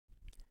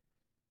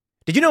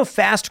Did you know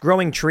Fast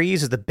Growing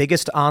Trees is the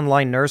biggest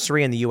online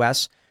nursery in the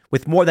U.S.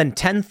 with more than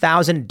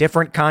 10,000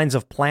 different kinds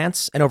of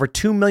plants and over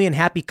 2 million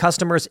happy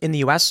customers in the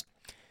U.S.?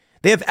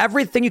 They have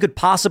everything you could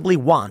possibly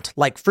want,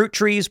 like fruit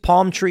trees,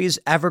 palm trees,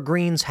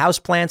 evergreens,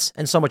 houseplants,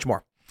 and so much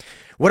more.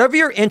 Whatever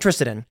you're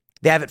interested in,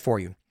 they have it for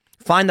you.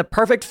 Find the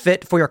perfect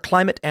fit for your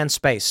climate and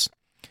space.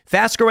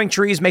 Fast Growing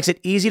Trees makes it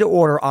easy to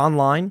order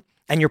online,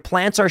 and your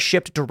plants are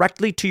shipped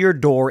directly to your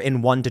door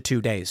in 1 to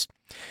 2 days.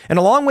 And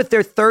along with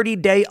their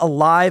 30-day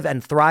Alive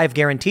and Thrive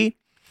guarantee,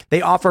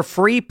 they offer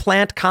free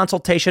plant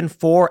consultation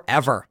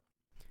forever.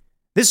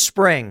 This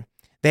spring,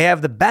 they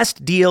have the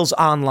best deals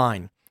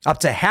online, up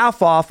to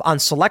half off on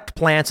select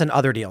plants and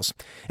other deals.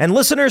 And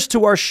listeners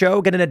to our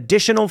show get an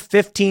additional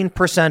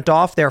 15%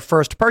 off their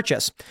first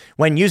purchase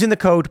when using the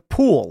code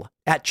POOL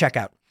at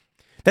checkout.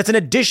 That's an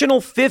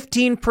additional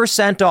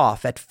 15%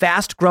 off at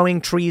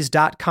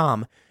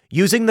fastgrowingtrees.com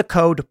using the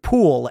code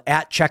POOL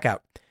at checkout.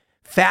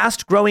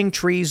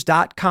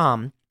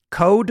 fastgrowingtrees.com,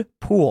 code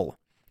POOL.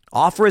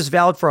 Offer is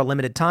valid for a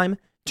limited time.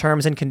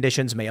 Terms and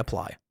conditions may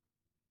apply.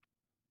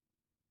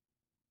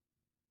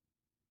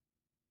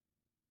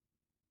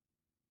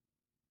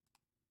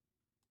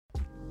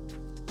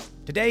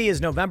 Today is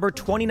November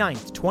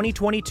 29th,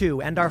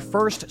 2022, and our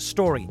first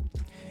story.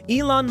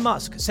 Elon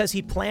Musk says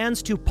he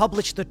plans to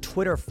publish the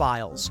Twitter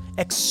files,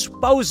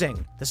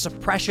 exposing the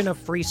suppression of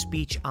free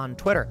speech on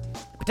Twitter,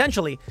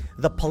 potentially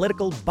the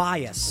political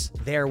bias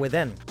there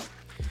within.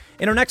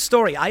 In our next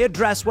story, I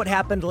address what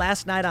happened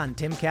last night on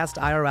Timcast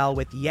IRL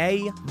with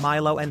Ye,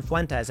 Milo, and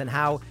Fuentes and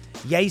how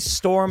Ye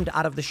stormed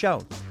out of the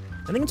show.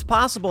 I think it's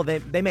possible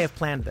they may have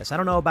planned this. I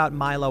don't know about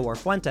Milo or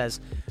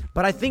Fuentes,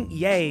 but I think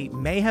Ye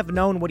may have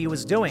known what he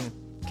was doing,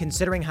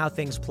 considering how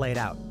things played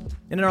out.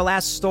 And in our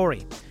last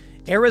story,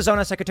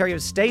 Arizona Secretary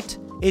of State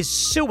is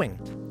suing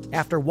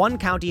after one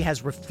county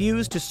has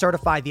refused to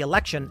certify the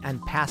election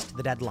and passed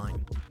the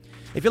deadline.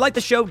 If you like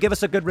the show, give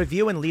us a good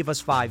review and leave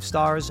us 5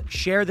 stars.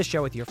 Share the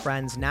show with your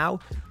friends. Now,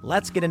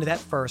 let's get into that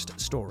first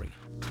story.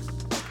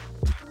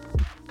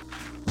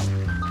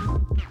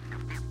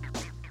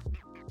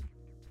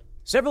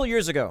 Several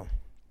years ago,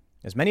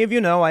 as many of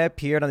you know, I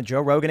appeared on the Joe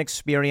Rogan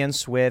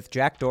Experience with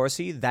Jack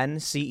Dorsey, then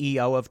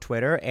CEO of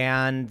Twitter,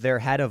 and their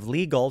head of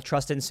legal,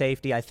 trust and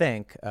safety, I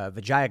think,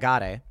 Vijaya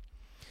Gadde.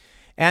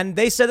 And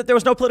they said that there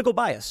was no political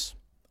bias,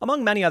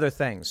 among many other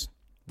things.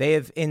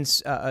 They've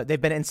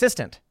been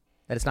insistent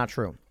that it's not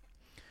true.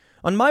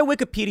 On my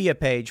Wikipedia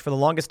page, for the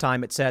longest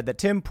time, it said that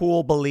Tim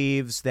Pool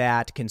believes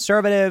that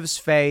conservatives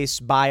face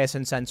bias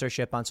and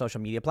censorship on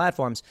social media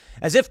platforms,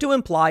 as if to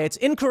imply it's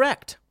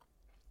incorrect.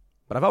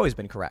 But I've always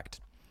been correct.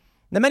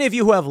 Now, many of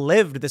you who have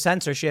lived the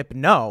censorship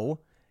know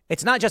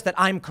it's not just that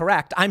I'm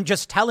correct. I'm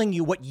just telling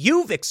you what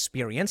you've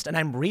experienced, and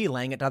I'm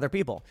relaying it to other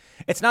people.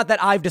 It's not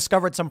that I've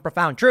discovered some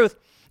profound truth.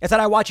 It's that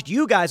I watched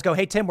you guys go,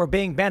 hey, Tim, we're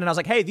being banned. And I was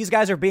like, hey, these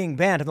guys are being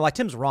banned. And they're like,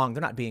 Tim's wrong.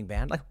 They're not being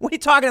banned. Like, what are you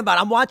talking about?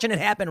 I'm watching it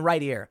happen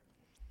right here.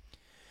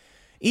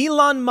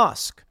 Elon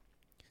Musk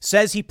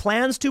says he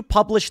plans to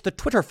publish the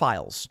Twitter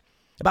files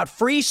about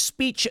free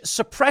speech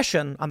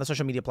suppression on the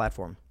social media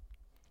platform.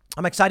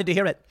 I'm excited to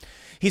hear it.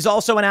 He's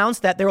also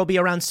announced that there will be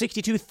around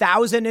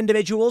 62,000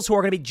 individuals who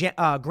are going to be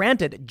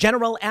granted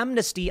general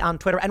amnesty on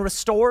Twitter and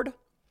restored,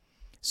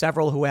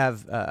 several who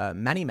have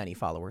many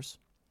followers.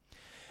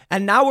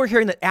 And now we're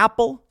hearing that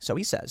Apple, so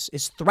he says,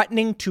 is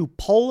threatening to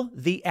pull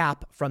the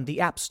app from the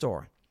App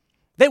Store.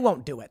 They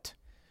won't do it.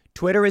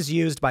 Twitter is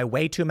used by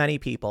way too many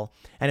people,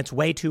 and it's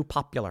way too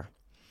popular.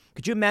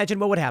 Could you imagine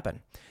what would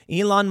happen?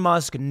 Elon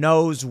Musk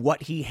knows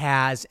what he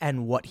has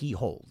and what he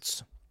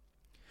holds.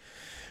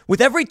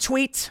 With every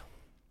tweet,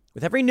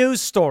 with every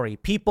news story,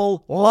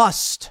 people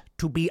lust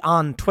to be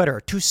on Twitter,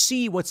 to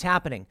see what's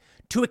happening,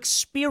 to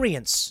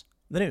experience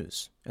the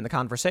news and the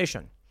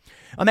conversation.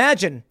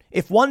 Imagine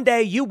if one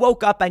day you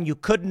woke up and you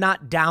could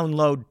not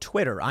download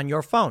Twitter on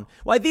your phone.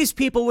 Why, these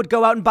people would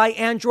go out and buy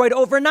Android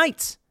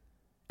overnight.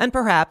 And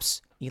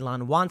perhaps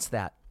Elon wants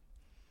that.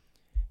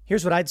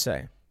 Here's what I'd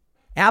say.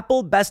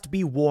 Apple best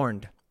be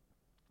warned.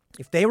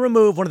 If they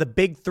remove one of the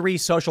big 3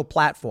 social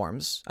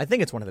platforms, I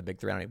think it's one of the big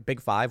 3, I don't know, big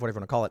 5, whatever you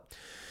want to call it.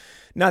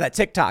 Now that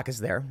TikTok is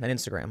there and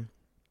Instagram.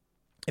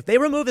 If they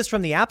remove this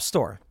from the App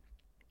Store,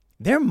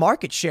 their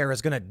market share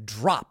is going to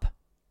drop.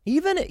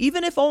 Even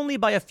if only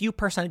by a few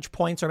percentage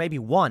points or maybe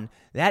 1,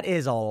 that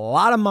is a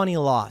lot of money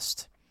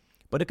lost.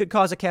 But it could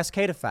cause a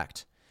cascade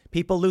effect.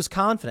 People lose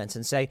confidence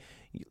and say,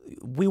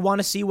 we want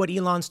to see what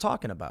Elon's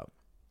talking about.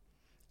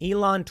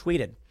 Elon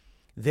tweeted,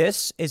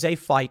 this is a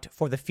fight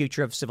for the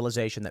future of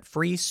civilization, that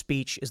free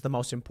speech is the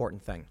most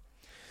important thing.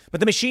 But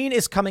the machine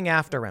is coming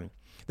after him.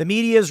 The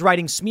media is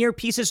writing smear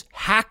pieces.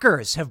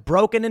 Hackers have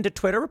broken into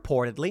Twitter,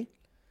 reportedly.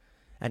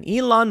 And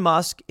Elon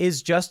Musk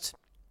is just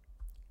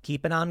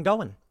keeping on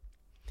going.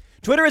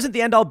 Twitter isn't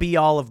the end-all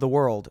be-all of the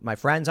world, my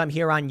friends. I'm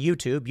here on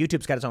YouTube.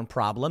 YouTube's got its own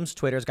problems.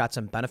 Twitter's got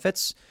some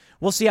benefits.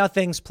 We'll see how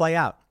things play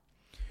out.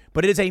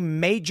 But it is a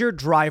major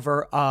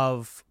driver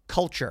of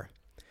culture.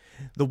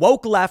 The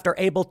woke left are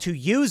able to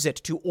use it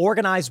to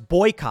organize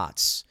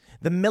boycotts.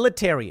 the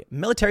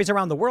militaries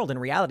around the world in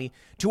reality,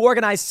 to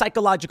organize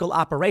psychological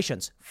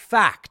operations.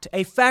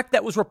 A fact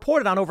that was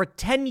reported on over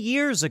 10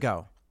 years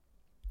ago.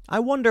 I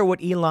wonder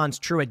what Elon's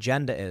true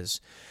agenda is.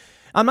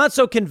 I'm not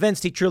so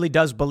convinced he truly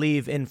does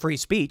believe in free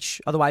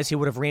speech. Otherwise, he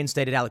would have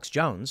reinstated Alex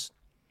Jones.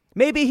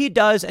 Maybe he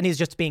does, and he's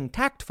just being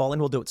tactful,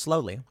 and will do it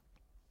slowly.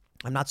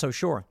 I'm not so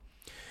sure.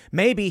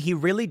 Maybe he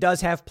really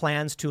does have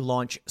plans to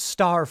launch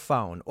Star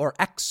Phone or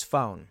X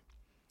Phone.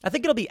 I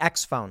think it'll be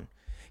X Phone.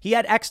 He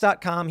had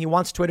X.com. He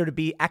wants Twitter to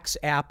be X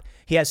app.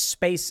 He has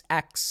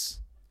SpaceX.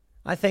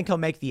 I think he'll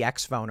make the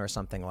X Phone or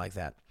something like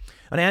that.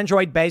 An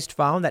Android-based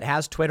phone that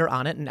has Twitter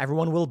on it, and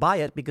everyone will buy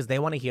it because they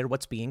want to hear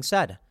what's being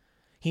said.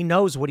 He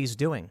knows what he's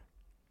doing.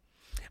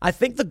 I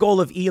think the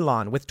goal of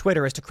Elon with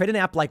Twitter is to create an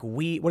app like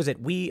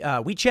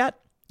WeChat?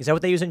 Is that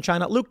what they use in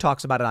China? Luke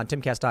talks about it on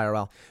Timcast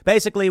IRL.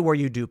 Basically, where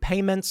you do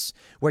payments,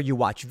 where you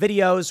watch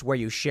videos, where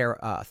you share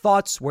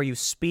thoughts, where you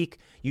speak,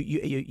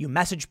 you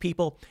message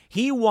people.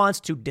 He wants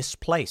to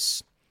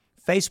displace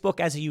Facebook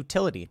as a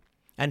utility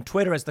and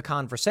Twitter as the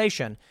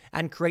conversation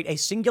and create a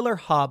singular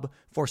hub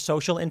for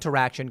social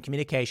interaction,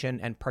 communication,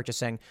 and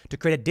purchasing to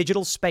create a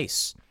digital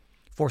space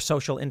for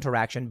social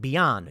interaction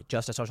beyond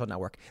just a social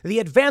network. The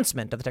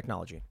advancement of the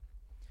technology.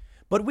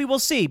 But we will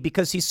see,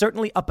 because he's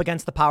certainly up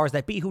against the powers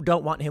that be who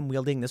don't want him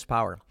wielding this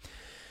power.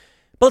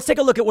 But let's take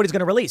a look at what he's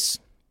going to release.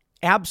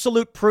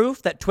 Absolute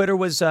proof that Twitter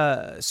was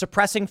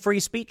suppressing free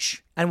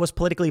speech and was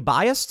politically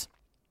biased.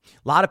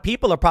 A lot of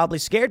people are probably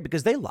scared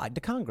because they lied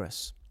to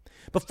Congress.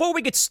 Before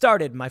we get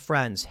started, my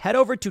friends, head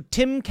over to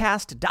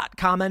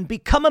timcast.com and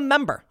become a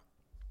member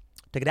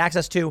to get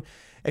access to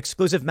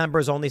exclusive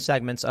members-only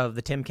segments of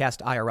the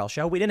Timcast IRL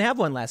show. We didn't have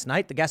one last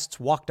night. The guests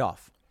walked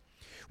off.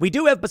 We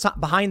do have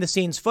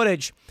behind-the-scenes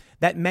footage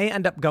that may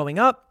end up going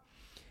up.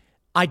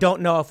 I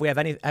don't know if we have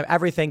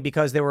everything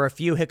because there were a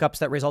few hiccups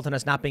that result in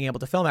us not being able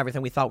to film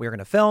everything we thought we were going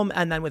to film.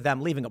 And then with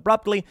them leaving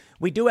abruptly,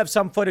 we do have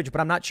some footage, but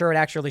I'm not sure it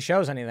actually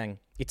shows anything.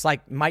 It's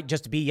like, might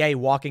just be Ye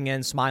walking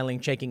in, smiling,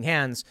 shaking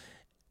hands,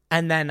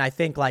 and then I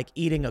think like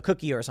eating a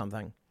cookie or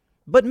something.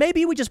 But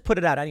maybe we just put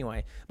it out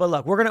anyway. But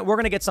look, we're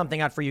gonna get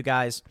something out for you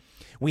guys.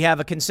 We have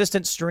a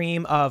consistent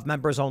stream of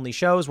members-only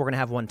shows. We're going to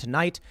have one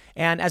tonight.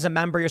 And as a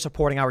member, you're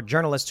supporting our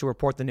journalists who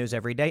report the news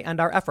every day and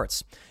our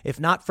efforts. If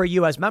not for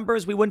you as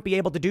members, we wouldn't be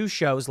able to do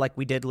shows like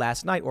we did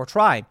last night or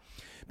try.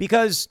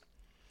 Because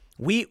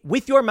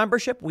with your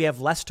membership, we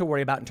have less to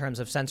worry about in terms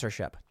of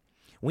censorship.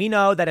 We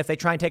know that if they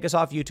try and take us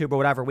off YouTube or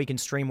whatever, we can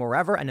stream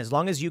wherever. And as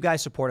long as you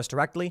guys support us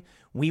directly,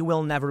 we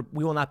will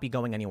not be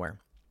going anywhere.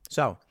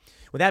 So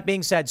with that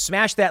being said,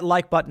 smash that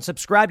like button,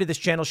 subscribe to this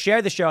channel,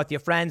 share the show with your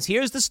friends.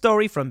 Here's the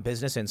story from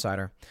Business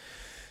Insider.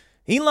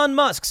 Elon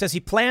Musk says he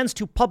plans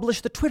to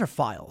publish the Twitter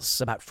files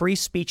about free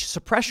speech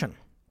suppression.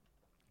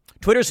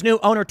 Twitter's new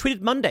owner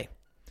tweeted Monday,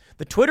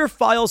 the Twitter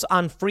files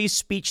on free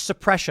speech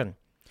suppression,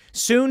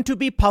 soon to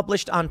be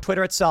published on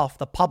Twitter itself.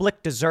 The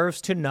public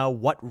deserves to know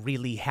what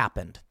really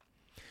happened.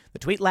 The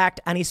tweet lacked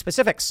any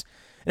specifics,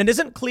 and it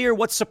isn't clear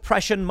what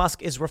suppression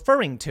Musk is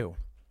referring to.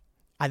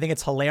 I think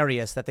it's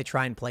hilarious that they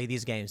try and play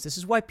these games. This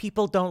is why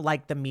people don't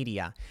like the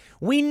media.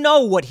 We know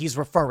what he's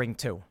referring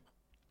to.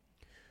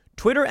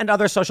 Twitter and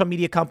other social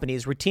media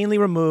companies routinely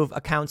remove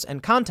accounts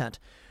and content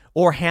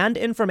or hand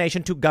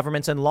information to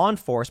governments and law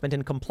enforcement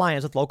in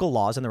compliance with local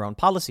laws and their own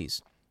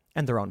policies.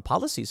 And their own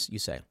policies, you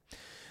say.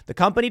 The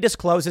company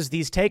discloses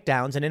these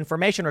takedowns and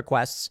information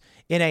requests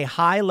in a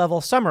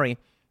high-level summary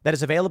that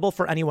is available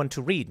for anyone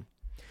to read.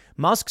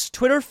 Musk's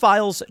Twitter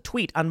files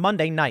tweet on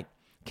Monday night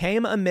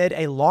came amid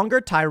a longer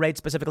tirade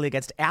specifically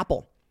against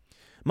Apple.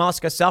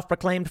 Musk, a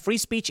self-proclaimed free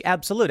speech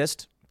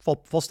absolutist,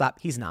 full stop,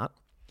 he's not,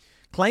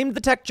 claimed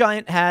the tech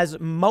giant has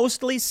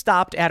mostly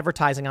stopped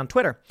advertising on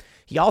Twitter.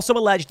 He also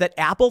alleged that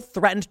Apple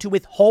threatened to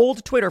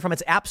withhold Twitter from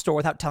its app store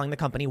without telling the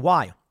company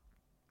why.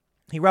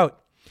 He wrote,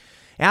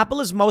 Apple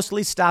has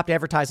mostly stopped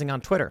advertising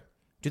on Twitter.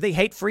 Do they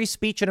hate free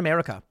speech in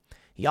America?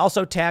 He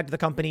also tagged the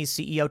company's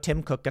CEO,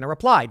 Tim Cook, in a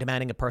reply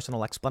demanding a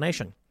personal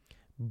explanation.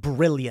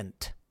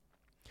 Brilliant.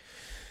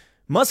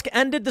 Musk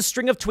ended the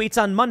string of tweets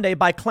on Monday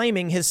by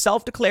claiming his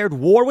self-declared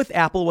war with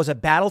Apple was a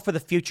battle for the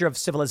future of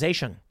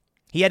civilization.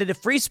 He added, if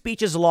free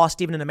speech is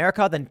lost even in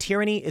America, then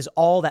tyranny is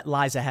all that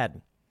lies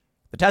ahead.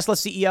 The Tesla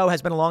CEO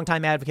has been a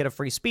longtime advocate of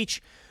free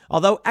speech,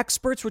 although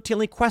experts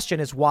routinely question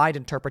his wide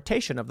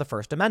interpretation of the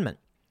First Amendment.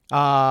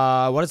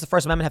 What does the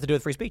First Amendment have to do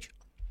with free speech?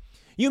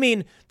 You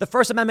mean the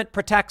First Amendment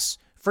protects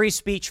free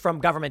speech from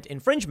government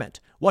infringement?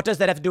 What does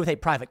that have to do with a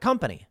private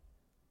company?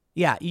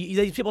 Yeah,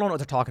 these people don't know what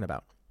they're talking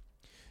about.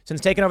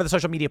 Since taking over the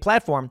social media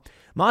platform,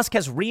 Musk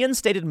has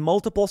reinstated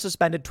multiple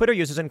suspended Twitter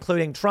users,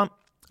 including former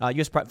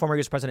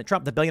U.S. President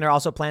Trump. The billionaire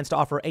also plans to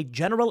offer a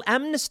general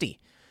amnesty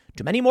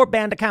to many more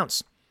banned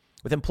accounts,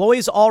 with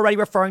employees already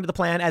referring to the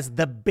plan as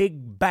the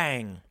Big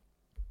Bang.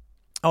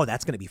 Oh,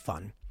 that's going to be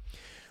fun.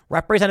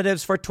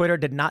 Representatives for Twitter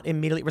did not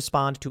immediately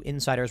respond to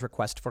insiders'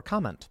 request for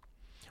comment.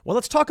 Well,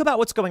 let's talk about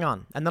what's going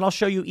on, and then I'll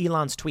show you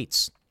Elon's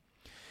tweets.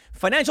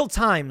 Financial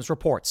Times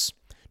reports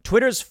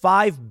Twitter's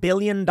 $5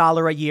 billion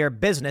a year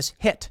business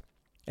hit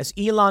as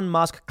Elon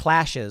Musk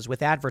clashes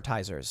with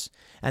advertisers.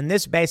 And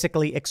this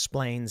basically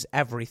explains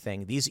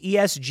everything. These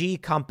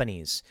ESG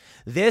companies,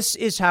 this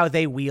is how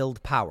they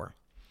wield power.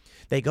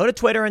 They go to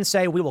Twitter and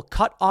say, we will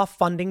cut off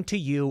funding to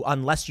you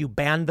unless you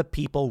ban the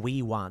people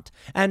we want.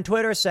 And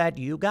Twitter said,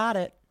 you got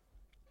it.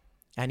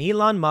 And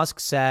Elon Musk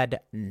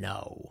said,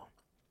 no.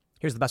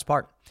 Here's the best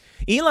part.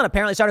 Elon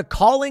apparently started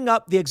calling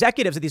up the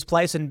executives of these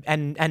places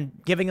and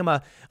giving them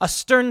a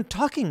stern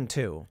talking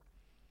to.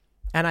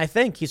 And I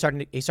think he's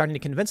starting to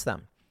convince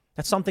them.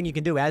 That's something you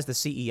can do as the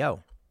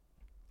CEO.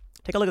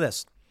 Take a look at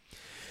this.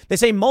 They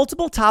say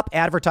multiple top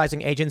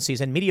advertising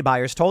agencies and media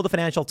buyers told the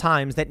Financial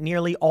Times that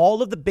nearly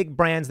all of the big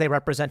brands they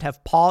represent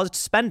have paused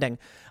spending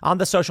on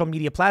the social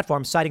media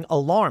platform, citing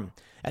alarm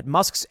at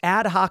Musk's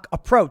ad hoc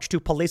approach to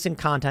policing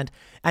content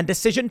and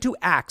decision to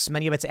axe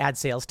many of its ad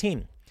sales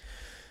team.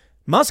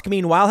 Musk,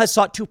 meanwhile, has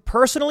sought to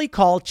personally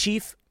call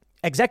chief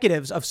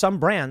executives of some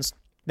brands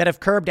that have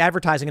curbed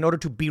advertising in order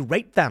to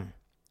berate them,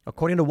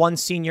 according to one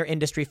senior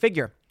industry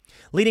figure,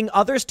 leading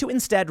others to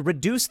instead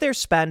reduce their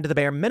spend to the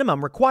bare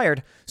minimum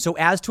required so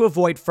as to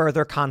avoid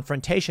further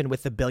confrontation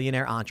with the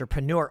billionaire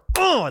entrepreneur.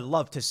 Oh, I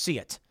love to see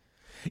it.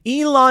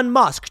 Elon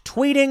Musk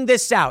tweeting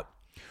this out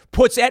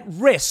puts at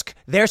risk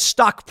their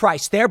stock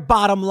price, their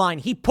bottom line.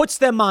 He puts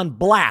them on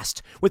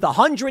blast with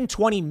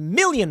 120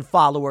 million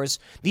followers,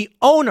 the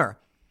owner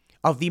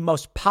of the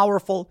most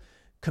powerful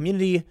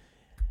community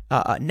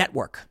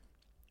network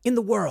in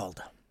the world.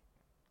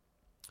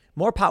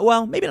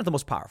 Well, maybe not the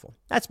most powerful.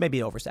 That's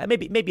maybe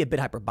overstated. Maybe a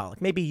bit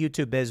hyperbolic. Maybe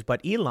YouTube is,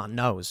 but Elon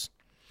knows.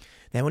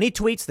 Then when he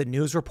tweets, the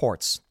news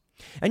reports.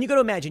 And you got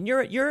to imagine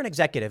you're an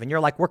executive and you're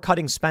like, we're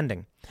cutting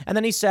spending. And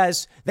then he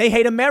says, they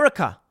hate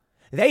America.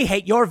 They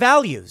hate your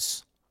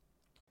values.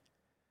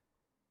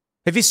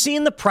 Have you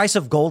seen the price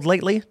of gold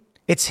lately?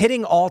 It's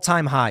hitting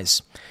all-time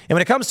highs. And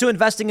when it comes to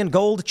investing in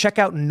gold, check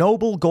out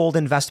Noble Gold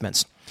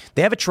Investments.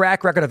 They have a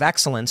track record of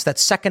excellence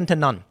that's second to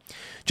none.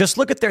 Just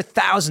look at their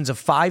thousands of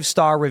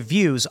five-star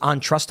reviews on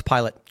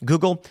Trustpilot,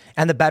 Google,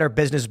 and the Better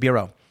Business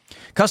Bureau.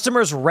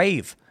 Customers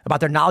rave about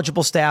their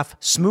knowledgeable staff,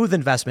 smooth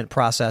investment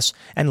process,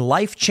 and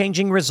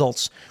life-changing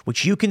results,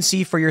 which you can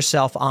see for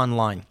yourself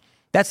online.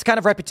 That's the kind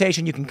of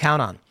reputation you can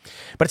count on.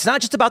 But it's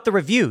not just about the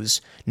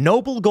reviews.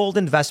 Noble Gold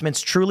Investments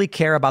truly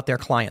care about their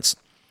clients.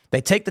 They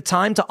take the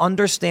time to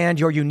understand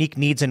your unique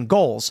needs and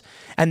goals,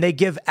 and they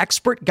give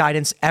expert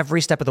guidance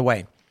every step of the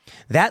way.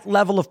 That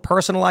level of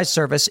personalized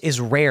service is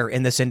rare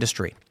in this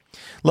industry.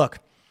 Look,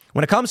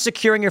 when it comes to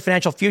securing your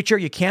financial future,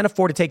 you can't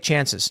afford to take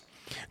chances.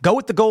 Go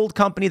with the gold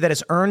company that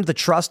has earned the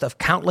trust of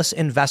countless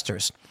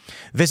investors.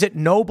 Visit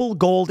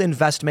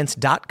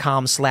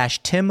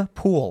noblegoldinvestments.com/Tim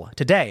Pool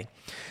today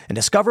and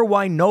discover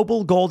why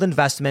Noble Gold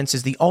Investments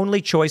is the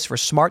only choice for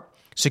smart,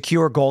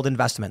 secure gold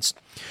investments.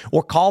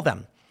 Or call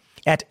them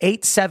at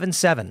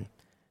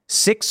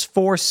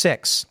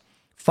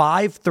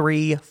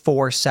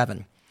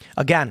 877-646-5347.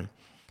 Again,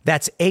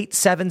 that's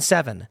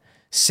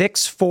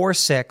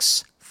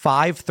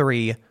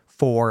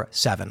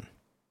 877-646-5347.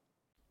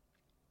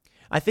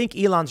 I think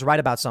Elon's right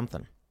about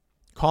something,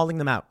 calling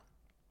them out.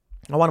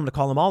 I want him to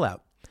call them all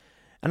out.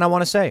 And I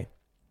want to say,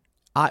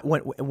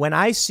 when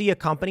I see a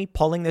company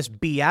pulling this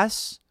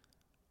BS,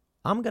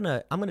 I'm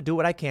gonna do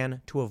what I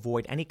can to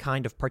avoid any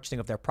kind of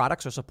purchasing of their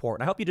products or support.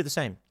 And I hope you do the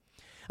same.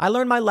 I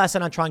learned my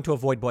lesson on trying to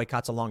avoid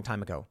boycotts a long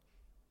time ago.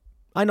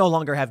 I no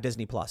longer have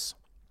Disney Plus.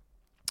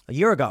 A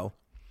year ago,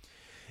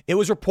 it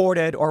was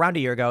reported, or around a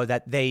year ago,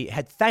 that they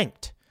had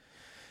thanked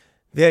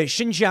the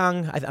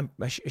Xinjiang,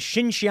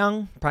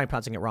 probably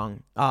pronouncing it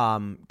wrong,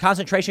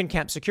 concentration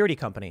camp security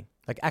company,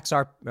 like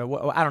XR,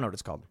 I don't know what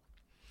it's called.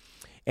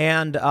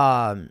 And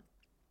a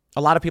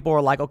lot of people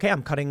were like, okay,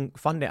 I'm cutting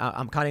funding.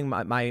 I'm cutting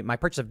my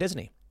purchase of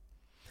Disney.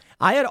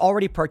 I had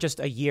already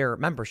purchased a year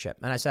membership,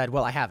 and I said,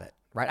 well, I have it,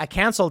 right? I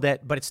canceled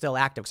it, but it's still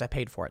active because I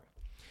paid for it.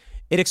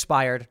 It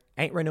expired.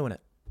 Ain't renewing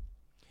it.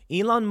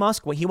 Elon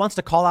Musk, when he wants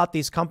to call out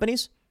these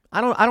companies,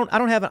 I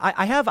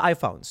have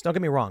iPhones. Don't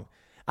get me wrong.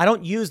 I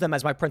don't use them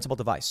as my principal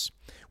device.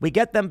 We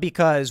get them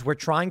because we're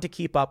trying to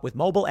keep up with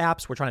mobile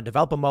apps. We're trying to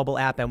develop a mobile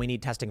app and we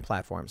need testing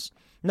platforms.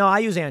 No, I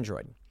use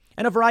Android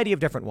and a variety of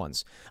different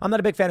ones. I'm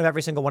not a big fan of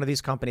every single one of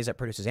these companies that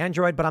produces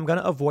Android, but I'm going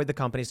to avoid the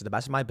companies to the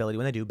best of my ability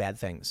when they do bad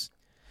things.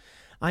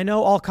 I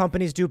know all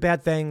companies do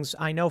bad things.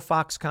 I know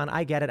Foxconn.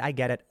 I get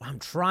it. I'm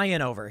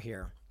trying over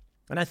here.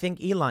 And I think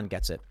Elon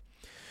gets it.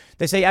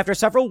 They say after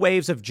several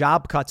waves of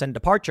job cuts and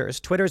departures,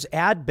 Twitter's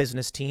ad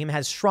business team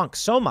has shrunk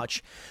so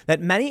much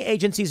that many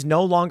agencies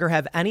no longer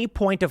have any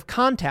point of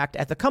contact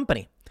at the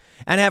company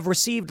and have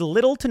received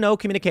little to no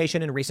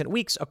communication in recent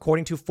weeks,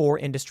 according to 4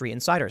 industry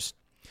insiders.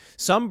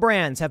 Some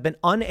brands have been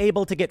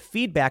unable to get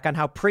feedback on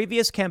how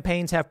previous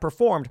campaigns have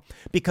performed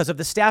because of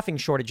the staffing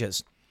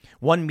shortages,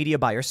 one media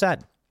buyer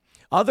said.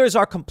 Others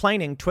are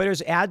complaining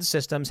Twitter's ad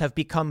systems have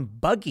become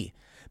buggy,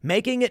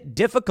 making it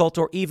difficult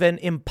or even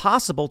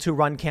impossible to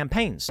run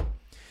campaigns.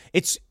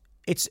 It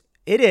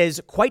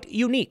is quite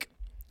unique.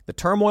 The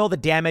turmoil, the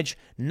damage,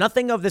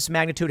 nothing of this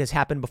magnitude has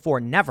happened before,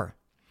 never.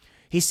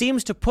 He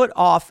seems to put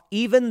off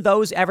even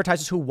those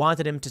advertisers who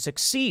wanted him to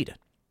succeed.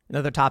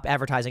 another top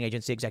advertising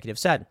agency executive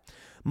said.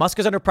 Musk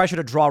is under pressure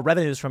to draw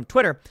revenues from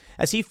Twitter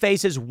as he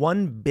faces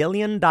 $1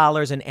 billion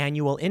in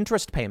annual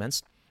interest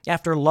payments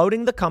after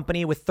loading the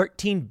company with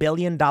 $13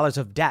 billion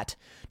of debt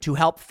to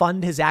help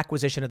fund his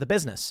acquisition of the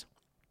business.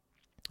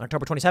 On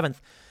October 27th,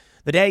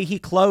 the day he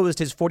closed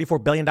his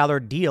 $44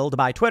 billion deal to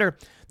buy Twitter,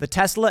 the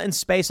Tesla and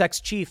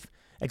SpaceX chief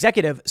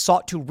executive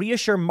sought to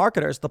reassure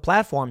marketers the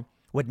platform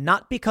would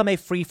not become a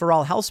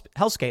free-for-all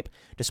hellscape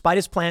despite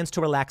his plans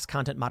to relax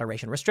content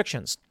moderation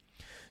restrictions.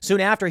 Soon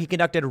after, he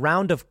conducted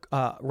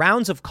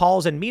rounds of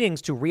calls and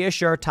meetings to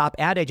reassure top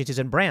ad agencies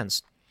and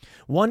brands.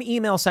 One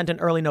email sent in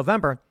early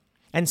November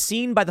and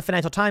seen by the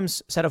Financial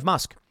Times said of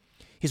Musk,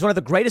 "He's one of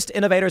the greatest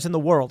innovators in the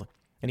world,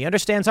 and he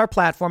understands our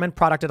platform and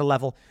product at a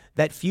level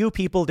that few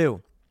people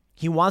do.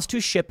 He wants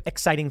to ship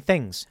exciting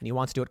things, and he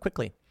wants to do it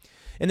quickly."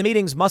 In the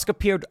meetings, Musk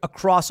appeared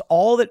across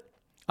all the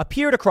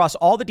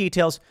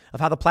details of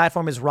how the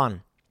platform is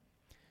run.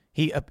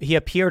 He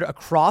appeared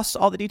across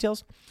all the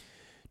details.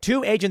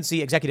 Two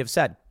agency executives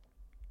said,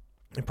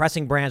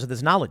 impressing brands with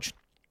his knowledge.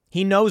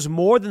 He knows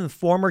more than the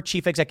former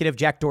chief executive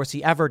Jack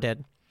Dorsey ever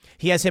did.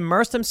 He has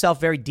immersed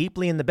himself very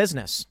deeply in the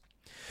business.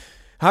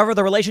 However,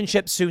 the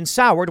relationship soon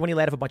soured when he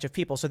laid off a bunch of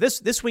people. So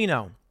this we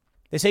know.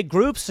 They say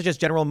groups such as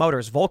General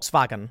Motors,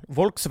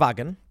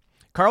 Volkswagen,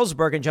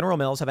 Carlsberg, and General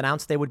Mills have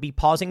announced they would be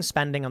pausing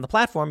spending on the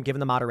platform given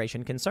the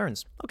moderation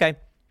concerns. Okay,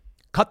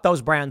 cut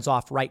those brands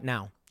off right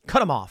now. Cut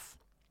them off.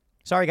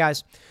 Sorry,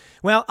 guys.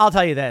 Well, I'll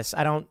tell you this.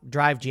 I don't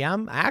drive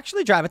GM. I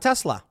actually drive a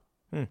Tesla.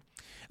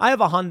 I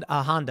have a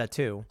Honda,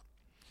 too.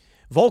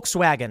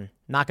 Volkswagen,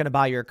 not going to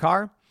buy your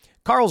car.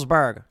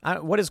 Carlsberg.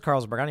 What is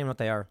Carlsberg? I don't even know what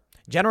they are.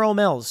 General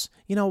Mills.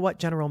 You know what,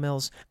 General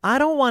Mills? I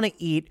don't want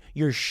to eat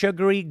your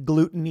sugary,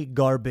 gluten-y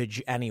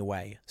garbage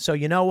anyway. So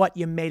you know what?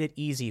 You made it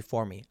easy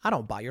for me. I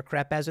don't buy your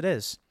crap as it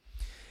is.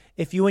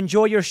 If you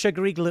enjoy your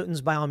sugary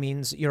glutens, by all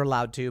means, you're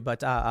allowed to.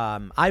 But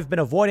I've been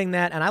avoiding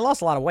that, and I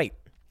lost a lot of weight.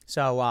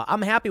 So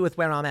I'm happy with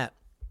where I'm at.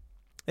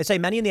 They say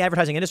many in the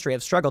advertising industry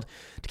have struggled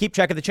to keep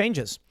track of the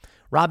changes.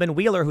 Robin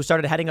Wheeler, who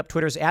started heading up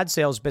Twitter's ad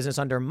sales business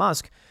under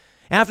Musk,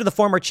 after the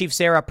former chief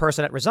Sarah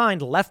person had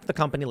resigned, left the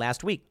company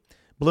last week.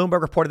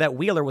 Bloomberg reported that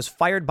Wheeler was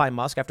fired by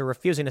Musk after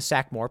refusing to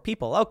sack more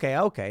people. Okay.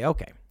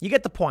 You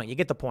get the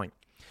point.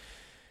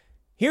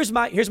 Here's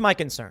my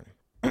concern.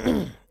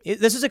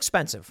 This is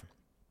expensive.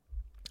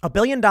 $1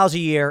 billion a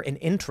year in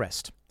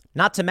interest,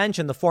 not to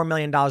mention the $4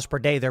 million per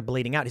day they're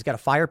bleeding out. He's got to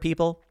fire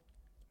people.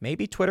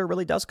 Maybe Twitter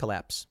really does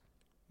collapse.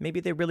 Maybe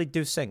they really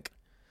do sink.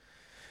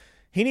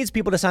 He needs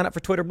people to sign up for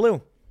Twitter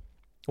Blue.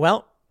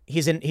 Well,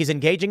 he's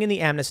engaging in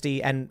the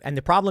amnesty, and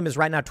the problem is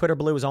right now Twitter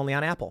Blue is only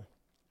on Apple.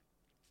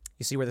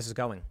 You see where this is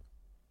going.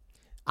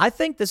 I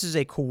think this is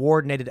a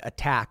coordinated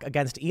attack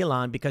against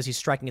Elon because he's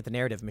striking at the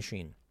narrative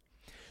machine.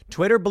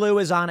 Twitter Blue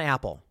is on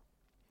Apple.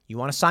 You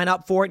want to sign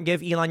up for it and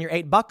give Elon your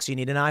 $8? You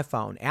need an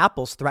iPhone.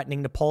 Apple's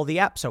threatening to pull the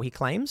app, so he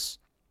claims.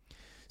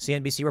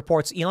 CNBC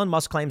reports Elon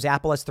Musk claims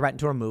Apple has threatened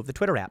to remove the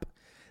Twitter app.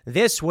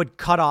 This would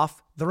cut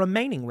off the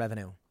remaining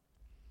revenue.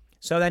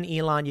 So then,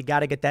 Elon, you got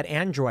to get that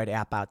Android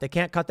app out. They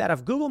can't cut that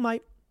off. Google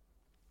might.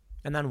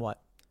 And then what?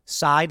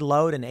 Side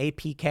load an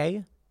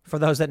APK, for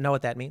those that know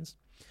what that means.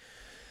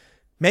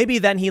 Maybe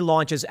then he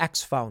launches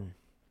X Phone.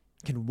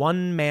 Can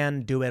one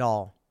man do it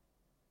all?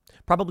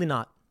 Probably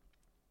not.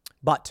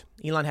 But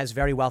Elon has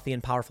very wealthy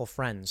and powerful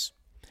friends.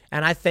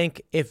 And I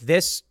think if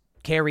this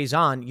carries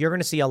on, you're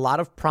going to see a lot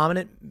of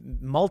prominent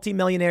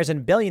multimillionaires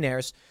and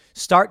billionaires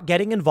start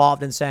getting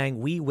involved and saying,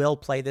 we will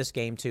play this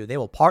game too. They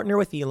will partner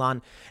with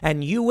Elon,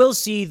 and you will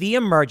see the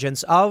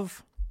emergence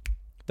of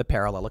the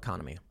parallel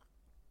economy.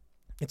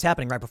 It's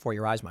happening right before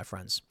your eyes, my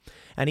friends.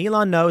 And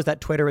Elon knows that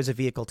Twitter is a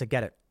vehicle to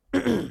get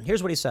it.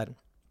 Here's what he said.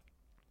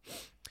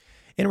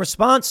 In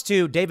response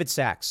to David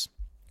Sachs,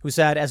 who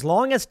said, as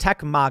long as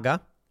tech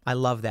MAGA, I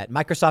love that,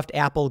 Microsoft,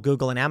 Apple,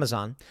 Google, and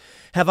Amazon,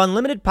 have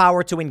unlimited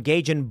power to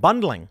engage in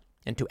bundling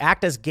and to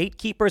act as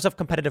gatekeepers of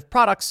competitive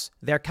products,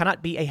 there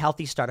cannot be a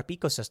healthy startup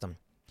ecosystem.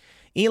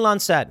 Elon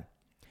said,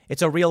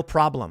 it's a real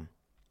problem.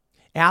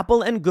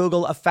 Apple and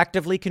Google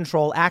effectively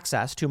control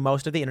access to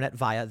most of the internet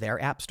via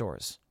their app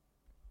stores.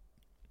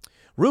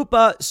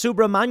 Rupa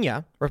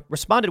Subramanya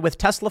responded with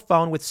Tesla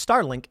phone with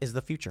Starlink is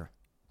the future.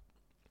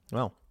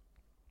 Well,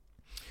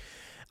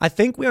 I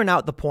think we are now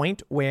at the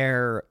point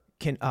where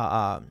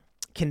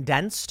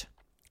condensed,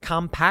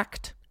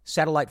 compact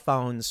satellite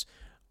phones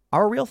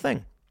are a real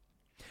thing.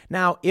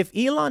 Now, if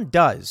Elon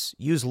does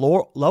use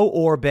low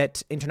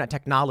orbit internet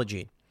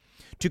technology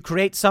to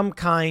create some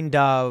kind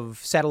of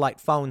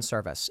satellite phone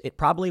service, it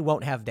probably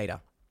won't have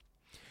data.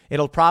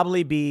 It'll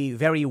probably be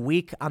very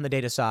weak on the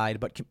data side,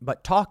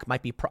 but talk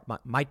might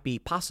be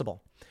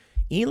possible.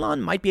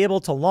 Elon might be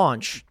able to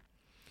launch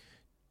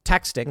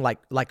texting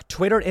like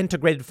Twitter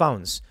integrated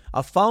phones,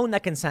 a phone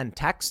that can send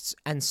texts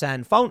and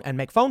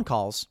make phone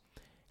calls.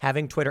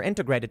 Having Twitter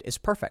integrated is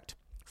perfect.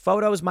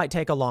 Photos might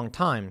take a long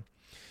time.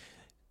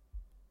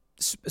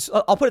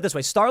 I'll put it this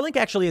way. Starlink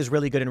actually is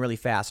really good and really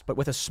fast, but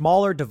with a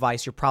smaller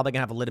device, you're probably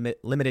going to have a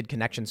limited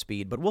connection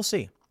speed, but we'll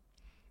see.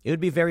 It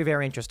would be very,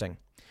 very interesting.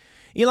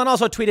 Elon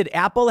also tweeted,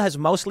 Apple has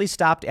mostly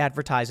stopped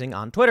advertising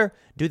on Twitter.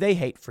 Do they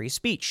hate free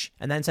speech?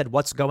 And then said,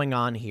 what's going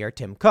on here,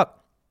 Tim Cook?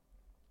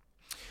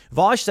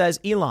 Vaush says,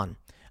 Elon,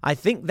 I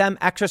think them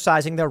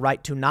exercising their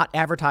right to not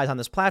advertise on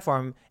this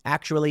platform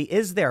actually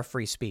is their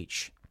free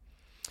speech.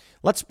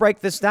 Let's break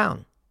this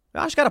down.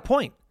 Vaush got a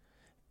point.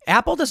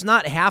 Apple does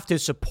not have to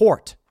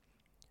support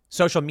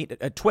social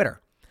media,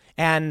 Twitter,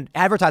 and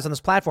advertise on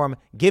this platform,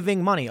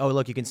 giving money. Oh,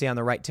 look, you can see on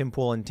the right, Tim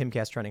Pool and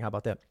Timcast trending. How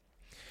about that?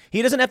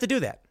 He doesn't have to do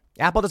that.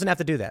 Apple doesn't have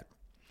to do that.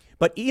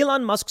 But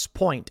Elon Musk's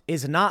point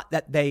is not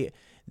that they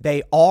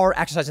are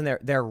exercising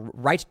their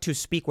right to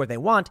speak where they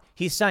want.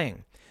 He's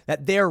saying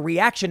that their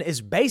reaction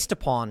is based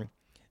upon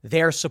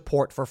their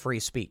support for free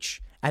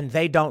speech. And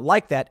they don't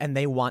like that, and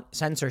they want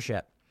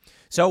censorship.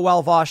 So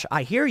while Vaush,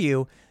 I hear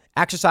you,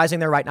 exercising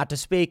their right not to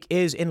speak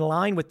is in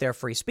line with their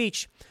free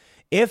speech.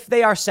 If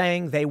they are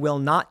saying they will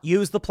not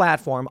use the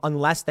platform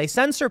unless they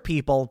censor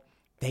people,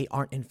 they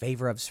aren't in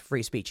favor of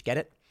free speech. Get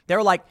it?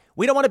 They're like,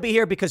 we don't want to be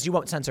here because you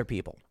won't censor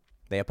people.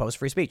 They oppose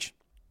free speech.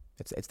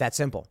 It's that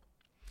simple.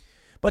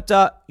 But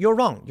you're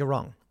wrong. You're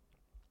wrong.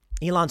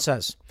 Elon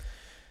says,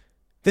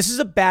 this is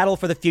a battle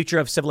for the future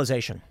of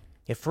civilization.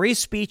 If free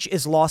speech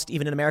is lost,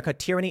 even in America,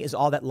 tyranny is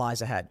all that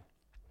lies ahead.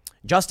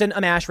 Justin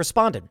Amash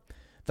responded,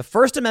 the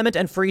First Amendment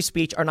and free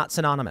speech are not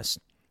synonymous.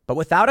 But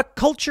without a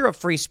culture of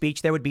free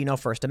speech, there would be no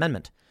First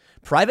Amendment.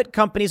 Private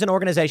companies and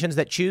organizations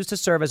that choose to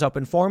serve as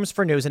open forums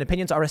for news and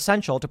opinions are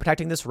essential to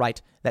protecting this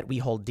right that we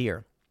hold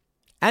dear.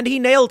 And he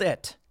nailed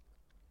it.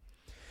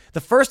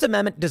 The First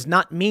Amendment does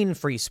not mean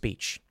free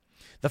speech.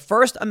 The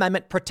First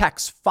Amendment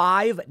protects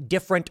 5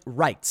 different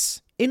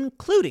rights,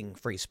 including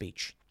free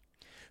speech.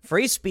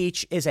 Free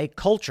speech is a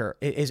culture,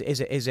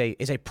 is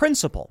a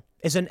principle,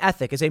 is an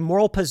ethic, is a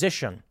moral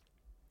position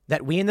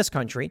that we in this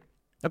country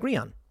agree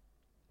on.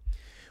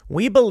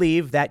 We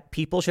believe that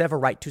people should have a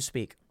right to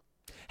speak.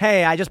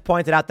 Hey, I just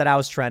pointed out that I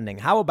was trending.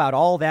 How about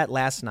all that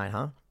last night,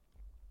 huh?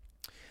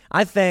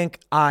 I think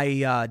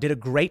I did a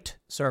great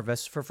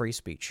service for free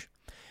speech.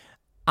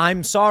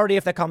 I'm sorry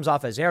if that comes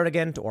off as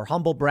arrogant or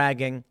humble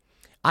bragging.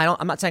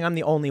 I'm not saying I'm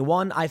the only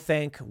one. I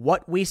think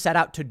what we set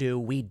out to do,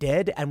 we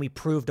did, and we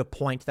proved a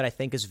point that I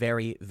think is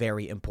very,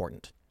 very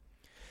important.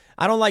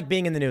 I don't like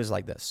being in the news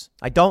like this.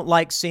 I don't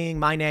like seeing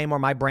my name or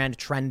my brand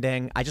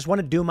trending. I just want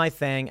to do my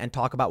thing and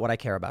talk about what I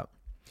care about.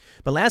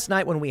 But last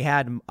night when we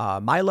had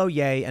Milo,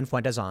 Ye, and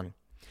Fuentes on,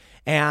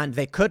 and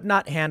they could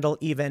not handle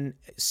even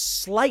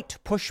slight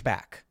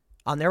pushback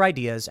on their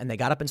ideas, and they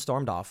got up and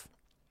stormed off.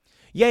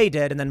 Ye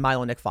did, and then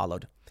Milo and Nick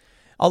followed.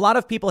 A lot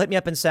of people hit me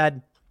up and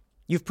said,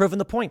 you've proven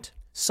the point.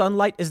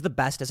 Sunlight is the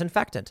best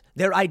disinfectant.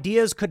 Their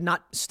ideas could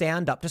not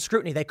stand up to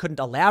scrutiny. They couldn't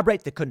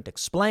elaborate. They couldn't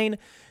explain.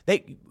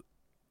 They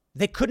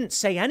couldn't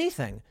say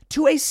anything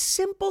to a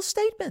simple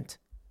statement.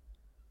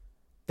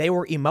 They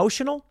were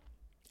emotional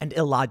and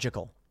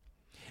illogical.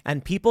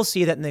 And people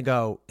see that and they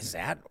go, is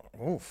that?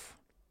 Oof.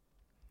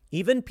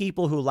 Even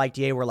people who liked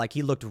Ye were like,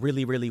 he looked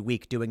really, really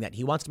weak doing that.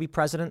 He wants to be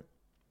president.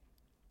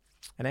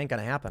 It ain't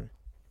going to happen.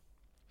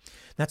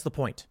 That's the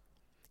point.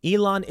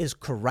 Elon is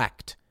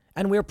correct.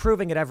 And we're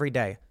proving it every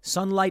day.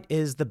 Sunlight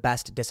is the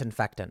best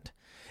disinfectant.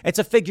 It's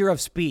a figure of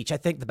speech. I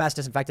think the best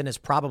disinfectant is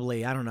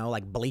probably, I don't know,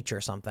 like bleach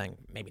or something.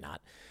 Maybe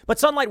not. But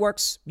sunlight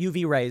works,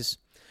 UV rays.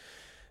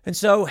 And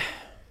so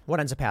what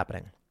ends up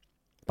happening?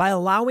 By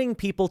allowing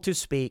people to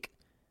speak,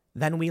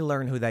 then we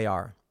learn who they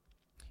are.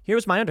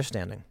 Here's my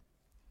understanding.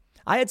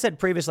 I had said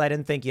previously I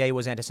didn't think Ye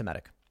was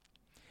anti-Semitic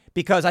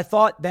because I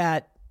thought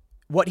that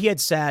what he had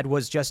said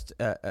was just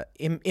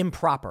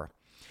improper.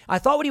 I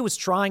thought what he was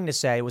trying to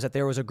say was that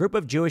there was a group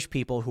of Jewish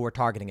people who were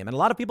targeting him. And a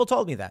lot of people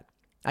told me that.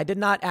 I did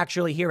not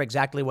actually hear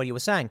exactly what he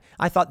was saying.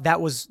 I thought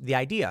that was the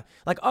idea.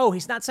 Like, oh,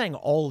 he's not saying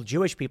all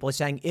Jewish people. He's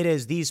saying it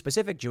is these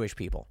specific Jewish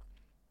people.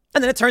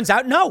 And then it turns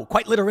out, no,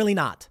 quite literally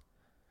not.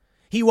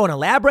 He won't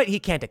elaborate. He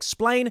can't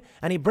explain.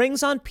 And he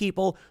brings on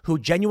people who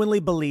genuinely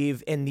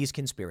believe in these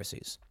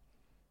conspiracies.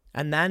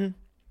 And then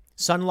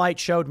Sunlight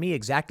showed me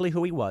exactly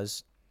who he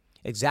was,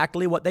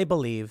 exactly what they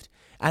believed.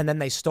 And then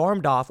they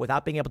stormed off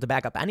without being able to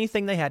back up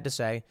anything they had to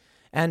say.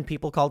 And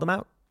people called them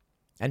out.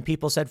 And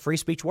people said free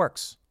speech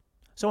works.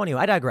 So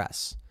anyway, I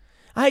digress.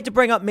 I hate to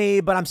bring up me,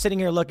 but I'm sitting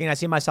here looking. I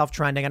see myself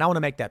trending, and I want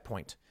to make that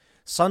point.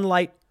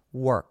 Sunlight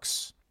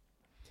works.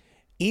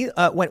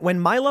 When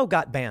Milo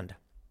got banned,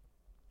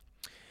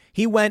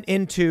 he went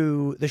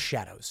into the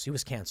shadows. He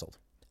was canceled.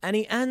 And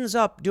he ends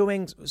up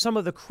doing some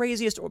of the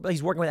craziest.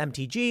 He's working with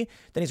MTG.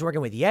 Then he's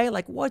working with Ye.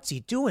 Like, what's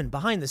he doing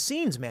behind the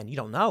scenes, man? You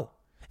don't know.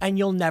 And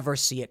you'll never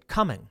see it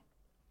coming.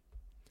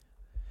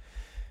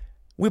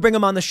 We bring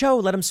him on the show,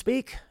 let him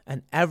speak,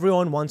 and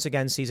everyone once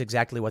again sees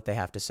exactly what they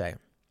have to say.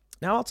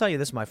 Now, I'll tell you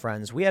this, my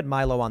friends. We had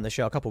Milo on the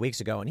show a couple weeks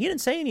ago, and he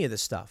didn't say any of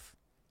this stuff.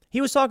 He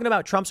was talking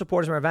about Trump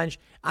supporters and revenge.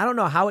 I don't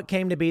know how it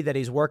came to be that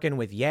he's working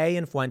with Ye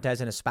and Fuentes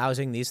and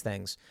espousing these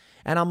things.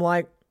 And I'm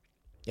like,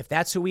 if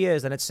that's who he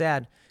is, then it's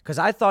sad. Because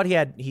I thought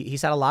he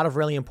said a lot of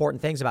really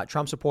important things about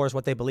Trump supporters,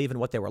 what they believe in,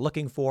 what they were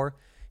looking for.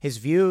 His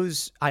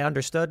views, I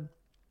understood.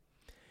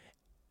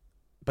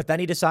 But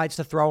then he decides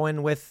to throw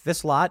in with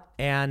this lot,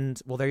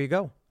 and, well, there you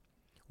go.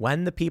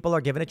 when the people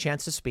are given a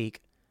chance to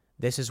speak,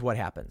 this is what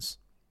happens.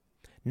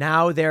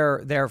 Now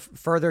they're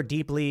further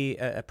deeply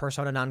a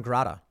persona non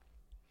grata.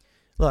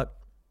 Look,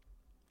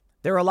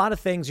 there are a lot of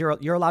things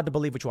you're allowed to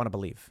believe what you want to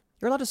believe.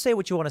 You're allowed to say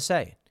what you want to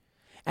say.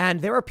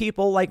 And there are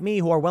people like me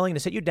who are willing to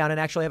sit you down and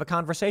actually have a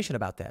conversation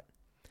about that.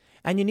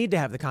 And you need to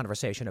have the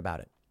conversation about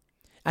it.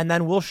 And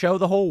then we'll show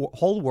the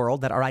whole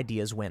world that our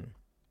ideas win.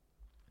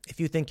 If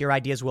you think your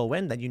ideas will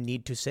win, then you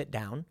need to sit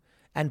down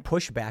and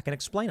push back and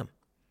explain them.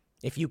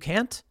 If you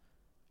can't,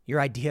 your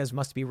ideas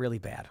must be really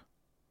bad.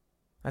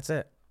 That's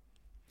it.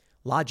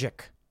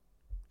 Logic.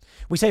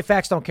 We say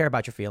facts don't care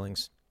about your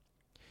feelings.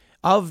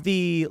 Of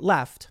the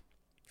left,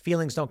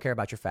 feelings don't care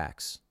about your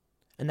facts.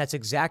 And that's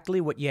exactly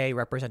what Ye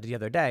represented the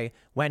other day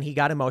when he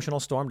got emotional,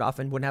 stormed off,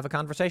 and wouldn't have a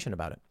conversation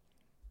about it.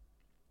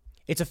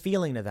 It's a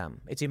feeling to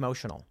them. It's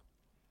emotional.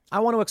 I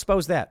want to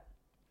expose that.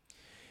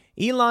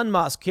 Elon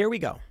Musk, here we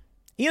go.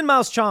 Ian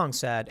Miles Chong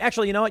said,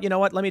 actually, you know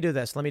what? Let me do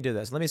this. Let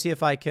me see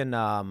if I can,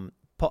 I'll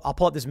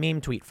pull up this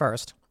meme tweet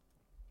first.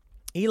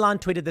 Elon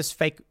tweeted this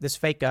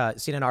fake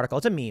CNN article.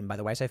 It's a meme, by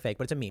the way. I say fake,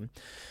 but it's a meme.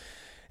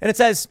 And it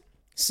says,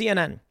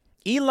 CNN,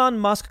 Elon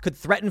Musk could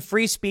threaten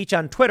free speech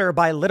on Twitter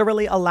by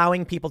literally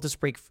allowing people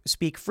to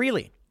speak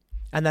freely.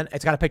 And then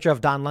it's got a picture of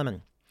Don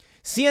Lemon.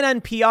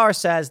 CNN PR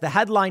says the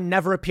headline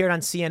never appeared on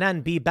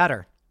CNN. Be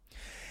better.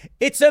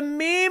 It's a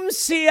meme,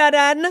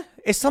 CNN.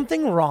 Is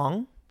something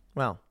wrong?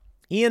 Well,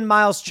 Ian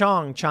Miles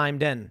Chong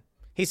chimed in.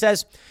 He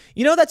says,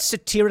 you know that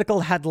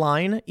satirical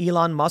headline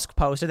Elon Musk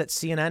posted that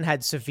CNN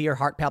had severe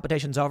heart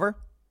palpitations over?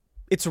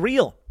 It's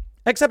real,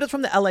 except it's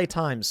from the LA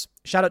Times.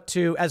 Shout out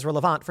to Ezra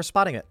Levant for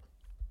spotting it.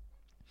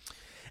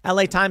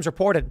 LA Times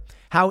reported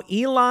how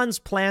Elon's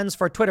plans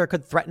for Twitter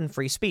could threaten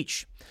free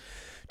speech.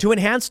 To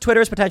enhance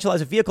Twitter's potential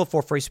as a vehicle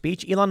for free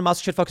speech, Elon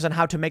Musk should focus on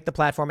how to make the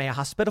platform a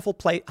hospitable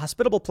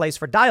place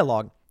for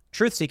dialogue,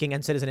 truth-seeking,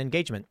 and citizen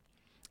engagement.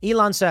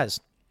 Elon says,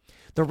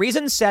 the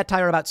reason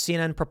satire about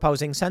CNN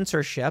proposing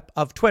censorship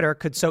of Twitter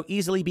could so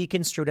easily be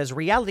construed as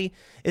reality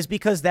is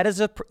because that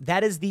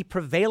is the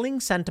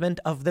prevailing sentiment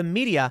of the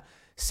media.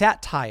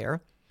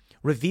 Satire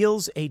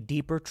reveals a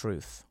deeper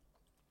truth.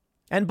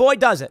 And boy,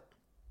 does it.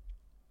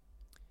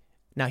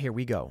 Now, here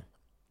we go.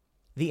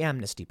 The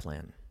amnesty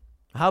plan.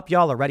 I hope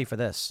y'all are ready for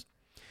this.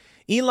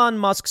 Elon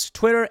Musk's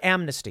Twitter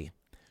amnesty.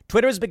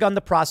 Twitter has begun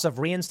the process of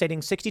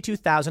reinstating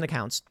 62,000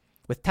 accounts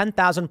with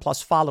 10,000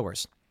 plus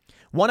followers.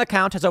 One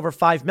account has over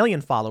 5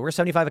 million followers.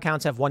 75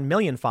 accounts have 1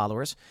 million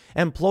followers.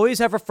 Employees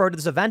have referred to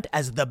this event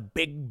as the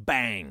Big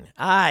Bang.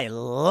 I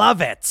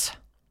love it.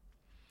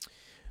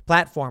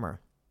 Platformer.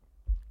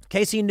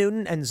 Casey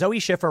Newton and Zoe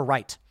Schiffer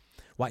write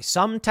why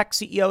some tech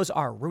CEOs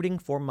are rooting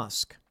for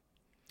Musk.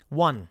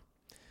 1.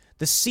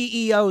 The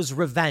CEO's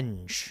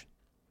revenge.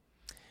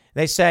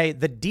 They say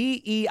the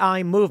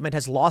DEI movement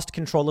has lost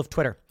control of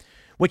Twitter,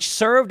 which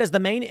served as the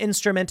main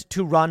instrument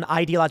to run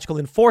ideological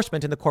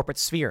enforcement in the corporate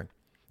sphere.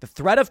 The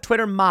threat of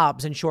Twitter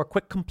mobs ensure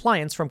quick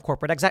compliance from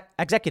corporate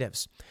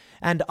executives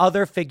and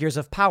other figures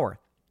of power,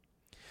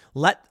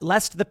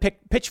 lest the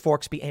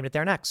pitchforks be aimed at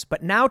their necks.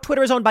 But now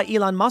Twitter is owned by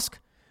Elon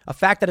Musk, a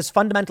fact that has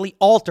fundamentally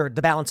altered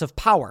the balance of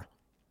power.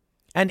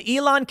 And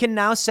Elon can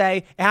now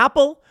say,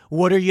 Apple,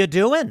 what are you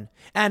doing?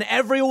 And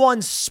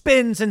everyone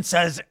spins and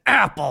says,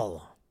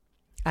 Apple.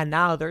 And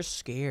now they're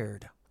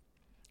scared.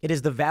 It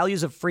is the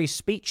values of free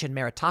speech and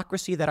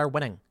meritocracy that are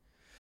winning.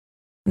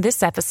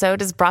 This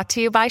episode is brought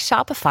to you by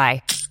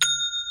Shopify.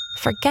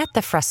 Forget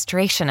the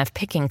frustration of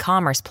picking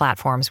commerce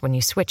platforms when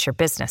you switch your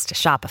business to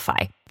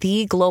Shopify,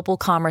 the global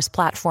commerce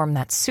platform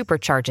that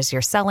supercharges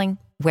your selling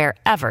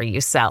wherever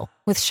you sell.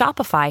 With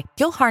Shopify,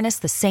 you'll harness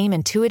the same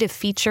intuitive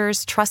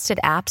features,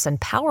 trusted apps,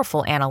 and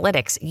powerful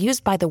analytics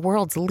used by the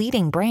world's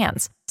leading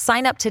brands.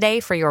 Sign up today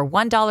for your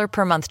 $1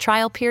 per month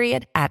trial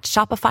period at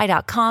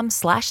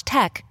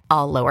shopify.com/tech,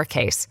 all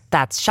lowercase.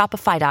 That's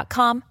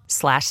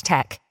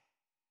shopify.com/tech.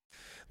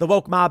 The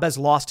woke mob has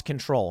lost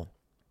control.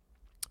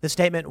 The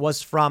statement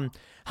was from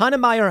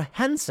Hannemeyer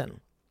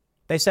Henson.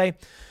 They say,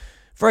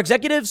 for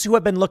executives who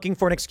have been looking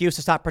for an excuse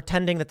to stop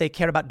pretending that they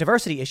care about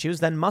diversity issues,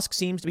 then Musk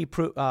seems to be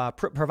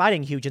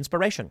providing huge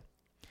inspiration.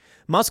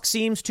 Musk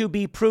seems to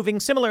be proving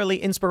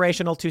similarly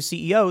inspirational to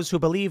CEOs who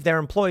believe their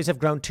employees have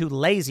grown too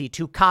lazy,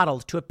 too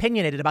coddled, too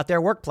opinionated about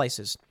their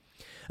workplaces.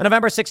 On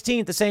November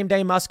 16th, the same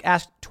day Musk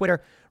asked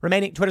Twitter's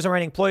remaining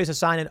employees to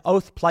sign an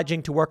oath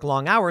pledging to work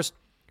long hours,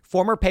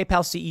 former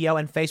PayPal CEO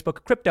and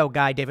Facebook crypto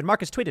guy David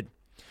Marcus tweeted,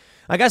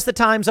 I guess the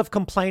times of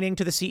complaining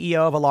to the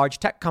CEO of a large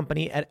tech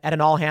company at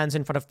an all hands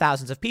in front of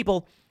thousands of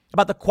people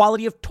about the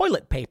quality of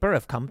toilet paper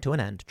have come to an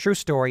end. True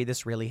story.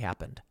 This really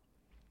happened.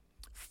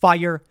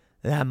 Fire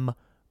them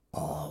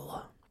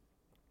all.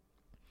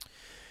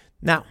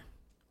 Now,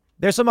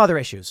 there's some other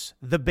issues.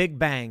 The Big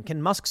Bang. Can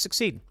Musk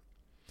succeed?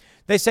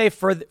 They say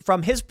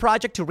from his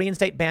project to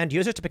reinstate banned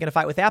users to pick a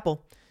fight with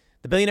Apple,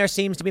 the billionaire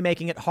seems to be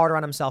making it harder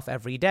on himself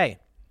every day.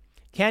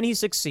 Can he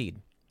succeed?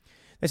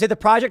 They say the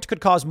project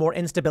could cause more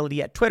instability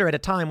at Twitter at a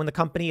time when the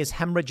company is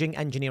hemorrhaging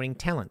engineering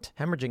talent.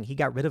 Hemorrhaging, he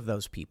got rid of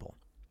those people.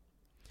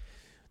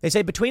 They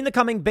say between the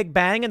coming Big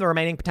Bang and the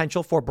remaining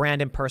potential for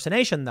brand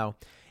impersonation, though,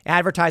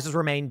 advertisers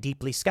remain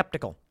deeply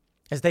skeptical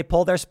as they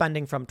pull their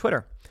spending from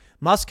Twitter.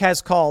 Musk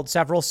has called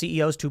several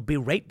CEOs to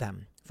berate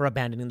them for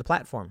abandoning the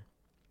platform.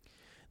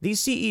 These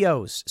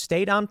CEOs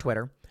stayed on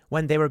Twitter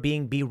when they were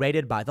being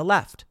berated by the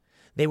left.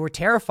 They were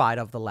terrified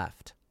of the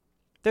left.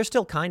 They're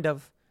still kind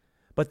of,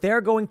 but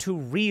they're going to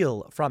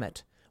reel from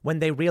it when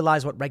they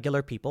realize what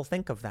regular people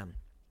think of them.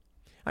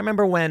 I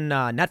remember when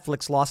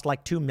Netflix lost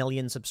like 2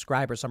 million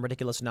subscribers, some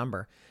ridiculous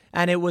number,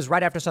 and it was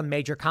right after some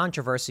major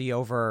controversy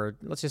over,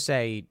 let's just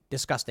say,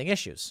 disgusting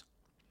issues.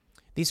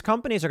 These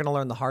companies are going to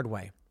learn the hard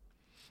way.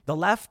 The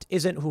left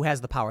isn't who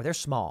has the power. They're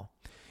small.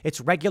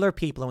 It's regular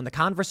people. And when the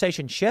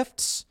conversation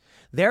shifts,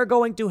 they're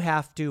going to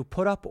have to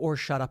put up or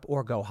shut up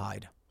or go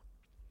hide.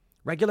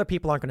 Regular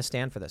people aren't going to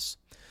stand for this.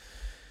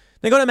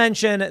 They're going to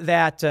mention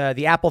that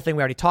the Apple thing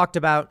we already talked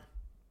about,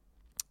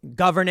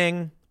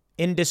 governing,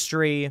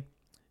 industry,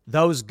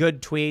 those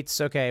good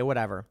tweets, okay,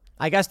 whatever.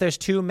 I guess there's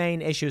two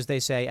main issues, they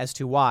say, as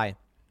to why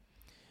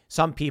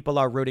some people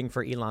are rooting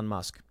for Elon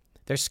Musk.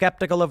 They're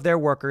skeptical of their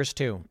workers,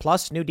 too.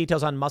 Plus, new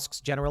details on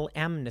Musk's general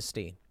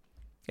amnesty.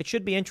 It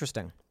should be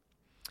interesting.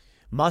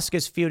 Musk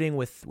is feuding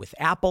with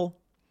Apple.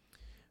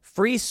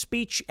 Free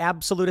speech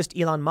absolutist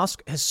Elon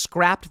Musk has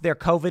scrapped their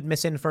COVID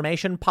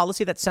misinformation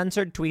policy that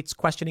censored tweets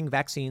questioning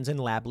vaccines and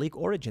lab leak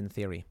origin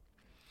theory.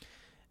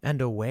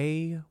 And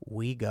away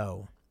we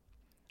go.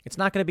 It's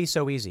not going to be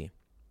so easy.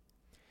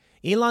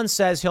 Elon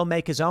says he'll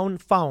make his own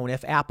phone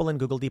if Apple and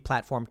Google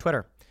deplatform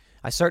Twitter.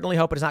 I certainly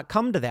hope it does not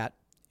come to that.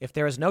 If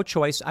there is no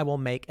choice, I will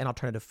make an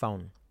alternative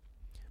phone.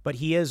 But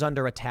he is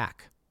under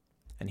attack.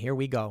 And here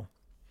we go.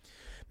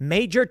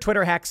 Major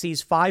Twitter hack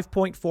sees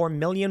 5.4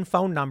 million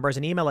phone numbers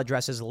and email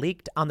addresses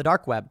leaked on the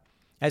dark web,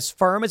 as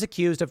firm is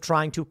accused of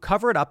trying to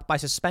cover it up by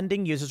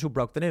suspending users who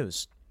broke the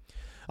news.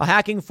 A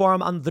hacking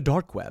forum on the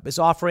dark web is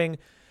offering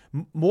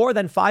more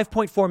than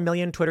 5.4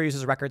 million Twitter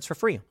users' records for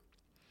free.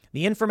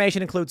 The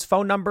information includes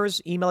phone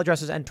numbers, email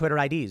addresses, and Twitter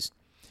IDs.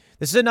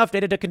 This is enough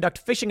data to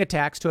conduct phishing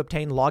attacks to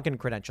obtain login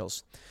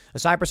credentials. A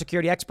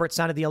cybersecurity expert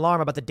sounded the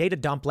alarm about the data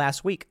dump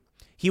last week.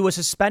 He was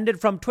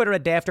suspended from Twitter a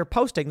day after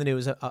posting the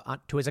news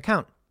to his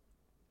account.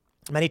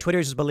 Many Twitter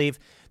users believe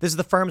this is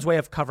the firm's way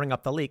of covering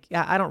up the leak.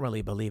 Yeah, I don't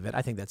really believe it.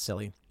 I think that's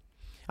silly.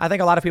 I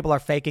think a lot of people are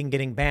faking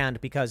getting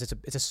banned because it's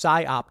a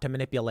psyop to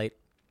manipulate.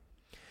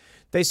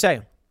 They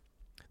say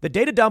the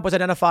data dump was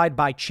identified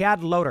by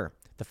Chad Loader,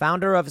 the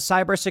founder of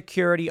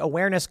cybersecurity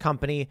awareness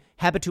company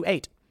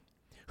Habitu8,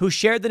 who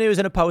shared the news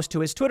in a post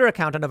to his Twitter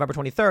account on November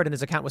 23rd, and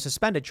his account was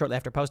suspended shortly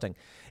after posting.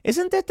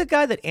 Isn't that the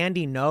guy that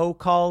Andy Ngo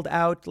called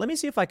out? Let me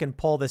see if I can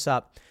pull this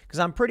up, because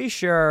I'm pretty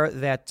sure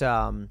that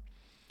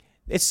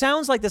it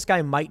sounds like this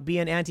guy might be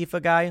an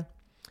Antifa guy,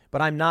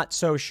 but I'm not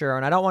so sure,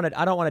 and I don't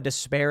want to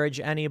disparage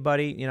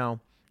anybody, you know,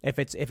 if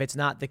it's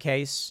not the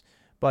case.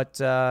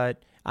 But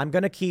I'm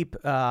gonna keep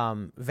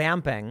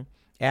vamping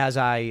as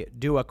I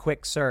do a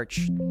quick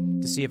search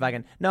to see if I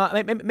can. No,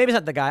 maybe it's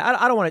not the guy.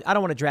 I don't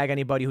want to drag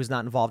anybody who's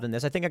not involved in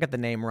this. I think I got the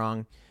name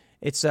wrong.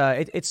 It's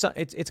got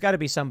to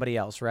be somebody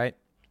else, right?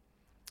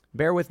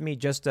 Bear with me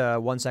just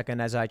 1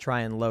 second as I try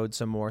and load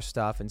some more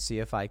stuff and see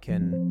if I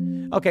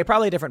can. Okay,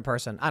 probably a different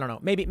person. I don't know.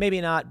 Maybe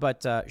not,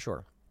 but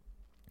sure.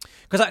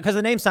 Because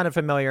the name sounded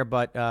familiar,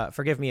 but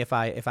forgive me if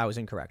I was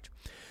incorrect.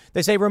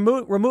 They say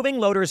removing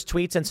Loader's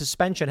tweets and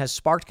suspension has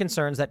sparked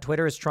concerns that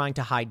Twitter is trying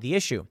to hide the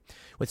issue,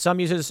 with some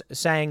users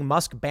saying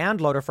Musk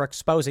banned Loader for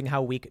exposing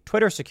how weak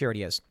Twitter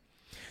security is.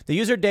 The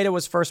user data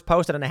was first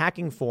posted on a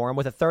hacking forum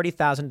with a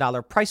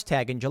 $30,000 price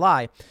tag in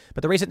July,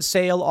 but the recent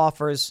sale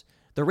offers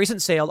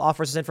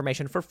this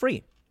information for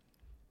free.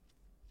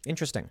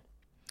 Interesting.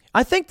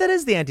 I think that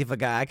is the Antifa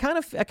guy. I kind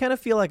of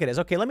feel like it is.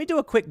 Okay, let me do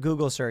a quick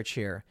Google search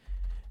here,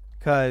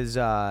 because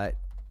I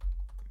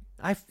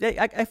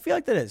feel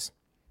like that is.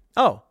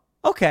 Oh.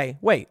 Okay,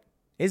 wait.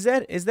 Is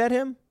that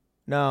him?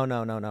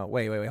 No.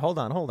 Wait. Hold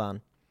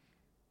on.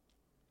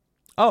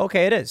 Oh,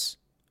 okay, it is.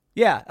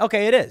 Yeah,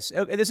 okay, it is.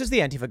 Okay, this is the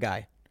Antifa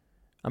guy.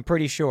 I'm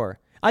pretty sure.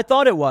 I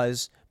thought it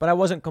was, but I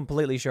wasn't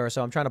completely sure.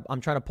 So I'm trying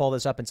to pull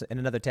this up in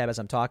another tab as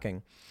I'm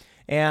talking,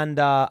 and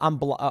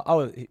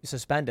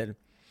suspended.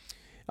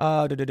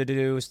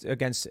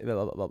 Against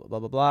blah blah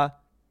blah.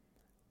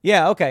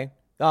 Yeah. Okay.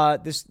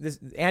 This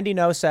Andy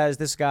Ngo says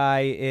this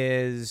guy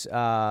is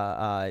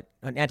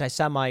an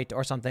anti-Semite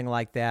or something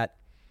like that.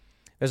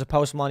 There's a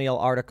post-millennial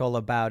article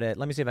about it.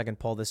 Let me see if I can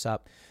pull this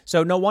up.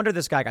 So no wonder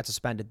this guy got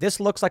suspended. This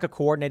looks like a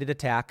coordinated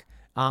attack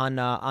on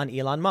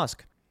Elon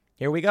Musk.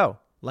 Here we go.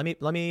 Let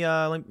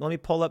me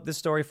pull up this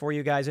story for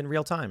you guys in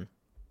real time.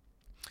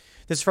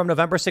 This is from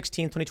November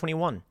 16,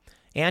 2021.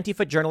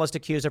 Antifa journalist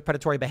accused of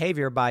predatory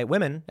behavior by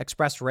women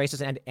expressed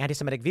racist and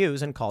anti-Semitic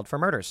views and called for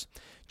murders.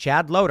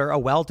 Chad Loader, a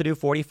well-to-do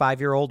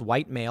 45-year-old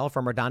white male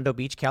from Redondo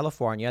Beach,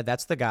 California.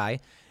 That's the guy.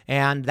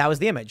 And that was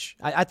the image.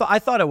 I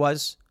thought it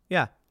was.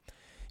 Yeah.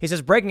 He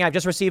says, breaking, I've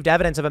just received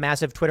evidence of a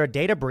massive Twitter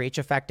data breach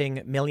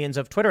affecting millions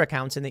of Twitter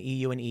accounts in the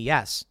EU and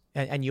US.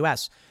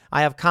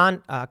 I have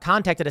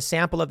contacted a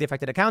sample of the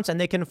affected accounts, and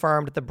they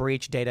confirmed the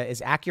breach data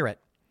is accurate.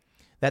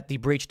 that the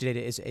breach did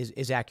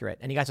is accurate,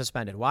 and he got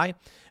suspended. Why?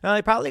 Well,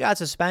 he probably got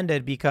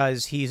suspended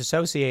because he's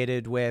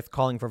associated with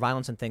calling for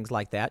violence and things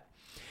like that.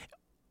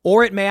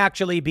 Or it may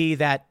actually be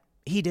that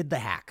he did the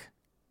hack.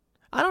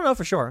 I don't know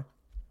for sure.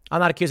 I'm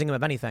not accusing him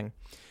of anything.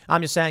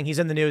 I'm just saying he's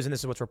in the news and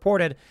this is what's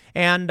reported.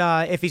 And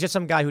if he's just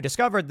some guy who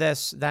discovered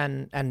this,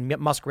 then and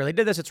Musk really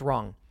did this, it's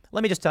wrong.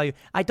 Let me just tell you,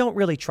 I don't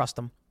really trust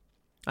them.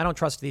 I don't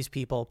trust these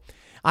people.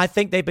 I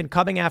think they've been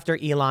coming after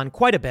Elon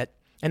quite a bit,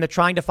 and they're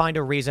trying to find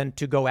a reason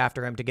to go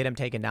after him, to get him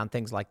taken down,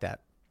 things like that.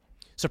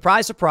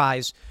 Surprise,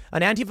 surprise,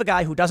 an Antifa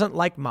guy who doesn't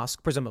like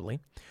Musk, presumably,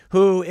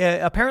 who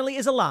apparently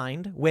is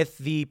aligned with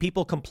the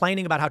people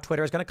complaining about how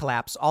Twitter is going to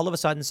collapse, all of a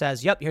sudden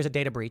says, yep, here's a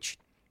data breach.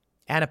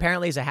 And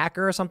apparently he's a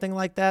hacker or something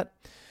like that.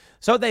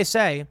 So they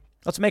say,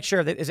 let's make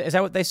sure, is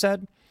that what they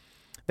said?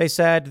 They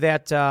said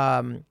that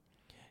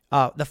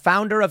the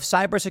founder of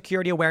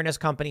cybersecurity awareness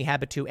company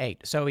Habit28,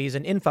 so he's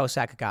an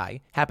InfoSec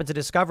guy, happened to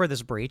discover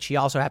this breach. He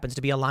also happens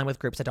to be aligned with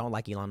groups that don't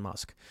like Elon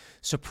Musk.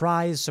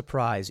 Surprise,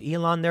 surprise.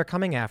 Elon, they're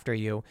coming after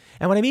you.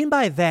 And what I mean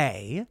by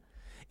they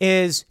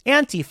is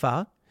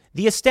Antifa,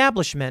 the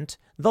establishment,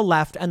 the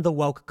left, and the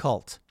woke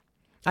cult.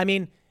 I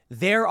mean,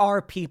 there are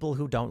people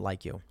who don't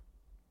like you.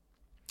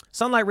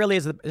 Sunlight really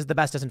is the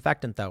best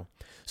disinfectant, though.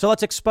 So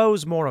let's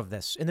expose more of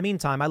this. In the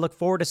meantime, I look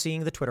forward to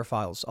seeing the Twitter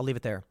files. I'll leave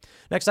it there.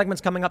 Next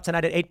segment's coming up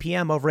tonight at 8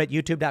 p.m. over at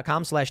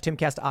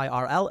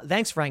youtube.com/TimcastIRL.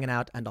 Thanks for hanging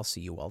out, and I'll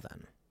see you all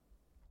then.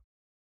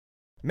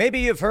 Maybe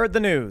you've heard the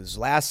news.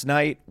 Last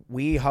night,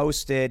 we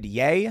hosted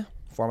Ye,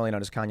 formerly known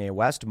as Kanye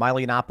West,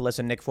 Milo Yiannopoulos,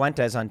 and Nick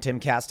Fuentes on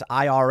Timcast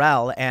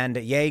IRL, and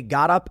Ye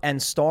got up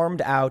and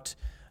stormed out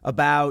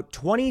about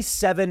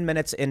 27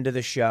 minutes into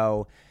the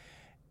show.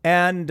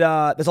 And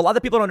there's a lot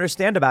that people don't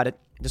understand about it,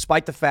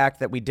 despite the fact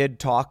that we did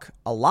talk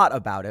a lot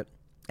about it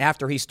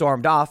after he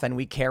stormed off and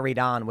we carried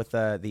on with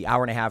the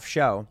hour and a half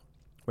show.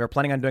 We were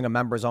planning on doing a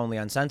members only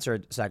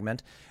uncensored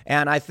segment.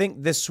 And I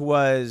think this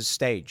was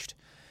staged,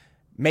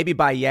 maybe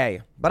by Ye,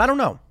 but I don't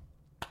know.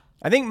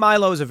 I think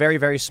Milo is a very,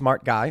 very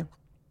smart guy.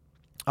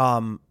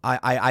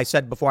 I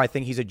said before, I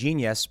think he's a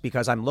genius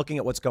because I'm looking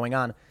at what's going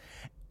on.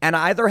 And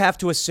I either have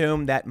to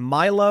assume that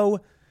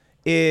Milo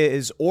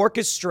is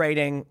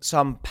orchestrating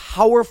some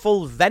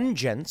powerful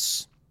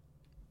vengeance,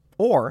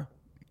 or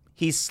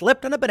he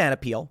slipped on a banana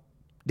peel,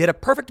 did a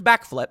perfect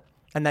backflip,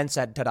 and then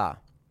said, ta-da.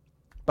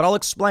 But I'll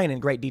explain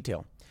in great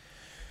detail.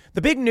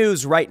 The big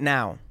news right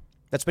now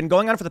that's been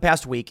going on for the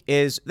past week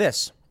is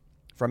this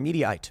from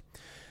Mediaite.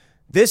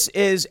 This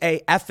is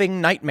a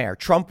effing nightmare.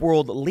 Trump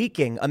world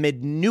leaking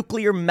amid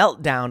nuclear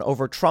meltdown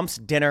over Trump's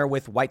dinner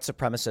with white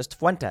supremacist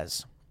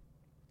Fuentes.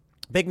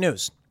 Big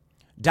news.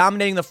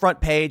 Dominating the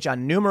front page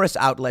on numerous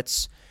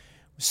outlets,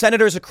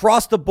 senators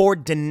across the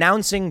board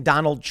denouncing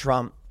Donald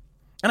Trump.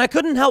 And I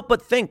couldn't help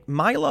but think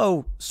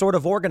Milo sort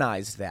of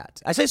organized that.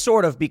 I say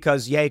sort of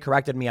because Ye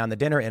corrected me on the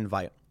dinner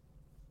invite.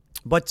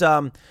 But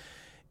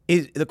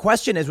the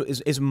question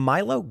is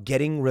Milo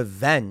getting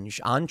revenge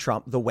on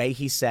Trump the way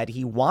he said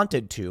he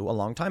wanted to a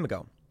long time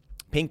ago?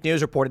 Pink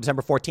News reported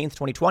December 14th,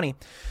 2020.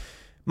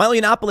 Milo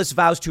Yiannopoulos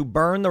vows to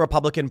burn the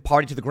Republican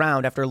Party to the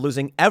ground after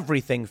losing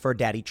everything for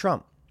Daddy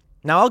Trump.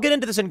 Now, I'll get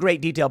into this in great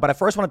detail, but I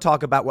first want to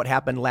talk about what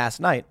happened last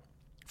night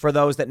for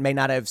those that may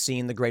not have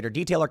seen the greater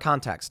detail or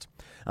context.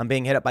 I'm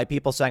being hit up by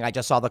people saying, I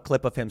just saw the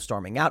clip of him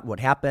storming out.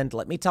 What happened?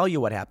 Let me tell you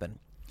what happened.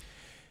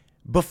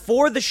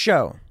 Before the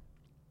show,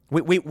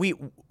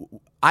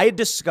 I had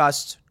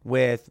discussed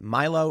with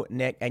Milo,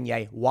 Nick, and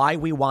Ye why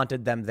we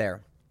wanted them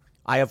there.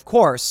 I, of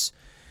course,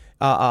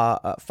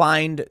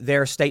 find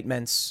their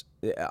statements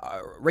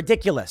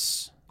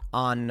ridiculous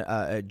on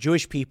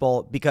Jewish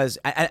people because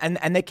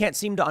and they can't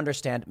seem to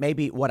understand,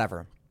 maybe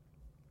whatever.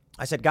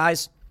 I said,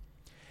 guys,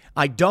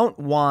 I don't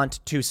want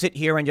to sit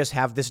here and just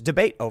have this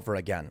debate over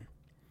again.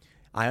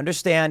 I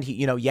understand,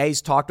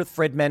 Ye's talked with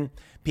Friedman.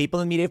 People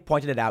in the media have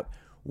pointed it out.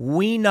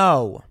 We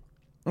know,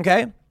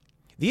 okay?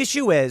 The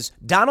issue is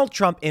Donald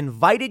Trump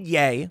invited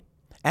Ye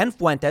and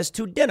Fuentes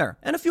to dinner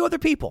and a few other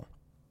people.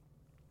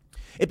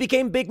 It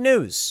became big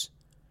news.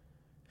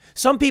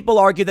 Some people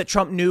argue that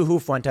Trump knew who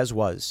Fuentes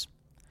was.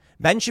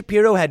 Ben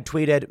Shapiro had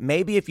tweeted,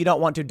 maybe if you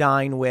don't want to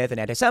dine with an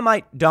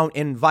anti-Semite, don't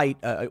invite,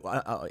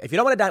 if you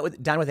don't want to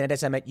dine with an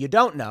anti-Semite you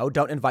don't know,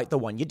 don't invite the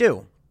one you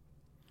do.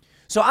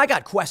 So I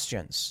got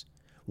questions.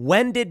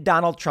 When did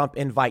Donald Trump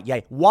invite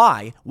Ye?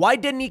 Why? Why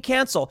didn't he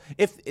cancel?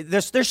 If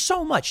there's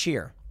so much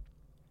here.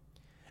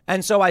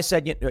 And so I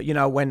said,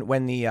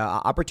 when the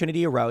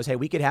opportunity arose, hey,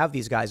 we could have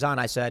these guys on.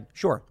 I said,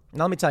 sure.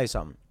 Now let me tell you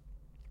something.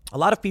 A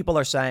lot of people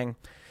are saying,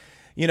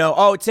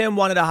 Tim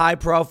wanted a high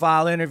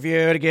profile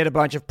interview to get a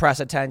bunch of press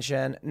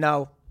attention.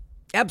 No,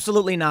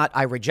 absolutely not.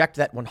 I reject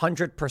that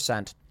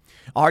 100%.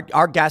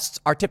 Our guests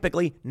are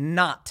typically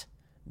not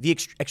the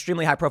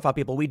extremely high profile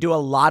people. We do a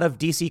lot of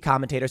DC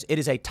commentators. It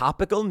is a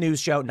topical news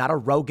show, not a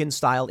Rogan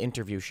style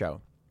interview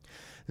show.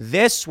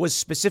 This was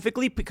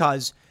specifically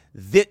because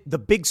the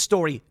big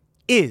story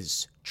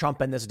is Trump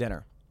and this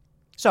dinner.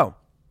 So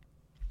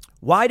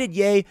Why did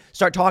Ye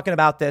start talking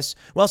about this?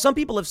 Well, some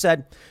people have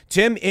said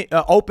Tim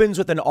opens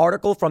with an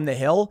article from The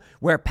Hill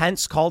where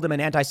Pence called him an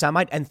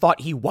anti-Semite and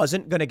thought he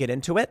wasn't going to get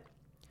into it.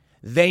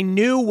 They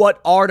knew what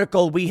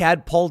article we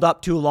had pulled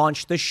up to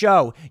launch the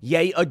show.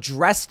 Ye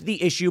addressed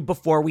the issue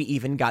before we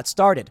even got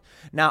started.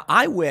 Now,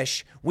 I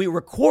wish we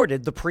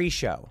recorded the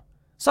pre-show.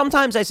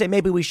 Sometimes I say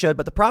maybe we should,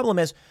 but the problem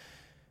is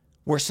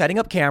we're setting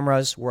up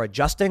cameras, we're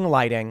adjusting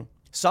lighting.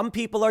 Some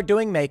people are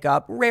doing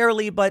makeup,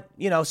 rarely, but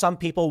some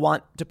people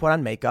want to put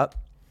on makeup.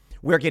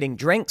 We're getting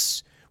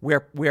drinks.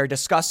 We're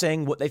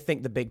discussing what they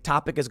think the big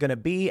topic is going to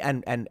be.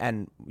 And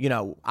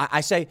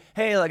I say,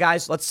 hey,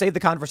 guys, let's save the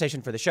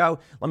conversation for the show.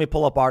 Let me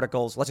pull up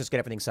articles. Let's just get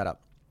everything set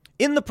up.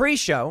 In the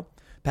pre-show,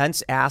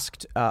 Pence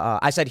asked,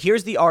 I said,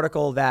 here's the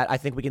article that I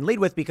think we can lead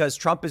with because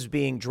Trump is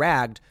being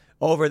dragged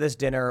over this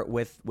dinner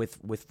with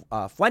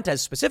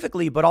Fuentes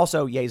specifically, but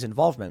also Ye's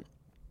involvement.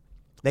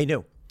 They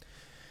knew.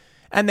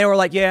 And they were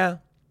like, yeah.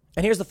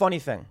 And here's the funny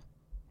thing.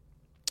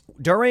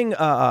 During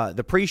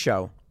the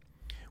pre-show,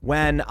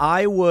 when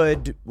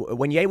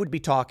Ye would be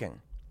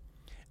talking,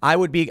 I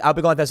would be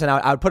going like this and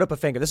I would put up a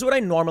finger. This is what I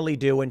normally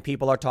do when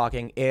people are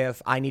talking.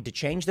 If I need to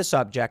change the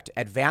subject,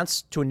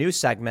 advance to a new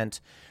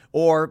segment,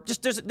 or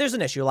just there's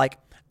an issue. Like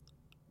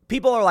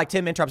people are like,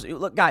 Tim interrupts.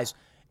 Look, guys,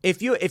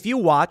 if you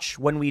watch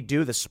when we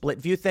do the split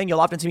view thing,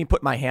 you'll often see me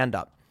put my hand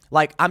up.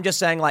 Like I'm just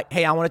saying like,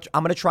 hey, I'm going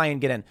to try and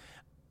get in.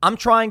 I'm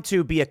trying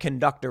to be a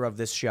conductor of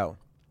this show.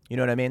 You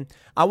know what I mean?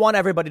 I want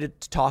everybody to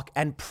talk,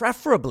 and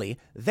preferably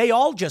they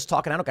all just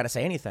talk and I don't got to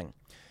say anything.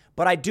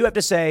 But I do have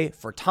to say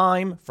for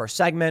time, for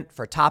segment,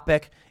 for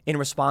topic, in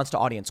response to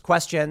audience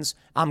questions,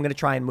 I'm going to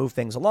try and move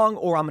things along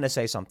or I'm going to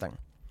say something.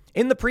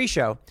 In the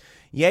pre-show,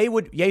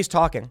 Ye's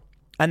talking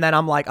and then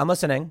I'm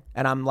listening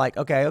and I'm like,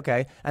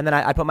 okay. And then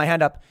I put my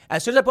hand up.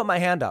 As soon as I put my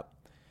hand up,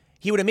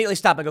 he would immediately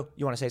stop and go,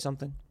 you want to say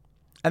something?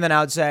 And then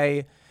I would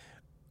say,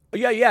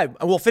 yeah,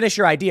 we'll finish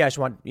your idea. I just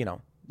want,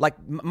 like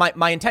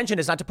my intention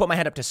is not to put my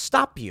hand up to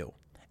stop you.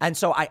 And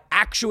so I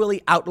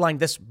actually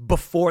outlined this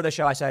before the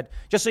show. I said,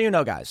 just so you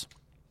know, guys,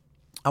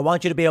 I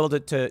want you to be able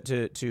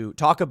to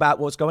talk about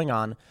what's going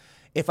on.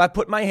 If I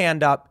put my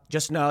hand up,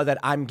 just know that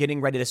I'm getting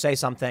ready to say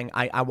something.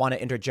 I want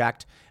to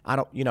interject. I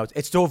don't,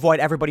 it's to avoid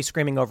everybody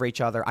screaming over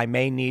each other. I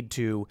may need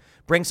to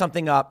bring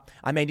something up.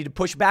 I may need to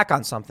push back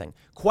on something.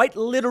 Quite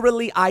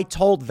literally, I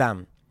told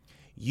them,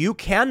 you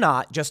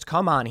cannot just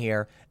come on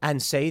here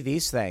and say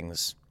these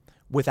things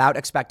without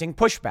expecting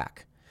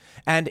pushback.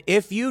 And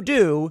if you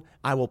do,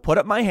 I will put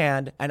up my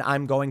hand and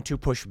I'm going to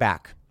push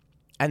back.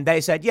 And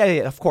they said, yeah,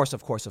 of course.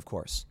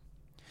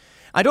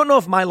 I don't know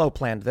if Milo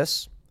planned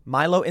this.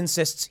 Milo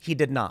insists he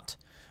did not.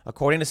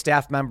 According to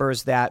staff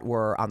members that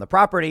were on the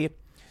property,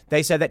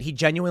 they said that he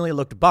genuinely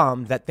looked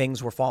bummed that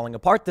things were falling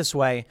apart this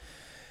way.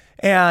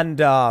 And,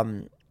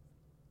 I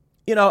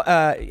don't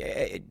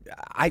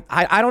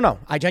know.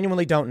 I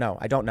genuinely don't know.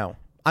 I don't know.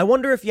 I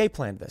wonder if Ye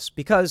planned this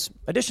because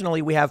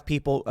additionally, we have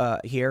people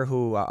here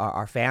who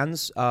are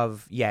fans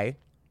of Ye.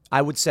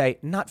 I would say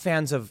not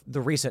fans of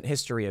the recent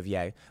history of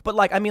Ye, but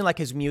like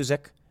his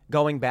music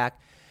going back.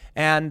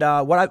 And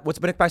what's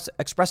been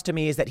expressed to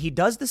me is that he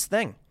does this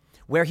thing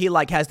where he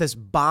has this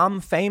bomb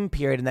fame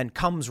period and then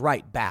comes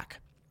right back.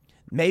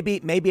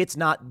 Maybe it's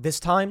not this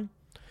time.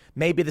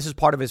 Maybe this is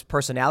part of his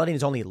personality and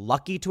he's only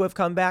lucky to have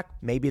come back.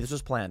 Maybe this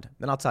was planned.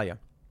 Then I'll tell you.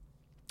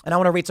 And I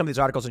want to read some of these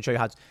articles and show you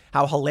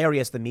how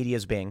hilarious the media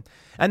is being.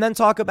 And then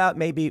talk about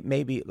maybe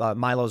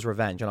Milo's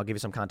revenge. And I'll give you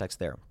some context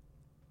there.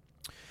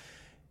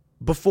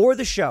 Before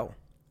the show,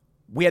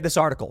 we had this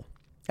article.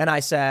 And I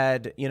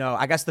said,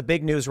 I guess the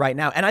big news right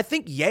now. And I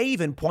think Ye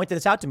even pointed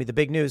this out to me. The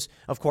big news,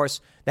 of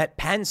course, that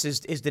Pence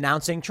is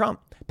denouncing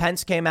Trump.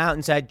 Pence came out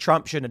and said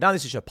Trump shouldn't have done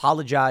this. He should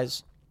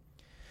apologize.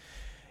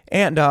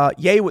 And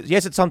Ye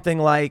said something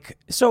like,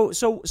 so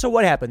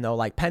what happened, though?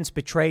 Like Pence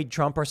betrayed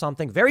Trump or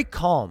something? Very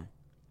calm.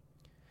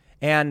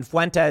 And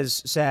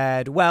Fuentes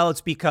said, well,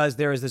 it's because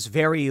there is this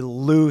very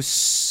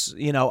loose,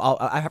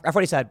 I forgot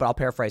what he said, but I'll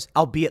paraphrase,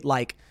 albeit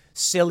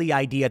silly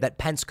idea that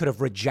Pence could have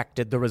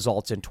rejected the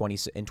results in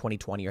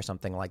 2020 or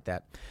something like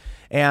that.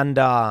 And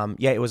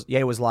Ye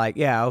was like,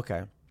 yeah,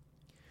 okay.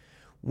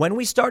 When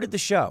we started the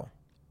show,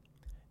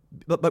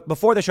 but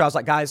before the show, I was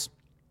like, guys,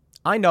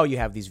 I know you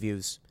have these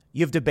views.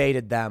 You've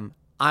debated them.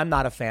 I'm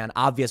not a fan,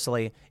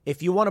 obviously.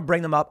 If you want to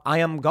bring them up, I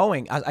am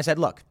going. I said,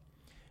 look,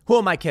 who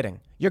am I kidding?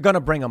 You're going to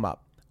bring them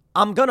up.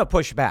 I'm going to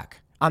push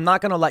back. I'm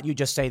not going to let you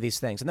just say these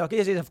things. And they're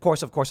like, of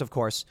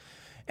course.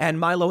 And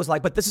Milo was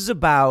like, but this is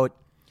about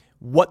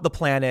what the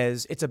plan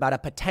is. It's about a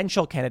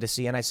potential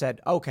candidacy. And I said,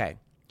 okay,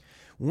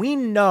 we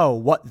know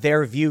what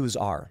their views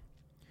are.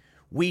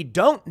 We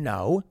don't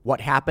know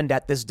what happened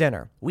at this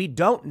dinner. We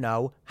don't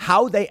know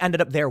how they ended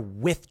up there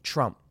with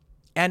Trump.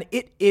 And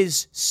it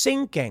is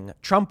sinking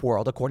Trump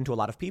world, according to a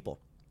lot of people.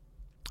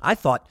 I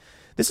thought,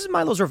 this is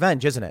Milo's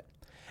revenge, isn't it?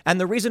 And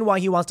the reason why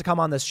he wants to come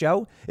on this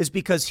show is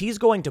because he's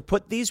going to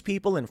put these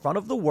people in front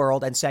of the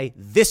world and say,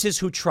 this is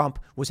who Trump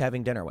was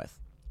having dinner with.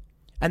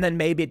 And then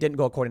maybe it didn't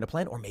go according to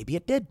plan, or maybe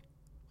it did.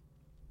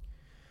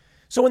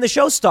 So when the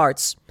show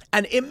starts,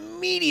 and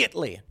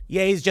immediately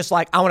Ye's just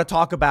like, I want to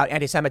talk about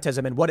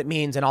anti-Semitism and what it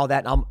means and all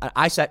that. And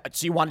I said,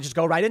 so you want to just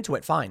go right into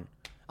it? Fine.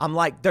 I'm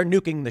like, they're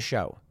nuking the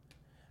show.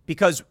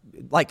 Because,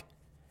 like,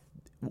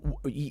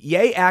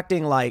 Ye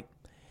acting like,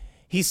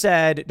 he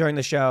said during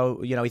the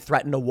show, he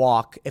threatened to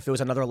walk if it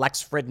was another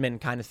Lex Fridman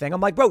kind of thing.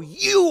 I'm like, bro,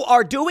 you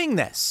are doing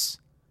this.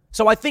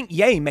 So I think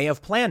Ye may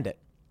have planned it.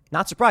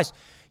 Not surprised.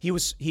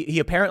 He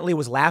apparently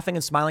was laughing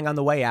and smiling on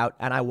the way out,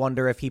 and I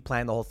wonder if he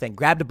planned the whole thing.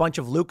 Grabbed a bunch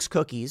of Luke's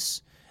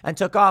cookies and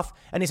took off,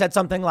 and he said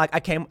something like, I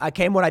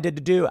came what I did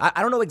to do.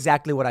 I don't know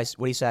exactly what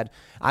he said.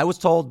 I was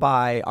told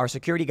by our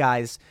security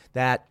guys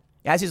that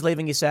as he's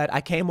leaving, he said,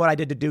 I came what I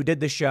did to do, did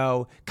the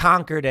show,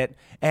 conquered it,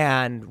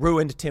 and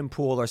ruined Tim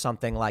Pool or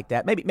something like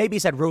that. Maybe he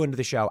said ruined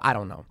the show. I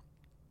don't know.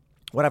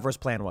 Whatever his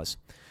plan was.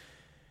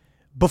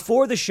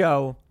 Before the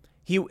show,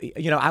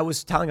 I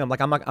was telling him,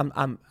 like,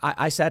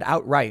 I said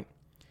outright,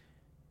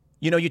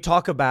 you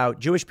talk about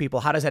Jewish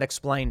people. How does that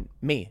explain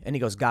me? And he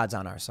goes, God's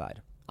on our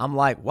side. I'm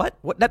like, what?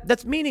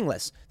 That's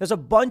meaningless. There's a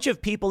bunch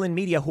of people in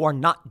media who are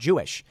not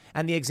Jewish.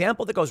 And the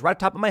example that goes right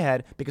top of my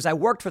head, because I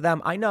worked for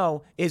them, I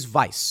know, is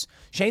Vice.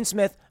 Shane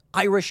Smith,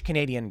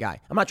 Irish-Canadian guy.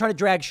 I'm not trying to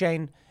drag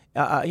Shane.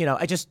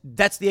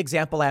 That's the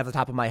example I have at the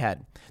top of my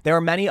head. There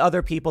are many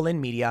other people in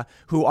media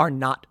who are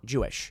not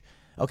Jewish.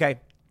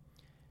 Okay.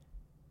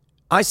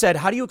 I said,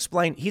 how do you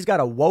explain? He's got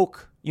a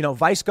woke,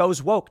 Vice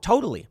goes woke.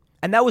 Totally.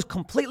 And that was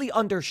completely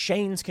under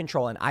Shane's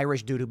control, an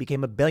Irish dude who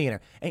became a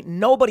billionaire. Ain't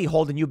nobody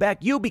holding you back.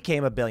 You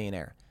became a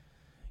billionaire.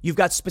 You've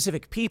got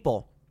specific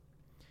people.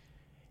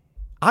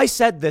 I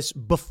said this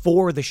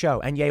before the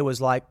show, and Ye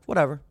was like,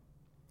 whatever.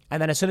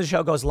 And then as soon as the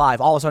show goes live,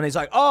 all of a sudden he's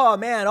like, oh,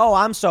 man,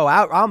 I'm so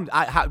out.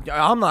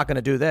 I'm not going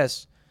to do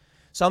this.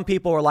 Some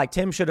people were like,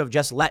 Tim should have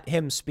just let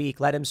him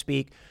speak.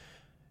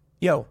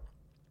 I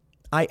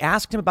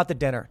asked him about the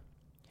dinner,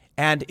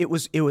 and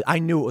I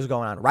knew what was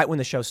going on right when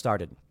the show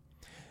started.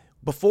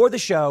 Before the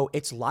show,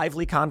 it's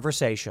lively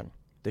conversation.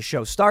 The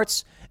show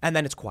starts, and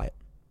then it's quiet.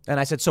 And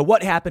I said, so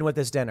what happened with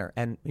this dinner?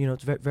 And,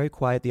 it's very, very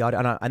quiet, the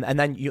audio. And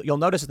then you'll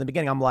notice at the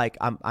beginning, I'm like,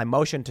 I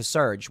motioned to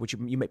Serge, which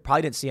you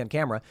probably didn't see on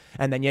camera.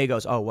 And then Ye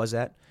goes, oh, was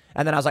that?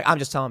 And then I was like, I'm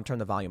just telling him to turn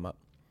the volume up.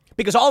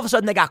 Because all of a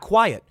sudden they got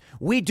quiet.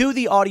 We do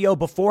the audio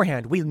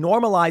beforehand. We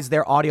normalize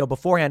their audio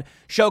beforehand.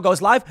 Show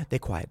goes live. They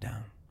quiet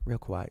down. Real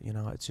quiet.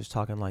 It's just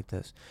talking like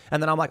this.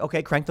 And then I'm like,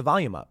 okay, crank the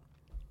volume up.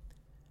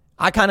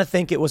 I kind of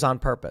think it was on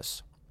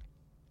purpose.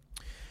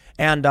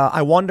 And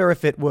I wonder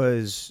if it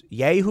was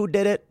Ye who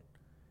did it,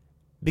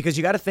 because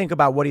you got to think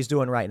about what he's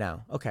doing right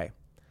now. Okay.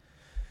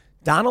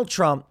 Donald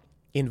Trump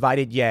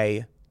invited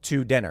Ye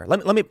to dinner.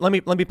 Let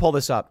me pull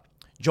this up.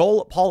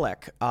 Joel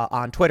Pollack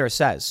on Twitter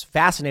says,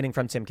 fascinating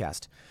from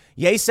Timcast.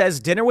 Ye says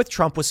dinner with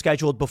Trump was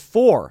scheduled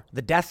before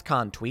the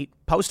DEFCON tweet,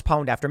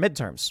 postponed after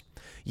midterms.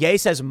 Ye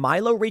says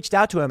Milo reached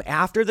out to him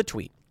after the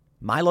tweet.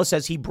 Milo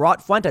says he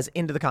brought Fuentes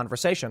into the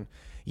conversation.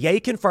 Ye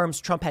confirms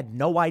Trump had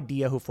no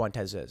idea who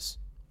Fuentes is.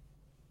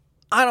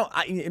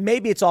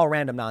 Maybe it's all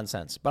random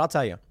nonsense, but I'll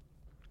tell you.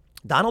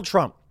 Donald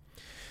Trump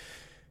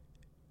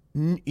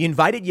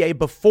invited Ye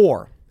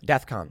before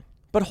DEFCON.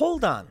 But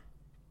hold on.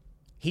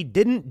 He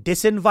didn't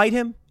disinvite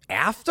him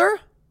after?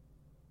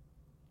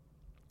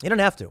 You don't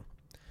have to.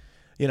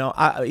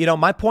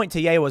 My point to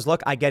Ye was,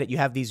 look, I get it. You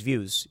have these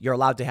views. You're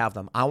allowed to have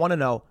them. I want to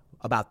know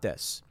about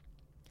this.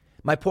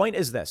 My point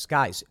is this,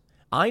 guys.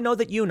 I know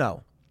that you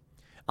know.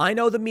 I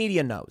know the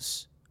media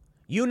knows.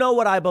 You know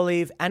what I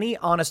believe. Any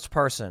honest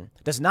person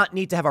does not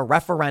need to have a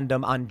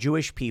referendum on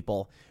Jewish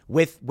people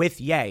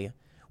with Ye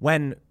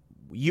when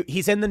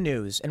he's in the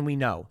news and we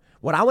know.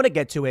 What I want to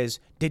get to is,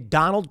 did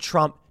Donald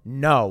Trump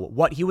know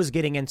what he was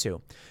getting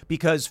into?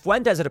 Because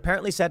Fuentes had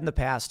apparently said in the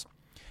past,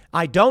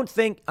 I'm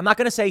not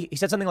going to say, he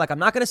said something like, I'm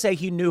not going to say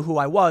he knew who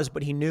I was,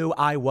 but he knew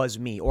I was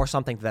me, or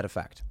something to that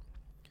effect.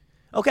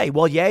 Okay,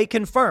 well, Ye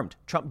confirmed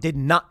Trump did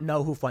not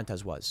know who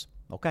Fuentes was.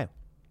 Okay.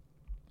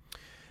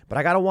 But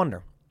I got to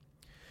wonder.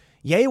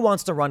 Ye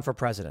wants to run for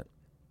president.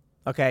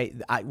 Okay,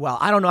 I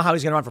don't know how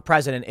he's going to run for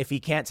president if he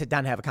can't sit down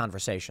and have a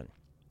conversation.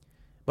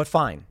 But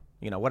fine,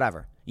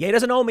 whatever. Ye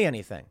doesn't owe me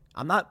anything.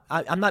 I'm not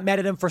mad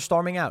at him for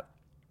storming out.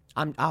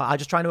 I'm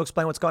just trying to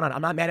explain what's going on.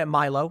 I'm not mad at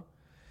Milo.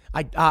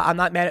 I'm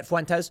not mad at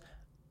Fuentes.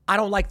 I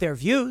don't like their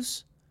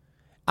views.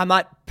 I'm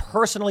not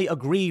personally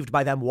aggrieved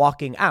by them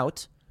walking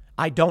out.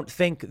 I don't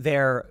think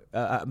they're.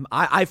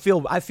 I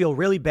feel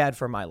really bad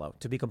for Milo,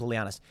 to be completely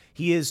honest.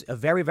 He is a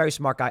very, very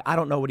smart guy. I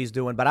don't know what he's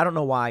doing, but I don't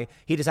know why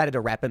he decided to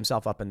wrap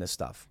himself up in this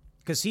stuff.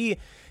 Because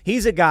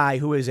he's a guy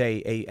who is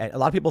a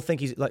lot of people think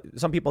he's like,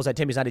 some people said,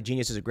 Tim, he's not a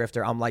genius, he's a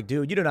grifter. I'm like,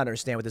 dude, you don't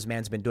understand what this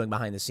man's been doing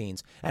behind the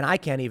scenes. And I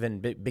can't even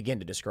begin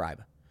to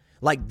describe.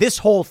 Like this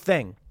whole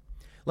thing.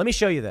 Let me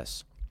show you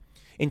this.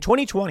 In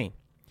 2020,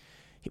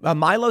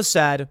 Milo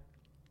said,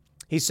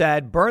 he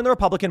said, burn the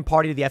Republican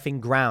Party to the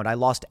effing ground. I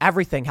lost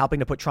everything helping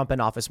to put Trump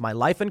in office. My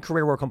life and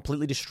career were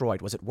completely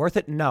destroyed. Was it worth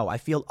it? No. I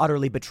feel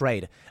utterly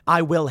betrayed.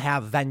 I will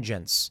have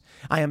vengeance.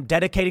 I am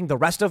dedicating the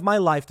rest of my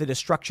life to the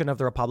destruction of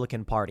the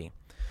Republican Party.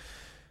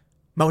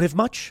 Motive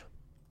much?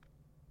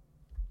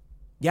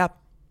 Yeah,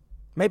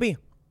 maybe.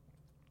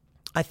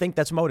 I think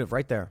that's motive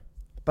right there.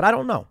 But I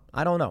don't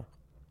know.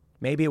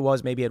 Maybe it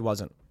was, maybe it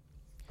wasn't.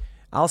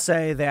 I'll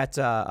say that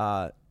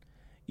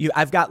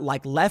I've got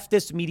like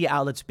leftist media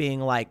outlets being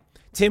like,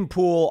 Tim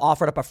Pool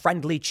offered up a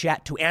friendly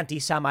chat to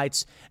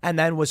anti-Semites and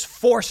then was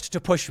forced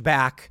to push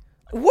back.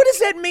 What does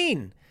that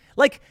mean?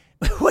 Like,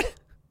 what?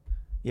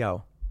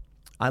 Yo,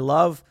 I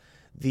love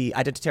the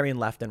identitarian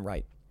left and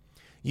right.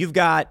 You've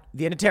got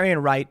the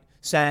identitarian right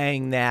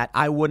saying that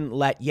I wouldn't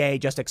let Ye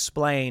just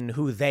explain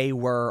who they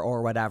were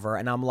or whatever.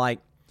 And I'm like,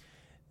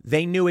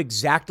 they knew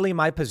exactly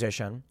my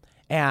position.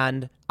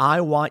 And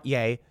I want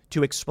Ye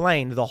to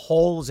explain the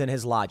holes in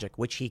his logic,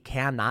 which he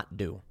cannot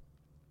do.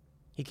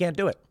 He can't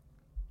do it.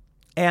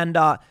 And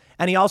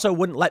he also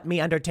wouldn't let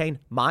me entertain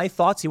my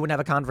thoughts. He wouldn't have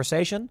a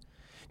conversation.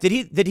 Did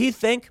he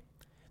think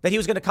that he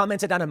was going to come and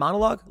sit down and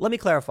monologue? Let me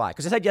clarify,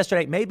 because I said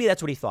yesterday, maybe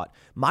that's what he thought.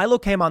 Milo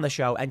came on the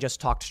show and just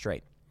talked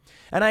straight.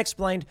 And I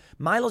explained,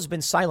 Milo's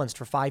been silenced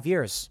for 5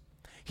 years.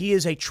 He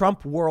is a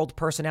Trump world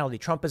personality.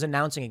 Trump is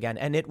announcing again,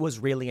 and it was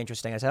really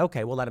interesting. I said,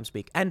 okay, we'll let him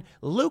speak. And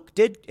Luke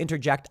did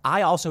interject.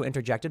 I also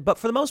interjected. But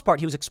for the most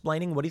part, he was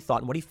explaining what he thought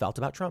and what he felt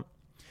about Trump.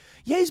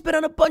 Yeah, he's been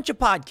on a bunch of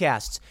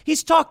podcasts.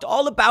 He's talked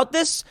all about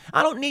this.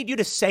 I don't need you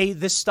to say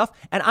this stuff.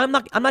 And I'm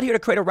not here to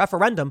create a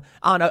referendum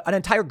on an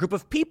entire group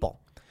of people.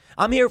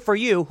 I'm here for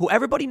you, who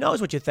everybody knows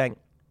what you think,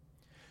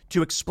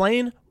 to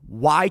explain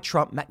why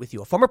Trump met with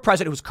you, a former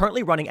president who's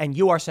currently running, and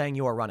you are saying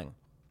you are running.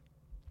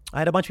 I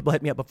had a bunch of people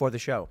hit me up before the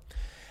show,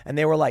 and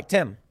they were like,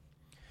 Tim,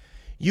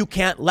 you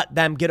can't let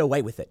them get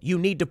away with it. You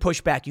need to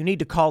push back. You need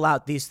to call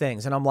out these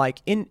things. And I'm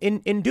like,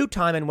 in due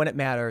time and when it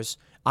matters,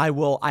 I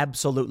will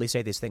absolutely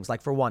say these things.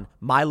 Like, for one,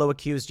 Milo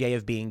accused Ye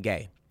of being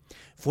gay.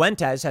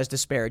 Fuentes has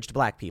disparaged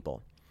black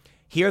people.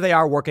 Here they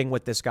are working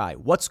with this guy.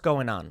 What's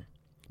going on?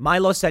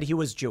 Milo said he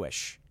was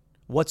Jewish.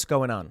 What's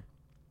going on?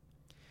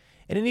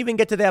 It didn't even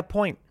get to that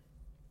point.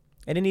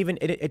 It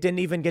didn't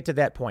even get to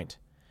that point.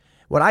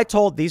 What I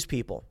told these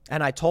people,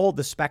 and I told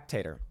The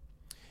Spectator,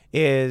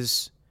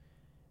 is,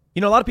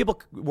 a lot of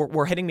people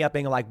were hitting me up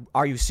being like,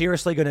 are you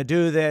seriously going to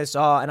do this?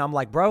 And I'm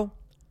like, bro,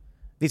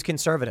 these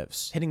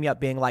conservatives hitting me up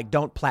being like,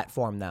 don't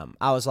platform them.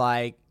 I was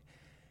like,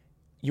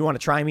 you want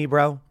to try me,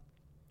 bro?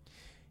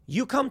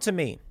 You come to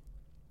me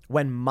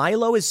when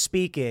Milo is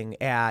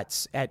speaking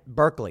at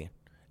Berkeley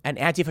and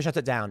Antifa shuts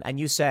it down, and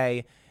you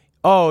say,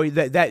 oh,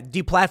 that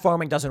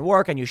deplatforming doesn't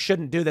work and you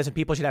shouldn't do this and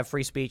people should have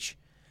free speech.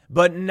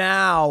 But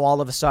now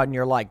all of a sudden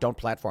you're like, don't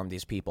platform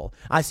these people.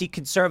 I see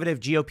conservative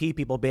GOP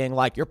people being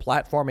like, you're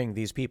platforming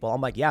these people.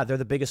 I'm like, yeah, they're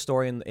the biggest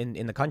story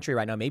in the country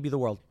right now, maybe the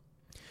world.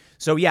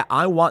 So yeah,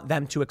 I want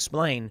them to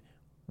explain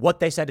what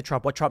they said to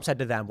Trump, what Trump said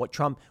to them,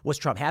 was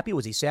Trump happy?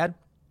 Was he sad?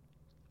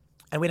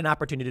 And we had an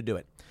opportunity to do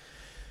it.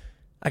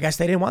 I guess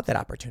they didn't want that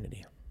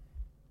opportunity.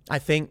 I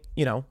think,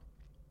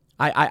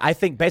 I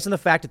think based on the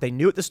fact that they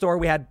knew at the story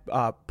we had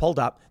pulled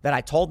up, that I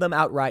told them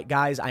outright,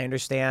 guys, I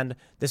understand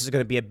this is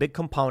going to be a big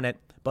component,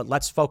 but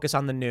let's focus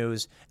on the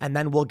news and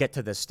then we'll get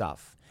to this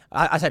stuff.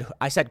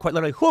 I said quite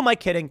literally, who am I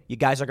kidding? You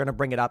guys are going to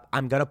bring it up.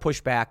 I'm going to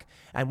push back.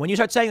 And when you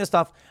start saying this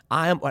stuff,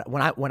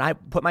 when I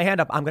put my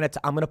hand up, I'm going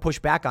to push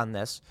back on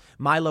this.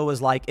 Milo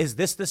was like, is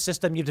this the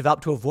system you've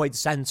developed to avoid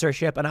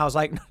censorship? And I was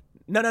like,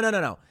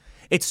 no.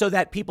 It's so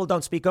that people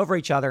don't speak over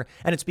each other.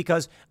 And it's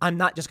because I'm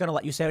not just going to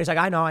let you say it. He's like,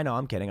 I know.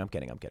 I'm kidding.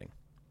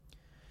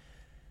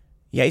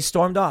 Yeah, he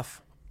stormed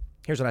off.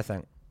 Here's what I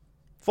think.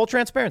 Full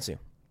transparency.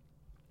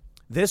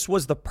 This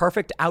was the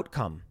perfect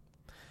outcome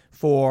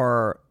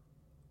for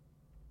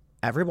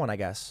everyone, I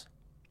guess.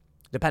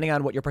 Depending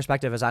on what your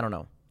perspective is, I don't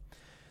know.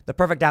 The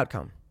perfect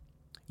outcome.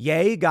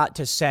 Ye got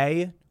to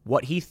say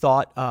what he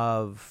thought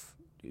of,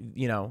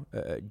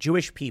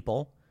 Jewish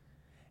people.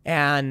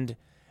 And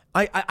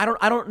I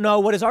don't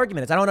know what his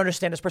argument is. I don't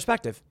understand his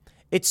perspective.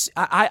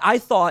 I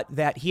thought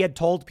that he had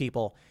told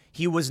people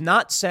he was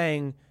not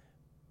saying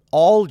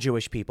all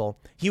Jewish people.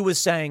 He was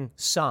saying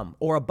some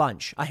or a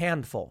bunch, a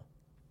handful.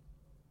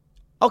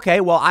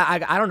 Okay, well,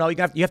 I don't know. You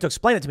have to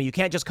explain it to me. You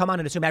can't just come on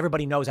and assume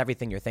everybody knows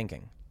everything you're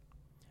thinking.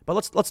 But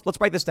let's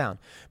break this down.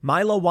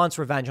 Milo wants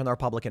revenge on the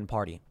Republican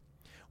Party.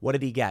 What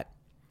did he get?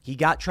 He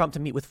got Trump to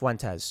meet with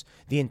Fuentes.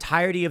 The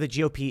entirety of the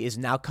GOP is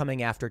now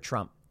coming after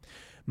Trump.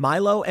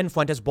 Milo and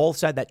Fuentes both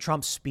said that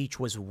Trump's speech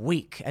was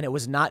weak and it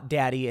was not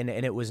daddy and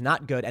it was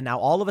not good. And now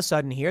all of a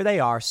sudden here they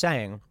are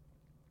saying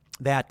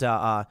that,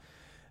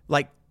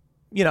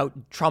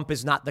 Trump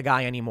is not the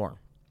guy anymore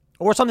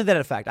or something to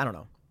that effect. I don't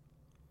know.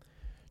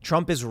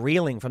 Trump is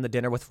reeling from the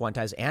dinner with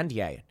Fuentes and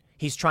Ye.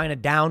 He's trying to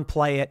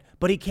downplay it,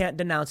 but he can't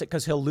denounce it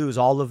because he'll lose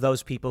all of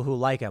those people who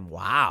like him.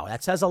 Wow,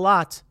 that says a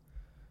lot.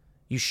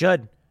 You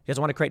should. He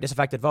doesn't want to create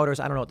disaffected voters.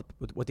 I don't know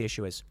what the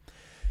issue is.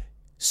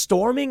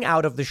 Storming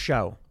out of the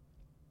show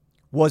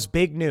was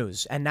big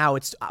news, and now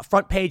it's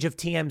front page of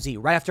TMZ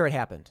right after it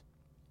happened.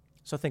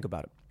 So think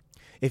about it.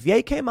 If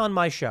Ye came on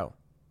my show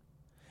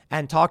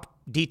and talked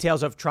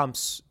details of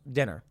Trump's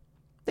dinner,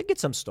 they'd get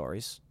some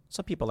stories.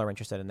 Some people are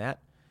interested in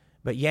that.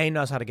 But Ye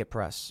knows how to get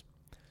press.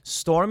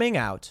 Storming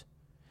out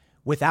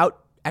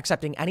without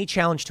accepting any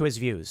challenge to his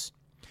views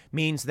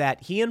means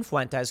that he and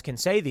Fuentes can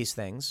say these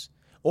things,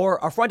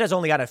 or Fuentes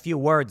only got a few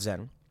words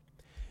in,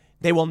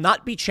 They will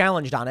not be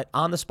challenged on it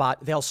on the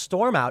spot. They'll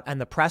storm out, and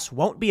the press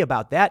won't be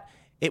about that.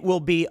 It will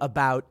be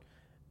about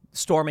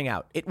storming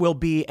out. It will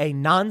be a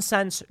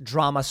nonsense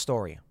drama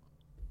story.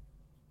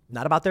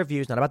 Not about their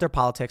views, not about their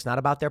politics, not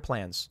about their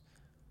plans.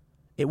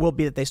 It will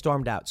be that they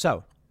stormed out.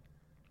 So,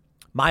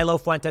 Milo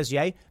Fuentes,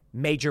 yay,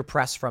 major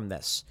press from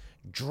this.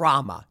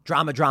 Drama.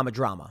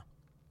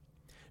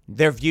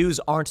 Their views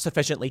aren't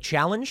sufficiently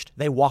challenged.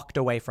 They walked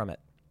away from it.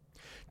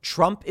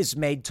 Trump is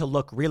made to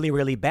look really,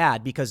 really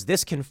bad because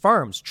this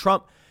confirms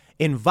Trump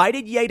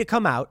invited Ye to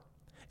come out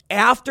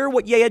after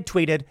what Ye had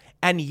tweeted,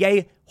 and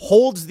Ye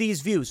holds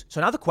these views.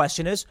 So now the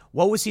question is,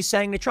 what was he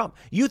saying to Trump?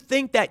 You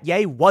think that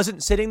Ye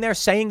wasn't sitting there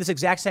saying this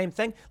exact same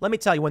thing? Let me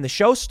tell you, when the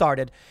show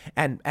started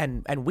and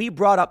we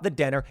brought up the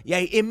dinner,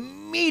 Ye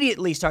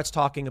immediately starts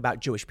talking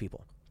about Jewish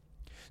people.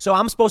 So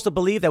I'm supposed to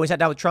believe that we sat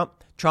down with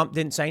Trump. Trump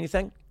didn't say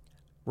anything.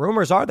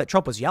 Rumors are that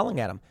Trump was yelling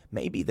at him.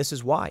 Maybe this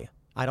is why.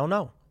 I don't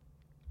know.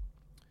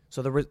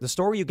 So the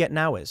story you get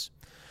now is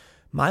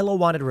Milo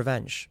wanted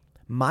revenge.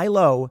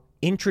 Milo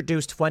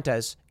introduced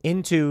Fuentes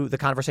into the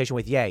conversation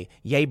with Ye.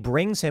 Ye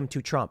brings him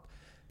to Trump.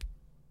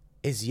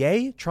 Is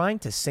Ye trying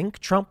to sink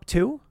Trump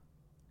too?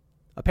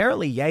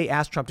 Apparently, Ye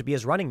asked Trump to be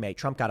his running mate.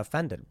 Trump got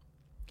offended.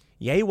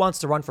 Ye wants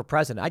to run for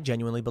president. I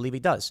genuinely believe he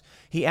does.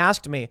 He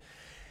asked me,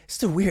 it's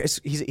so weird.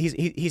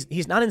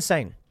 He's not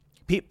insane.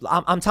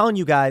 I'm telling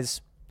you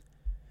guys,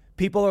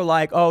 people are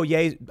like, oh,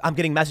 Ye, I'm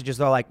getting messages.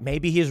 They're like,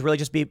 maybe he's really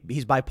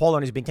he's bipolar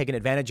and he's being taken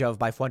advantage of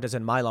by Fuentes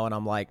and Milo. And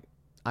I'm like,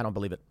 I don't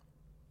believe it.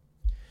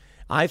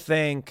 I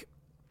think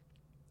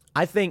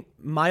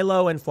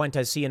Milo and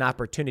Fuentes see an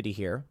opportunity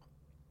here.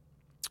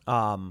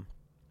 But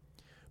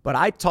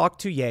I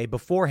talked to Ye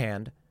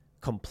beforehand,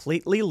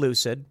 completely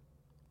lucid,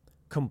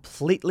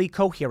 completely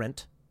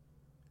coherent,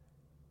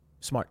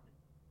 smart.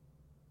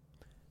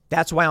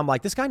 That's why I'm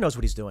like, this guy knows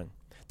what he's doing.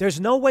 There's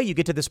no way you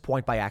get to this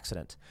point by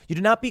accident. You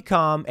do not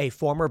become a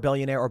former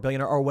billionaire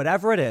or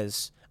whatever it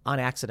is on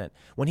accident.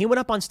 When he went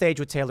up on stage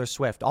with Taylor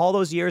Swift all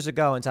those years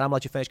ago and said, I'm gonna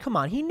let you finish. Come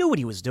on, he knew what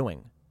he was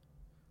doing.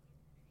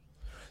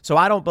 So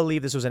I don't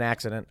believe this was an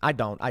accident. I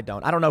don't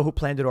know who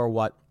planned it or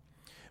what.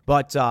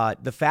 But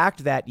the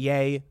fact that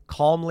Ye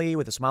calmly,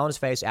 with a smile on his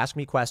face, asked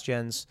me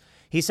questions.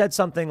 He said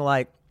something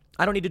like,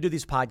 I don't need to do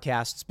these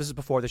podcasts. This is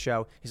before the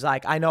show. He's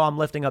like, I know I'm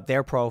lifting up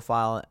their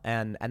profile.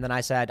 And then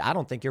I said, I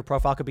don't think your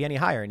profile could be any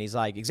higher. And he's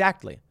like,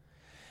 exactly.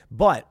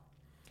 But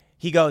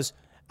he goes,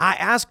 I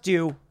asked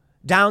you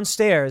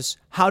downstairs,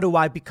 how do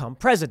I become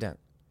president?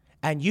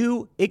 And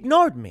you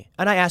ignored me.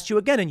 And I asked you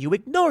again and you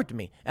ignored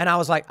me. And I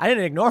was like, I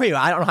didn't ignore you.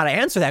 I don't know how to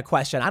answer that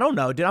question. I don't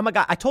know, dude. I'm a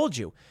guy. I told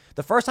you.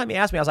 The first time he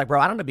asked me, I was like, bro,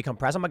 I don't know how to become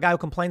president. I'm a guy who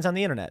complains on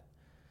the internet.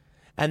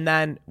 And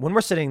then when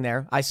we're sitting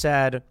there, I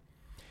said,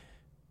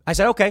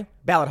 okay,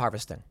 ballot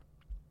harvesting.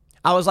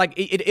 I was like,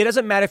 it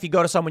doesn't matter if you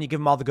go to someone, you give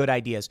them all the good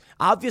ideas.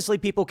 Obviously,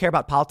 people who care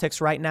about politics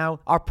right now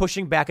are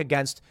pushing back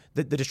against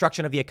the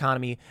destruction of the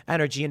economy,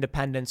 energy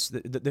independence,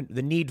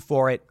 the need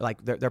for it.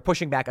 Like they're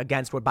pushing back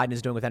against what Biden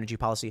is doing with energy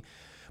policy.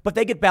 But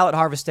they get ballot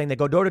harvesting. They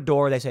go door to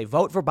door. They say,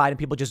 vote for Biden.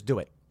 People just do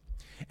it.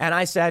 And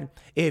I said,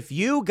 if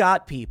you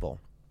got people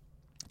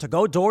to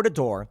go door to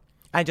door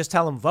and just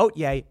tell them, vote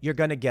yay, you're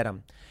going to get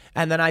them.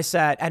 And then I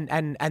said,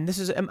 and this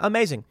is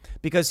amazing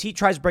because he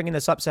tries bringing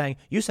this up saying,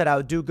 you said I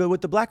would do good with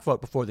the black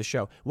vote before the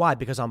show. Why?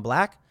 Because I'm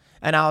black?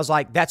 And I was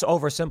like, that's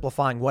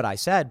oversimplifying what I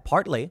said,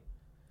 partly.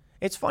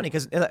 It's funny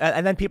because,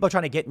 and then people are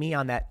trying to get me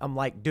on that. I'm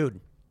like,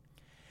 dude,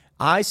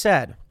 I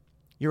said,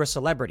 you're a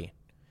celebrity.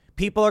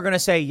 People are going to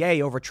say yay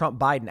over Trump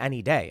Biden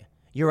any day.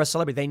 You're a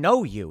celebrity. They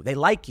know you. They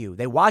like you.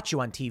 They watch you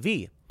on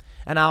TV.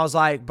 And I was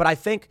like, but I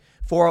think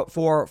for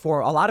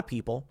a lot of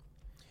people,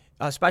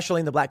 especially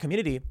in the black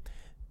community,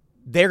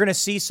 they're going to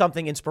see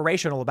something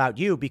inspirational about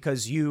you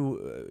because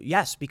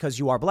because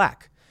you are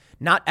black.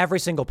 Not every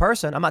single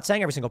person. I'm not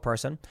saying every single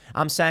person.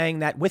 I'm saying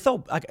that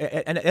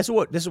and this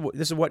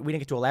is what we didn't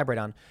get to elaborate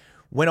on.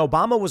 When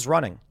Obama was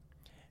running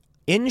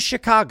in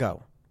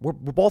Chicago, we're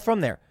both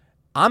from there.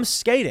 I'm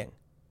skating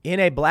in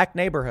a black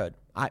neighborhood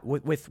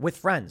with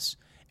friends,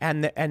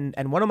 and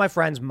one of my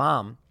friends'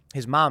 mom.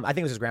 His mom, I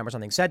think it was his grandma or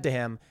something, said to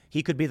him,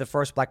 he could be the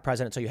first black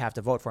president, so you have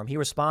to vote for him. He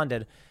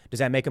responded, does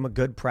that make him a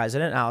good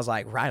president? And I was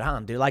like, right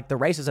on, dude. Like, the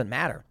race doesn't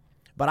matter.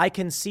 But I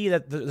can see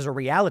that there's a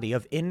reality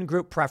of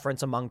in-group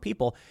preference among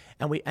people.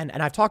 And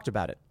I've talked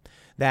about it,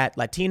 that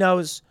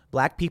Latinos,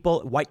 black people,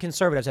 white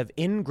conservatives have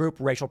in-group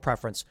racial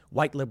preference.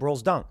 White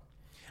liberals don't.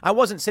 I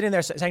wasn't sitting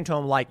there saying to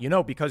him, like,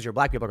 because you're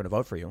black, people are going to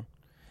vote for you.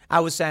 I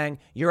was saying,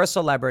 you're a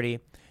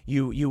celebrity.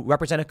 You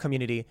represent a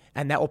community,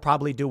 and that will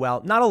probably do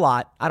well. Not a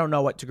lot. I don't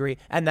know what degree.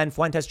 And then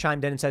Fuentes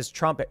chimed in and says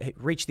Trump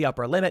reached the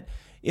upper limit.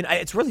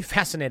 It's really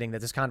fascinating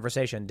that this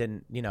conversation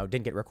didn't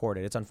get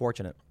recorded. It's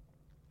unfortunate.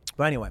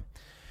 But anyway,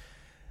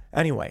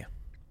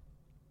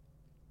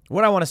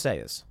 what I want to say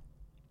is,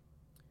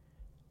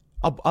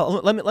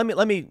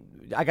 let me.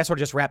 I guess we'll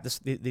just wrap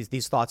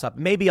these thoughts up.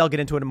 Maybe I'll get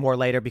into it more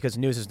later because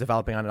news is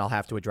developing on it. I'll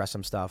have to address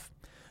some stuff.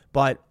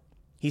 But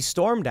he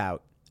stormed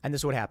out, and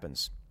this is what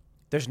happens.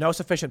 There's no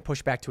sufficient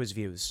pushback to his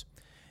views.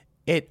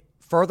 It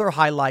further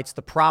highlights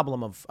the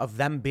problem of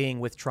them being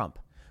with Trump.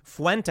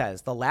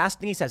 Fuentes, the last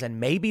thing he says, and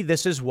maybe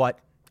this is what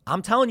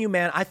I'm telling you,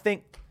 man, I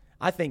think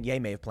Ye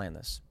may have planned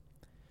this.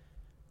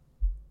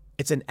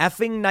 It's an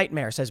effing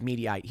nightmare, says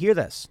Mediaite. Hear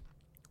this.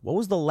 What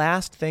was the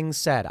last thing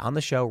said on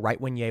the show right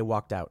when Ye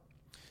walked out?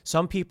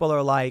 Some people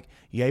are like,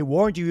 Ye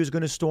warned you he was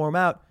going to storm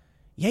out.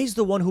 Ye's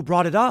the one who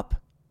brought it up.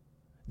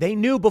 They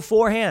knew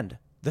beforehand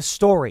the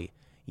story.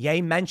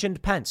 Ye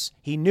mentioned Pence.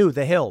 He knew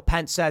the Hill.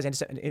 Pence says,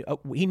 and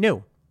he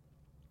knew.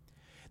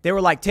 They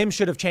were like, Tim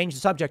should have changed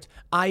the subject.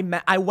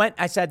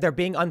 I said, they're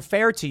being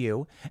unfair to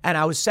you. And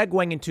I was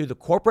segueing into the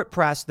corporate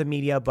press, the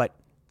media, but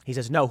he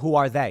says, no, who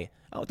are they?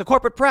 Oh, the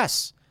corporate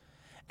press.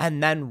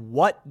 And then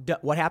what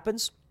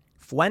happens?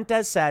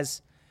 Fuentes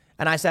says,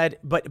 and I said,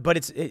 but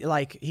it's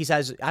like, he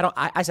says,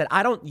 I said,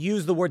 I don't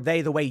use the word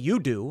they the way you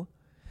do.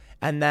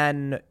 And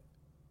then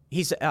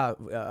Ye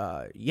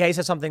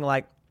said something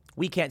like,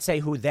 we can't say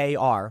who they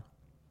are.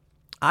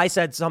 I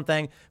said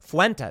something,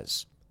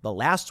 Fuentes, the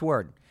last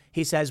word.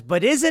 He says,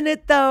 but isn't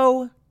it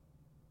though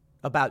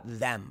about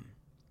them?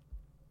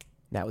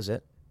 That was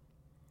it.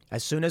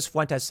 As soon as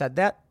Fuentes said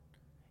that,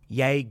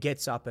 Ye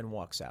gets up and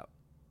walks out.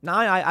 Now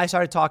I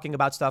started talking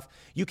about stuff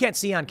you can't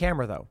see on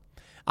camera though.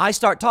 I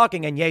start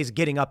talking and Ye's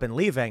getting up and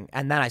leaving,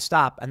 and then I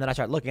stop and then I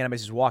start looking at him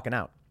as he's walking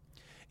out.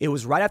 It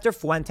was right after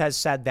Fuentes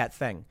said that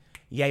thing.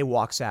 Ye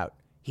walks out.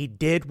 He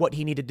did what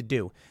he needed to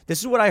do. This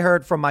is what I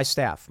heard from my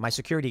staff, my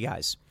security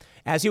guys.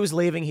 As he was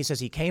leaving, he says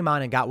he came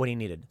on and got what he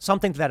needed.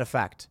 Something to that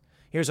effect.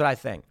 Here's what I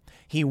think.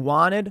 He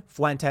wanted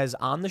Fuentes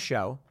on the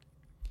show.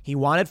 He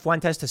wanted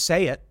Fuentes to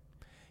say it.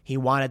 He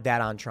wanted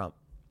that on Trump.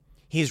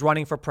 He's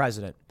running for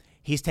president.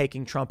 He's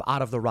taking Trump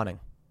out of the running.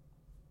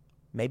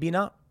 Maybe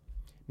not.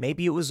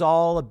 Maybe it was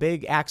all a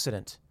big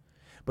accident.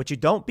 But you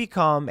don't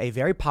become a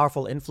very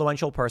powerful,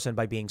 influential person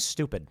by being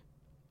stupid.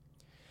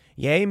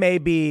 Ye may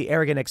be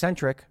arrogant,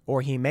 eccentric,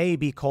 or he may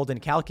be cold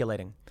and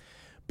calculating.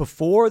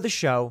 Before the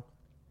show,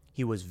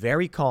 he was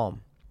very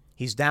calm.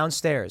 He's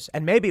downstairs.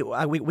 And maybe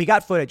we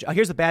got footage.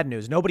 Here's the bad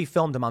news. Nobody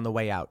filmed him on the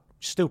way out.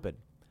 Stupid.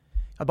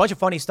 A bunch of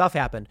funny stuff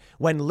happened.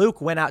 When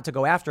Luke went out to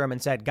go after him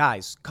and said,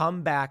 guys,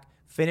 come back,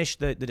 finish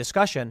the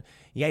discussion.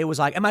 Ye was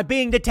like, am I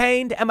being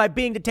detained? Am I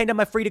being detained? Am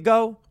I free to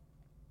go?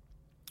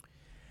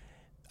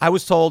 I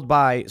was told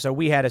so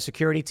we had a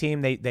security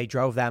team. They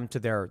drove them to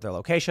their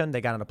location. They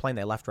got on a plane.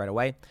 They left right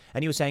away.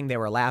 And he was saying they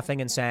were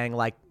laughing and saying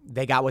like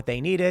they got what they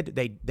needed.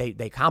 They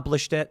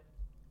accomplished it.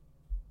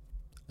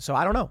 So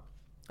I don't know.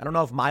 I don't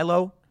know if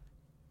Milo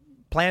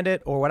planned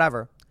it or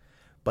whatever.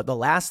 But the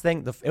last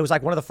thing, it was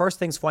like one of the first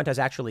things Fuentes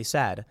actually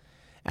said.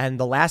 And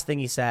the last thing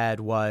he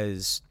said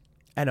was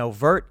an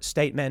overt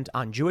statement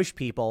on Jewish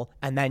people.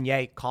 And then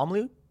Ye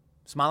calmly,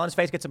 smile on his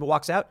face, gets up and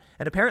walks out.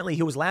 And apparently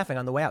he was laughing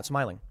on the way out,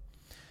 smiling.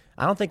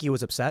 I don't think he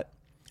was upset.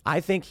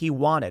 I think he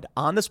wanted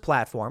on this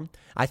platform.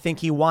 I think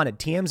he wanted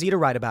TMZ to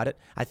write about it.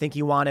 I think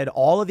he wanted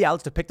all of the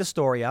outlets to pick the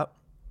story up.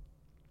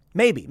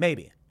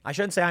 Maybe. I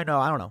shouldn't say I know.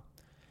 I don't know.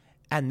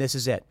 And this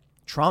is it.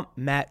 Trump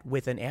met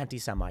with an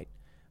anti-Semite.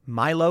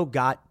 Milo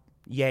got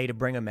Ye to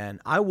bring him in.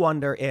 I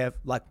wonder if,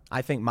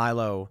 I think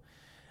Milo,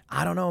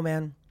 I don't know,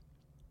 man.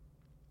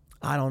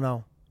 I don't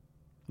know.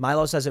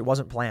 Milo says it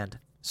wasn't planned.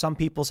 Some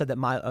people said that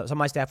some of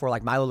my staff were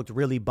like, Milo looked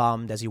really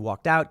bummed as he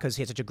walked out because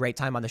he had such a great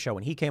time on the show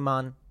when he came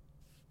on.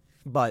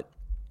 But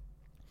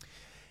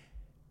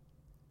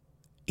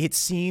it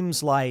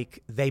seems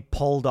like they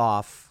pulled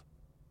off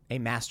a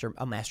master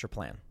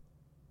plan.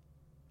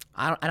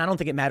 I don't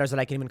think it matters that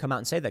I can even come out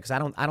and say that because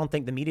I don't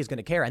think the media is going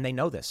to care, and they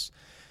know this.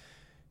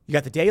 You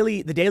got the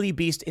Daily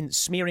Beast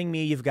smearing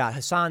me. You've got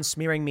Hassan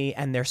smearing me,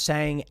 and they're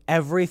saying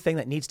everything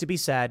that needs to be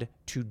said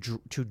to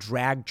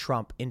drag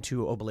Trump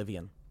into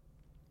oblivion.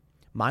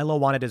 Milo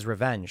wanted his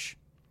revenge.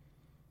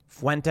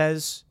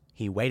 Fuentes,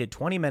 he waited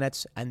 20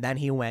 minutes, and then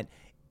he went,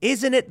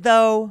 isn't it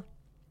though?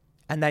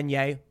 And then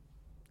Ye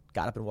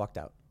got up and walked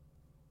out.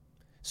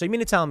 So you mean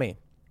to tell me,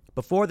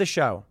 before the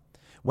show,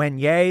 when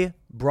Ye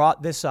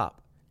brought this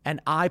up, and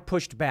I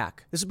pushed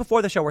back, this is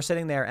before the show, we're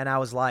sitting there, and I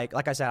was like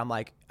I said, I'm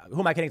like, who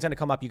am I kidding? It's going to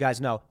come up. You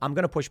guys know. I'm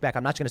going to push back.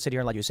 I'm not going to sit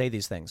here and let you say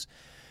these things.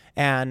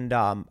 And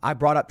I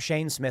brought up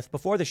Shane Smith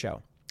before the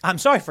show. I'm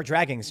sorry for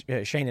dragging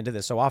Shane into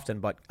this so often,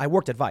 but I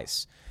worked at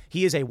Vice.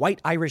 He is a white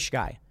Irish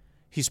guy.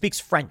 He speaks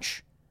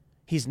French.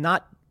 He's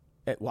not,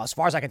 well, as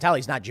far as I can tell,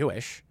 he's not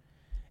Jewish.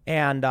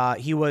 And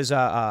he was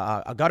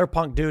a gutter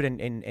punk dude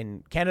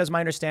in Canada, is my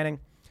understanding.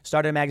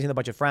 Started a magazine with a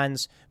bunch of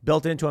friends,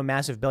 built it into a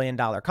massive $1 billion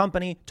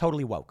company,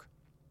 totally woke.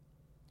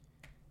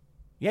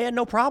 Yeah,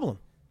 no problem.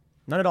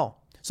 None at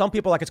all. Some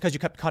people are like, it's because you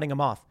kept cutting him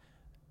off.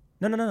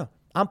 No.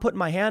 I'm putting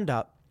my hand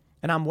up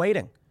and I'm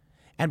waiting.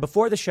 And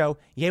before the show,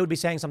 Ye would be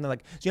saying something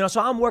like, so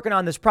I'm working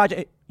on this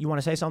project. You want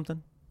to say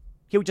something?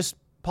 He would just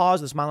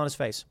pause with a smile on his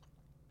face.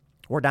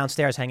 We're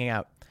downstairs hanging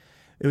out.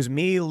 It was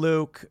me,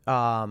 Luke.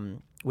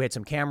 We had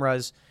some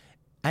cameras.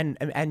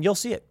 And you'll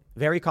see it.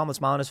 Very calm with a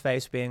smile on his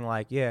face, being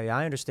like, yeah,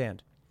 I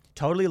understand.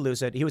 Totally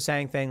lucid. He was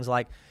saying things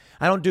like,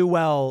 I don't do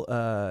well,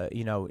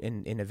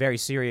 in a very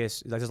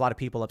serious, like there's a lot of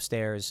people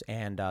upstairs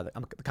and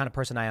I'm the kind of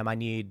person I am. I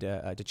need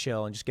to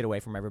chill and just get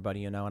away from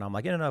everybody, And I'm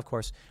like, no, of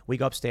course. We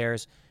go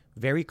upstairs,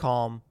 very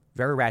calm,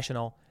 very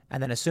rational.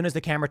 And then as soon as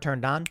the camera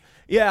turned on,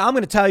 yeah, I'm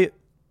going to tell you,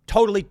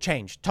 totally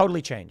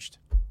changed.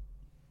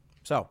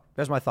 So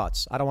there's my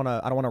thoughts. I don't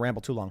want to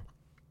ramble too long.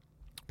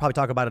 Probably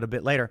talk about it a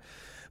bit later,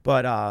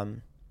 but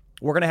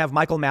we're going to have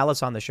Michael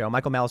Malice on the show.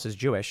 Michael Malice is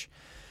Jewish,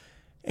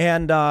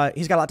 and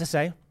he's got a lot to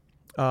say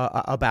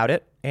about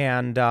it.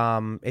 And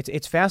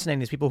it's fascinating,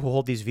 these people who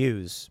hold these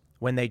views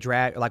when they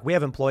drag, like we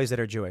have employees that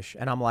are Jewish,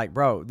 and I'm like,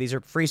 bro, these are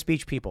free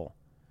speech people.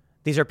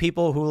 These are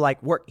people who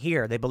like work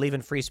here. They believe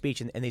in free speech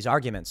in these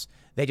arguments.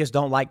 They just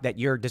don't like that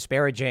you're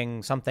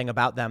disparaging something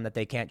about them that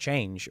they can't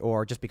change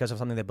or just because of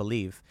something they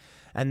believe.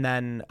 And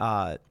then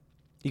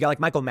you got like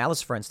Michael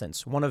Malice, for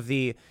instance, one of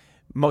the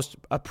most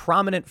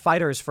prominent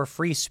fighters for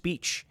free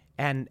speech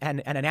and an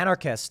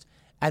anarchist.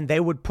 And they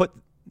would put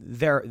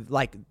their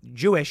like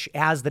Jewish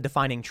as the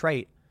defining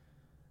trait.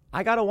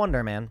 I got to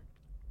wonder, man,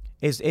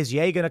 is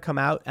Ye going to come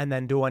out and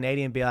then do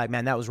 180 and be like,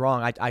 man, that was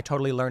wrong. I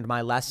totally learned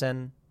my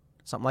lesson.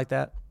 Something like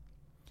that.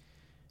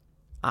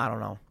 I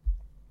don't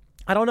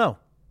know.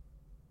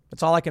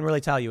 That's all I can really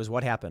tell you is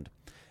what happened.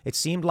 It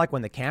seemed like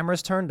when the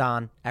cameras turned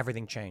on,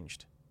 everything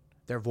changed.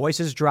 Their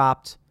voices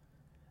dropped.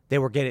 They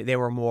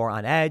were more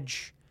on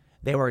edge.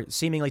 They were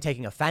seemingly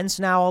taking offense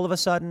now all of a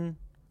sudden.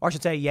 Or I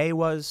should say Ye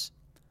was.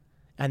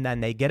 And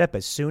then they get up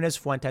as soon as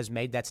Fuentes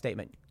made that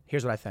statement.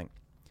 Here's what I think.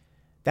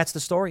 That's the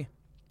story.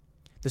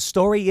 The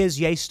story is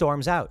Ye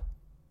storms out.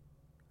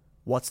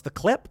 What's the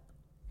clip?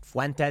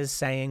 Fuentes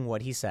saying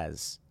what he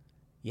says.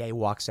 Ye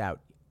walks out.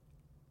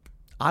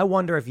 I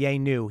wonder if Ye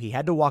knew he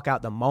had to walk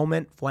out the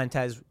moment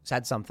Fuentes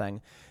said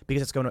something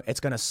because it's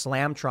going to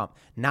slam Trump.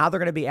 Now they're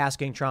going to be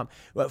asking Trump.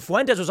 Well,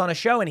 Fuentes was on a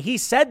show and he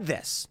said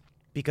this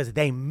because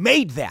they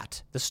made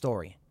that the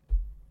story.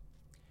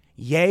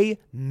 Ye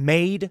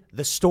made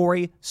the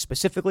story,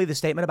 specifically the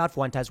statement about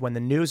Fuentes, when the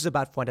news is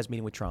about Fuentes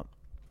meeting with Trump.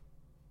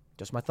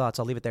 Just my thoughts.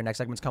 I'll leave it there. Next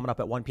segment's coming up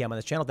at 1 p.m. on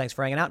this channel. Thanks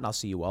for hanging out, and I'll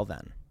see you all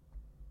then.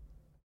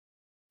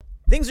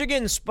 Things are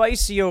getting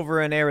spicy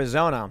over in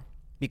Arizona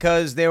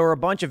because there were a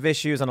bunch of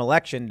issues on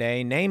Election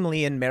Day,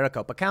 namely in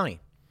Maricopa County.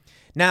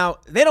 Now,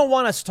 they don't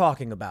want us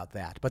talking about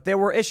that, but there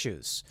were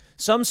issues.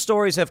 Some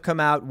stories have come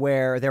out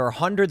where there are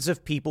hundreds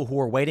of people who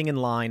were waiting in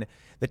line,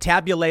 the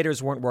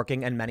tabulators weren't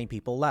working, and many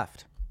people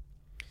left.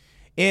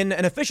 In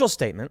an official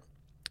statement,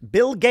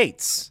 Bill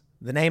Gates,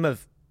 the name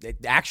of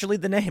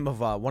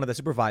one of the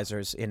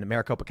supervisors in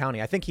Maricopa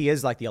County, I think he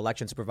is like the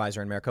election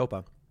supervisor in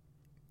Maricopa,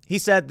 he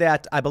said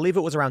that I believe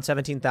it was around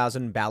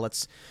 17,000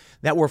 ballots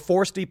that were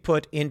forced to be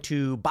put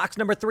into box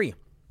number 3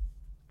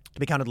 to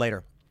be counted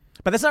later.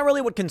 But that's not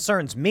really what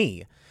concerns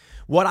me.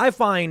 What I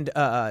find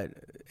at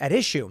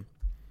issue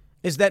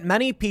is that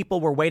many people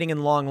were waiting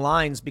in long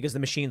lines because the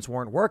machines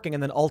weren't working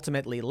and then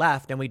ultimately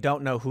left, and we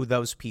don't know who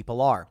those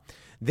people are.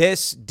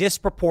 This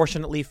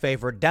disproportionately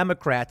favored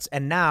Democrats,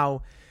 and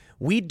now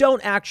we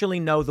don't actually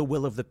know the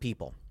will of the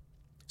people.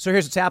 So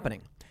here's what's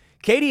happening.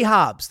 Katie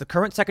Hobbs, the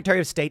current Secretary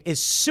of State,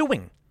 is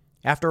suing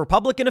after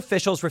Republican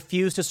officials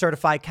refused to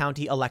certify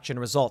county election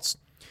results.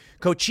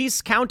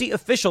 Cochise County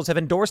officials have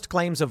endorsed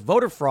claims of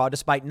voter fraud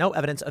despite no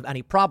evidence of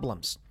any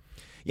problems.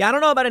 Yeah, I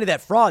don't know about any of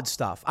that fraud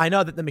stuff. I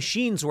know that the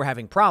machines were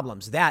having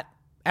problems. That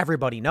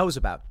everybody knows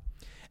about.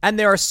 And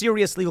there are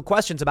serious legal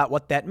questions about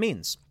what that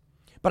means.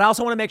 But I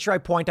also want to make sure I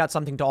point out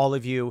something to all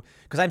of you,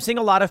 because I'm seeing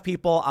a lot of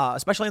people,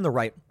 especially on the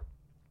right,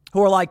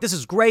 who are like, this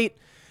is great.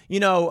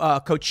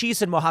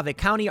 Cochise and Mojave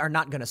County are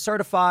not going to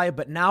certify.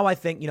 But now I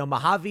think,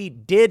 Mojave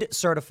did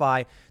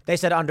certify. They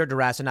said under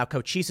duress. And now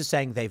Cochise is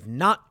saying they've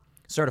not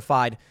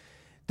certified.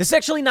 This is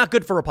actually not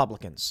good for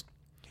Republicans.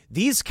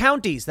 These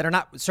counties that are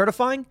not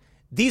certifying,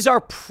 these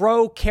are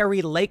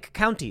pro-Kari Lake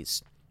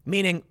counties,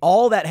 meaning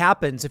all that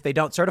happens if they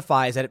don't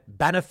certify is that it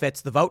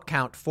benefits the vote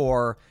count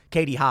for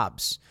Katie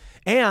Hobbs.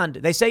 And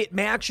they say it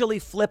may actually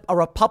flip a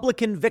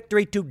Republican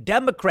victory to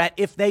Democrat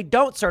if they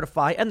don't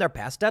certify and they're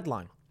past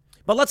deadline.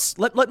 But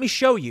let me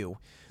show you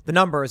the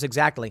numbers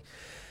exactly.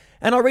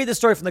 And I'll read the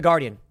story from The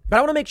Guardian. But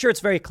I want to make sure it's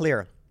very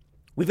clear.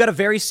 We've got a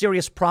very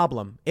serious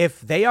problem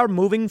if they are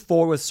moving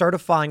forward with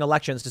certifying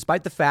elections,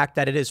 despite the fact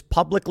that it is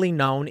publicly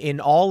known in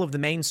all of the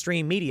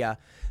mainstream media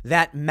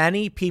that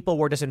many people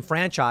were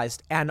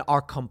disenfranchised and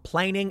are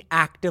complaining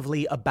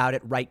actively about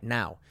it right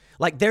now.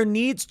 Like, there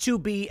needs to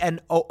be an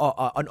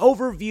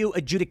overview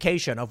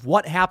adjudication of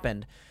what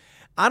happened.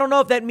 I don't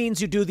know if that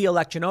means you do the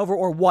election over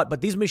or what,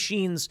 but these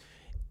machines,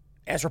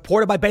 as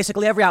reported by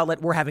basically every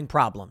outlet, were having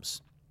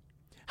problems.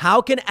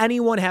 How can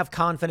anyone have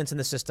confidence in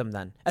the system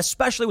then,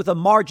 especially with a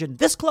margin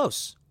this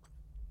close?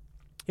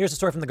 Here's a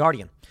story from The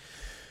Guardian.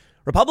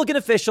 Republican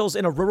officials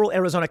in a rural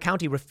Arizona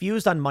county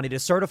refused on Monday to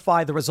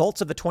certify the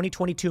results of the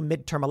 2022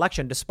 midterm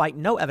election, despite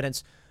no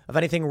evidence of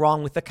anything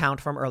wrong with the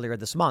count from earlier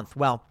this month.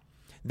 Well,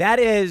 that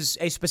is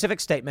a specific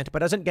statement, but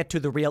doesn't get to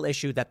the real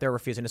issue that they're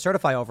refusing to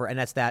certify over, and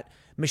that's that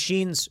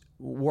machines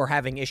were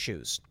having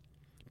issues.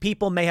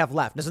 People may have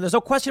left. There's no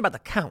question about the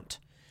count.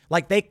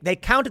 Like, they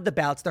counted the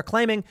ballots. They're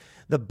claiming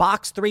the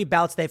box 3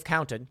 ballots they've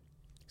counted.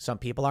 Some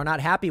people are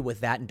not happy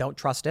with that and don't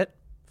trust it.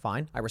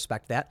 Fine, I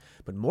respect that.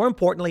 But more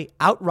importantly,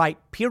 outright,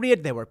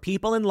 period, there were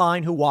people in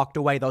line who walked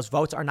away. Those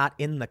votes are not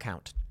in the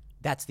count.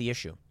 That's the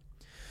issue.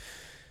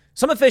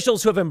 Some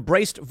officials who have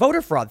embraced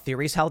voter fraud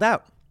theories held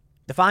out,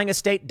 defying a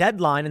state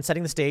deadline and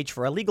setting the stage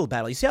for a legal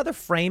battle. You see how they're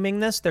framing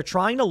this? They're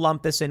trying to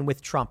lump this in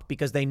with Trump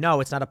because they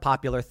know it's not a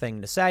popular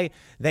thing to say.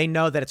 They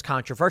know that it's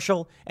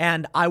controversial.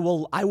 And I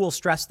will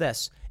stress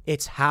this.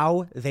 It's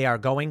how they are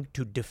going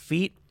to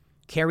defeat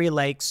Kari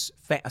Lake's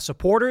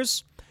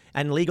supporters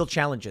and legal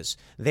challenges.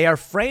 They are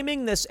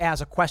framing this as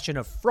a question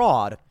of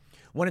fraud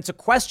when it's a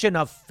question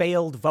of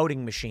failed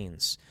voting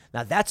machines.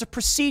 Now, that's a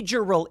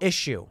procedural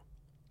issue.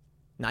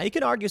 Now, you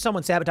can argue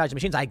someone sabotaged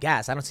machines, I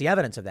guess. I don't see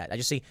evidence of that. I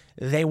just see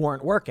they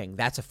weren't working.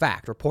 That's a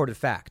fact, reported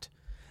fact.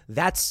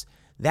 That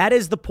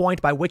is the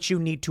point by which you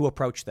need to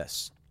approach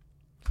this.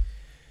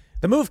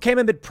 The move came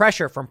amid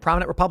pressure from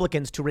prominent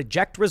Republicans to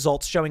reject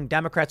results showing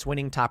Democrats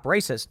winning top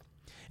races.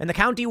 And the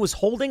county was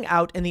holding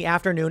out in the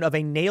afternoon of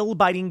a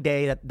nail-biting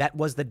day that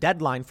was the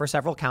deadline for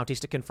several counties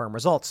to confirm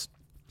results.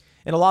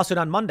 In a lawsuit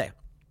on Monday,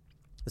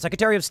 the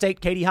Secretary of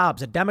State, Katie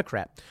Hobbs, a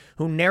Democrat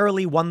who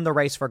narrowly won the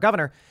race for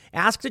governor,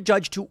 asked a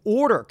judge to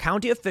order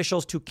county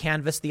officials to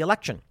canvass the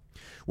election,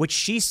 which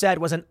she said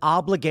was an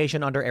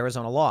obligation under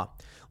Arizona law.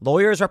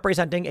 Lawyers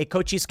representing a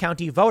Cochise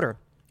County voter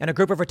and a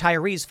group of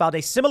retirees filed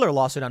a similar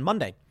lawsuit on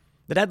Monday,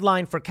 the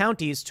deadline for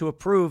counties to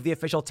approve the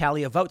official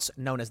tally of votes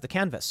known as the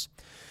canvass.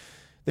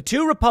 The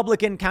two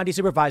Republican county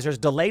supervisors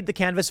delayed the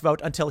canvass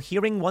vote until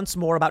hearing once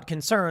more about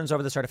concerns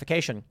over the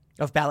certification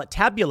of ballot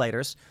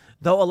tabulators,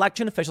 though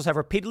election officials have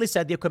repeatedly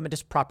said the equipment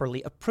is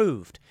properly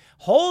approved.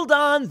 Hold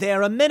on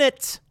there a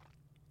minute.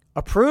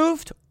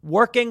 Approved?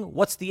 Working?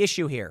 What's the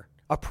issue here?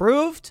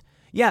 Approved?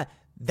 Yeah,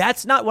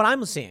 that's not what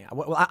I'm seeing.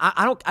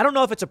 I don't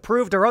know if it's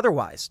approved or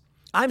otherwise.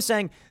 I'm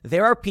saying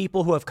there are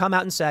people who have come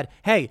out and said,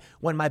 hey,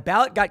 when my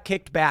ballot got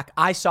kicked back,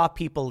 I saw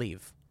people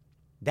leave.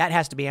 That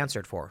has to be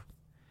answered for.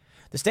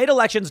 The state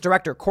elections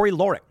director, Corey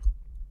Lorick,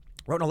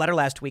 wrote in a letter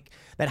last week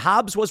that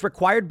Hobbs was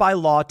required by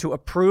law to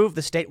approve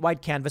the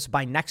statewide canvass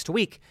by next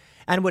week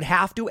and would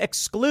have to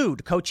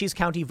exclude Cochise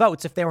County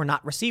votes if they were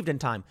not received in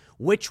time,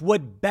 which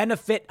would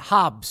benefit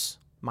Hobbs,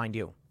 mind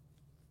you.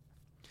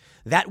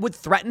 That would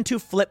threaten to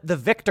flip the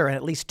victor in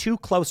at least two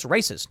close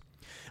races,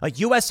 a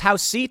U.S.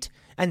 House seat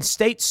and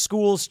state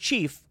schools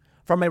chief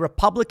from a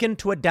Republican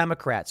to a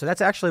Democrat. So that's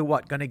actually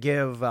going to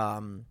give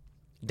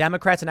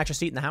Democrats an extra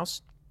seat in the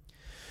House?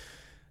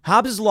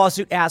 Hobbs'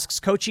 lawsuit asks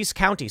Cochise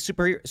County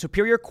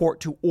Superior Court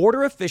to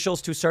order officials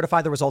to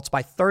certify the results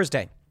by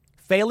Thursday.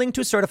 Failing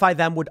to certify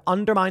them would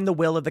undermine the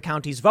will of the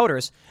county's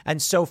voters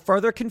and sow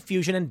further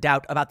confusion and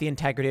doubt about the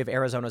integrity of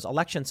Arizona's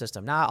election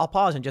system. Now, I'll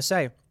pause and just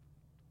say,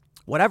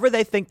 whatever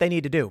they think they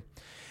need to do,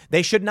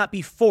 they should not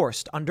be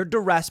forced under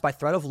duress by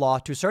threat of law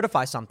to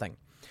certify something.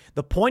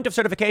 The point of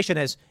certification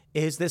is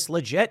this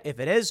legit? If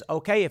it is,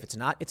 okay. If it's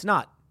not, it's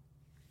not.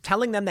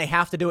 Telling them they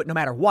have to do it no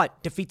matter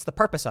what defeats the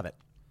purpose of it.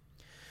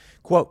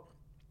 Quote,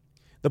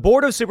 the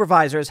Board of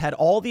Supervisors had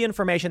all the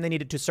information they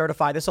needed to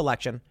certify this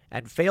election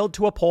and failed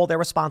to uphold their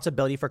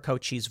responsibility for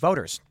Cochise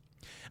voters.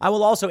 I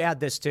will also add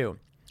this, too.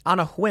 On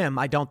a whim,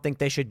 I don't think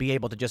they should be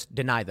able to just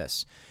deny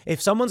this. If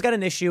someone's got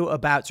an issue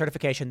about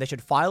certification, they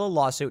should file a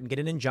lawsuit and get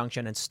an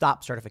injunction and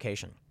stop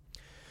certification.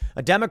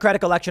 A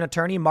Democratic election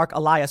attorney, Mark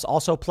Elias,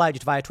 also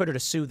pledged via Twitter to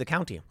sue the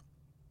county.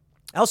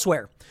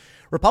 Elsewhere,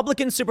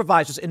 Republican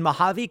supervisors in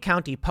Mojave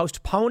County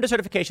postponed a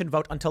certification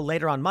vote until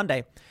later on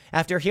Monday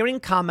after hearing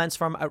comments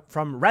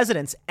from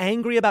residents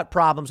angry about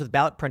problems with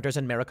ballot printers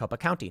in Maricopa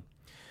County.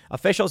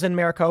 Officials in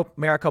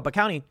Maricopa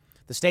County,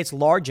 the state's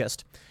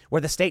largest,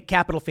 where the state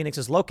capital Phoenix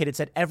is located,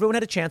 said everyone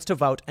had a chance to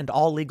vote and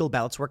all legal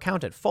ballots were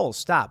counted. Full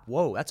stop.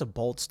 Whoa, that's a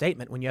bold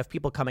statement when you have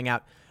people coming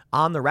out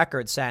on the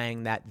record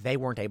saying that they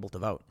weren't able to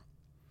vote.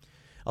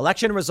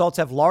 Election results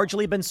have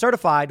largely been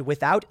certified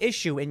without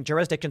issue in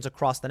jurisdictions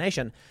across the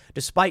nation,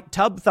 despite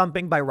tub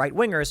thumping by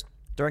right-wingers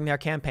during their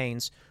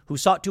campaigns who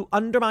sought to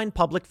undermine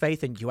public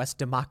faith in U.S.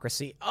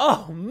 democracy.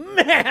 Oh,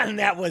 man,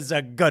 that was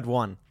a good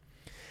one.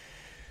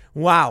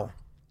 Wow.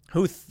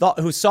 Who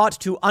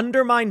sought to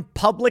undermine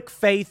public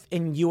faith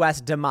in U.S.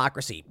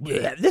 democracy.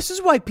 This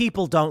is why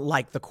people don't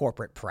like the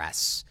corporate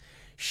press.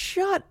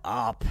 Shut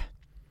up,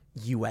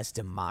 U.S.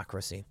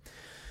 democracy.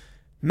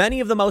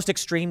 Many of the most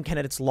extreme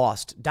candidates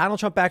lost. Donald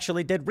Trump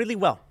actually did really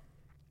well.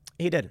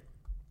 He did.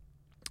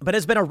 But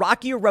it's been a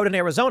rockier road in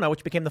Arizona,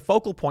 which became the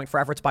focal point for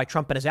efforts by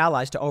Trump and his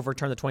allies to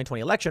overturn the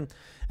 2020 election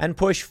and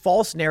push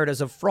false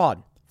narratives of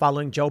fraud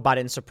following Joe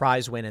Biden's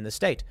surprise win in the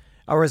state,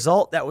 a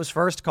result that was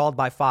first called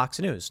by Fox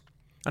News.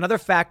 Another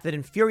fact that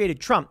infuriated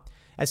Trump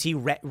as he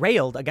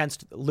railed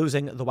against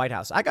losing the White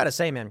House. I got to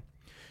say, man,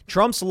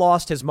 Trump's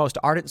lost his most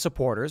ardent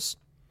supporters,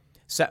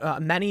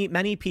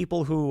 many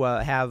people who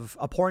have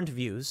abhorrent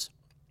views.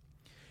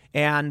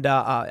 And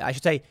I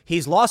should say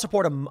he's lost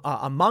support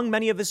among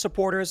many of his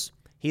supporters.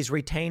 He's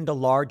retained a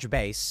large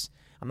base.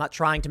 I'm not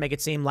trying to make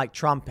it seem like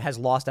Trump has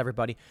lost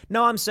everybody.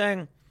 No, I'm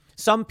saying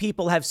some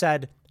people have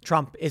said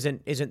Trump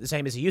isn't the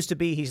same as he used to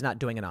be. He's not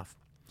doing enough.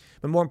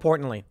 But more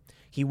importantly,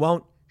 he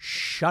won't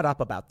shut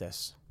up about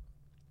this.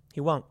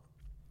 He won't.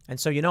 And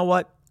so you know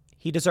what?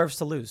 He deserves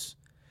to lose.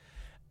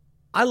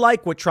 I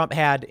like what Trump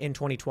had in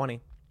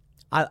 2020.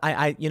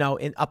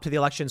 Up to the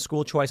election,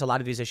 school choice, a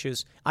lot of these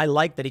issues, I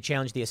like that he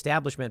challenged the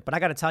establishment. But I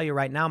got to tell you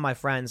right now, my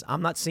friends,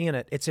 I'm not seeing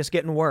it. It's just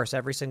getting worse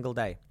every single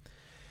day.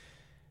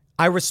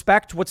 I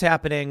respect what's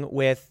happening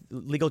with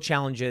legal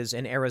challenges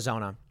in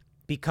Arizona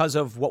because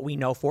of what we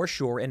know for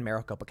sure in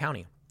Maricopa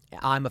County.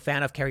 I'm a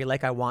fan of Kari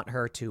Lake. I want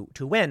her to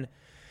win.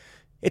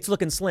 It's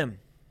looking slim.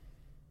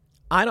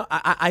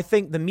 I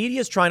think the media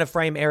is trying to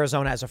frame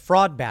Arizona as a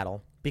fraud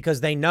battle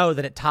because they know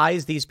that it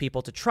ties these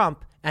people to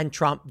Trump, and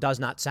Trump does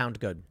not sound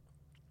good.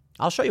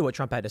 I'll show you what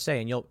Trump had to say,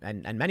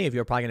 and many of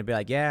you are probably going to be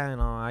like, yeah,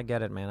 no, I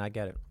get it, man, I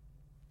get it.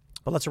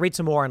 But let's read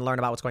some more and learn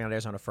about what's going on in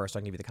Arizona first.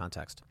 I'll give you the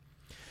context.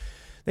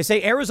 They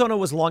say Arizona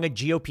was long a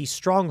GOP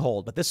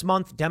stronghold, but this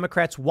month,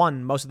 Democrats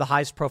won most of the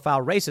highest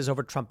profile races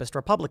over Trumpist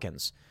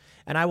Republicans.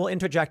 And I will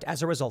interject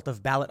as a result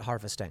of ballot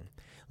harvesting.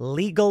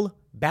 Legal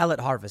ballot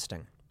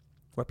harvesting,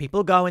 where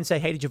people go and say,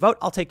 hey, did you vote?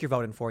 I'll take your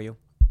vote in for you.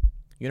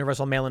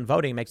 Universal mail-in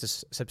voting makes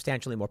us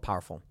substantially more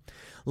powerful.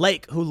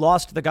 Lake, who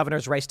lost the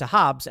governor's race to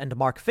Hobbs, and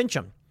Mark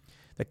Fincham,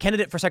 the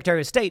candidate for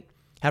Secretary of State,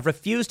 have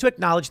refused to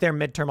acknowledge their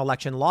midterm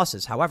election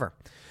losses. However,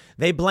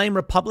 they blame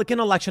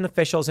Republican election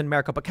officials in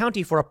Maricopa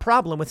County for a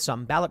problem with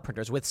some ballot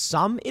printers. With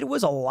some, it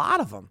was a lot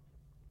of them.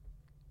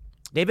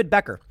 David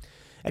Becker,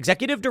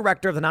 executive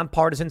director of the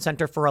Nonpartisan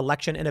Center for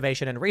Election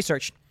Innovation and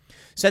Research,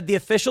 said the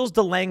officials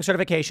delaying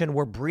certification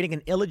were breeding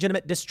an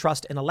illegitimate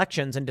distrust in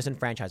elections and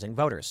disenfranchising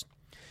voters.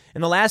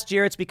 In the last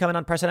year, it's become an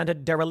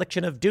unprecedented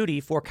dereliction of duty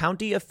for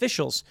county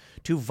officials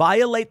to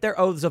violate their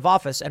oaths of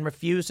office and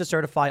refuse to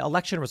certify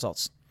election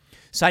results,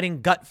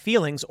 citing gut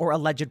feelings or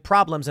alleged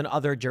problems in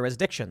other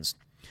jurisdictions.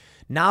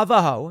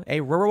 Navajo,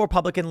 a rural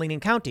Republican-leaning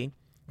county,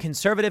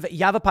 conservative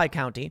Yavapai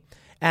County,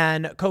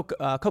 and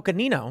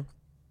Coconino,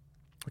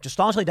 which is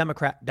staunchly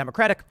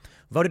Democratic,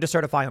 voted to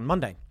certify on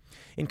Monday.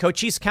 In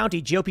Cochise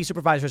County, GOP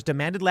supervisors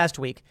demanded last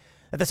week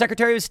that the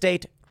Secretary of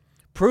State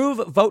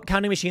prove vote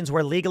counting machines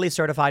were legally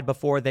certified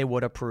before they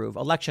would approve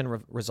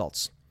election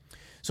results.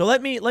 So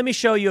let me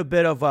show you a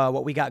bit of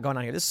what we got going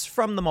on here. This is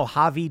from the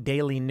Mojave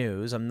Daily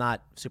News. I'm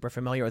not super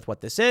familiar with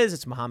what this is.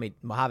 It's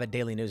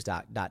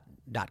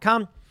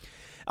mojavedailynews.com.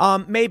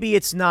 Maybe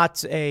it's not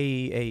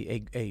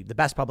the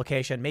best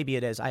publication. Maybe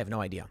it is. I have no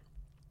idea.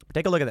 But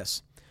take a look at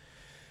this.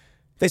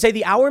 They say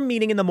the hour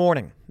meeting in the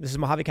morning, this is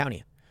Mojave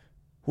County,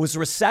 was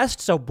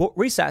recessed so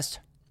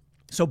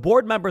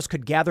board members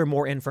could gather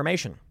more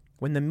information.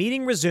 When the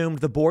meeting resumed,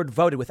 the board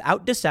voted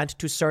without dissent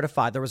to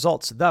certify the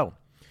results, though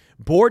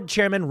board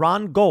chairman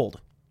Ron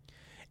Gold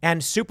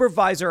and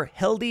supervisor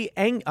Hildy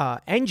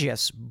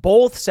Angius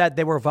both said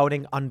they were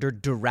voting under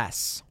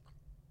duress.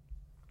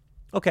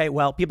 Okay,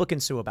 well, people can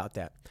sue about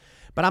that.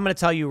 But I'm going to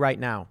tell you right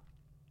now,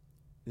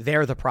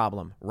 they're the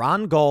problem.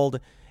 Ron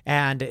Gold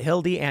and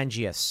Hildy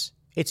Angius.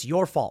 It's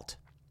your fault.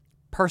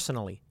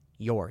 Personally,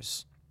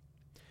 yours.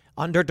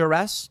 Under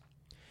duress?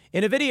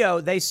 In a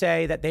video, they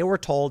say that they were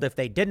told if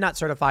they did not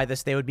certify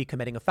this, they would be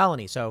committing a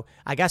felony. So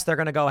I guess they're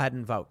going to go ahead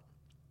and vote.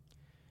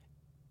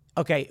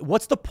 Okay,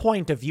 what's the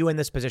point of you in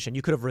this position?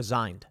 You could have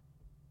resigned.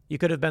 You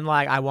could have been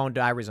like,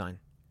 I resign.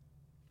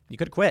 You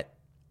could quit.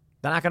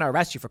 They're not going to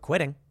arrest you for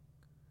quitting.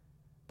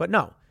 But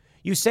no,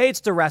 you say it's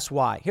duress.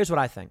 Why? Here's what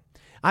I think.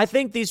 I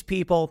think these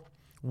people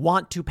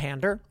want to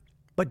pander,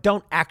 but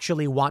don't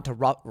actually want to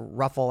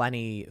ruffle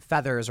any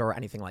feathers or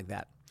anything like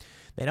that.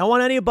 They don't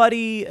want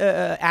anybody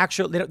they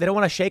don't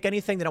want to shake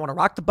anything. They don't want to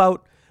rock the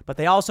boat, but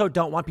they also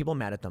don't want people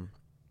mad at them.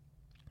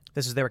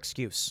 This is their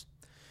excuse.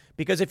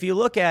 Because if you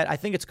look at, I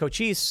think it's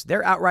Cochise,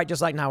 they're outright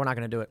just like, no, we're not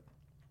going to do it.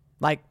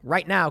 Like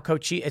right now,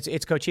 Cochise,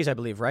 it's Cochise, I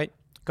believe, right?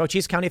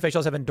 Cochise County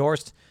officials have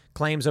endorsed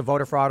claims of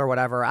voter fraud or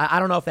whatever. I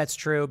don't know if that's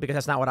true because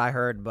that's not what I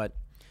heard, but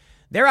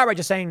they're outright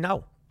just saying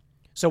no.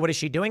 So what is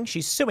she doing?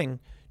 She's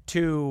suing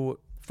to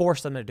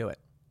force them to do it.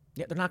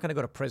 Yeah, they're not going to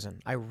go to prison.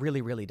 I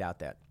really, really doubt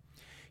that.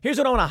 Here's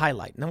what I want to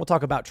highlight, and then we'll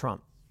talk about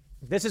Trump.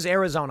 This is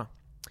Arizona.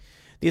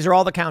 These are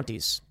all the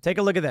counties. Take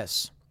a look at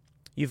this.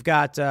 You've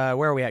got,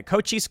 where are we at?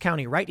 Cochise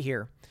County right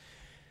here.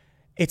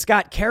 It's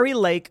got Kari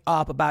Lake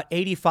up about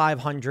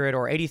 8,500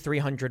 or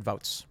 8,300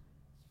 votes.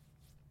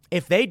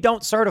 If they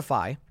don't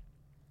certify,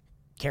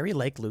 Kari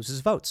Lake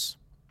loses votes.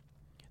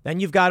 Then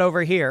you've got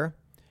over here,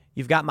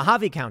 you've got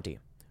Mojave County,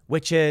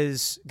 which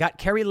is got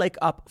Kari Lake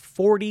up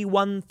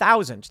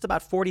 41,000, just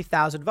about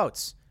 40,000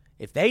 votes.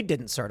 If they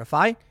didn't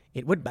certify,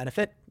 it would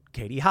benefit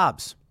Katie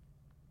Hobbs.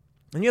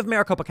 Then you have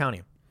Maricopa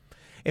County.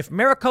 If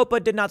Maricopa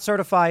did not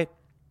certify,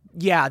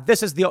 yeah,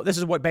 this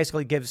is what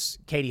basically gives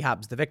Katie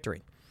Hobbs the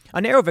victory. A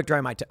narrow victory,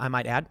 I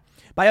might add,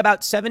 by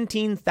about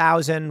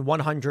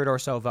 17,100 or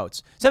so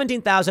votes.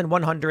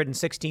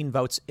 17,116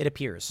 votes, it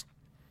appears.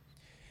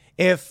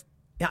 If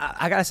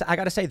I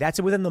gotta say that's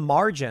within the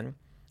margin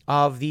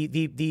of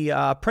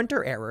the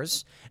printer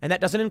errors, and that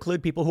doesn't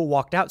include people who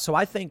walked out. So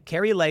I think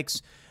Kari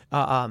Lake's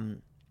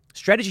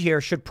strategy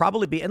here should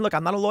probably be, and look,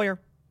 I'm not a lawyer,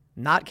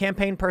 not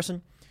campaign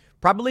person,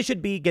 probably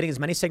should be getting as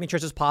many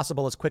signatures as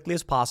possible, as quickly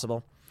as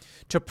possible,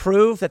 to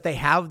prove that they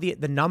have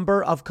the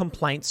number of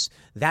complaints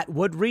that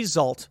would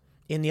result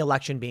in the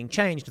election being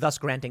changed, thus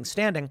granting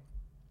standing,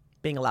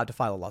 being allowed to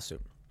file a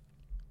lawsuit.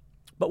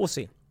 But we'll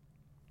see.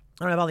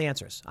 I don't have all the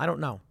answers. I don't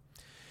know.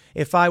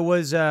 If I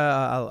was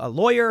a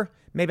lawyer,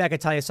 maybe I could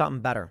tell you something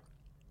better.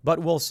 But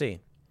we'll see.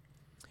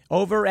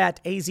 Over at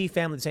AZ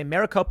Family, they say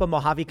Maricopa,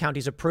 Mojave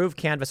counties approve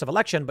canvass of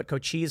election, but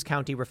Cochise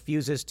County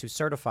refuses to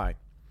certify.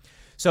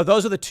 So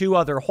those are the two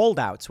other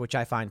holdouts, which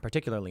I find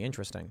particularly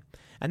interesting.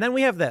 And then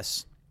we have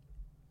this.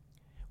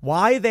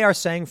 Why they are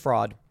saying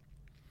fraud.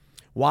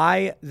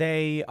 Why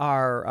they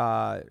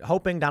are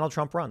hoping Donald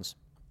Trump runs.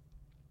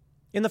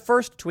 In the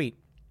first tweet,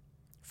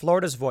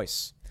 Florida's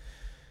Voice.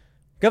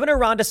 Governor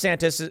Ron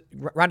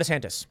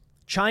DeSantis,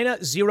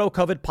 China zero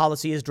COVID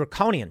policy is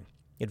draconian.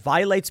 It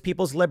violates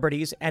people's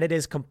liberties and it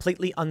is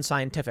completely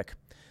unscientific.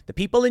 The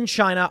people in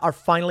China are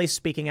finally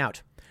speaking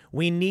out.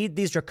 We need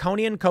these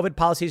draconian COVID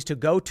policies to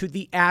go to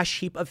the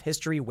ash heap of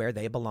history where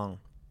they belong.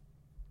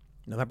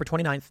 November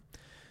 29th,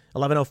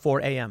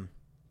 11:04 a.m.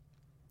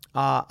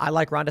 I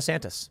like Ron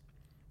DeSantis,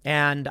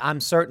 and I'm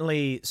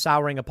certainly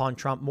souring upon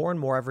Trump more and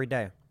more every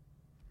day.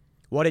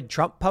 What did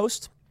Trump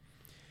post?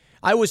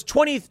 I was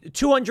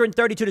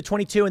 232 to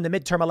 22 in the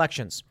midterm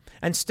elections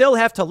and still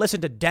have to listen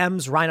to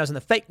Dems, rhinos, and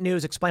the fake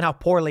news explain how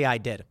poorly I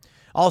did.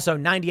 Also,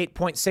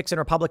 98.6 in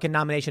Republican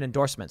nomination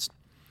endorsements.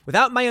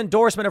 Without my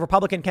endorsement of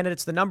Republican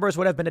candidates, the numbers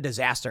would have been a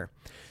disaster.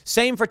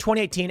 Same for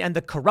 2018 and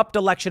the corrupt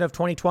election of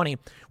 2020,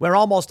 where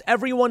almost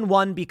everyone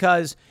won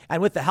because,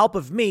 and with the help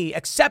of me,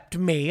 except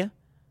me.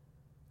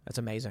 That's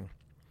amazing.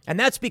 And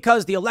that's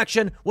because the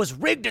election was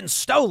rigged and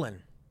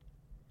stolen.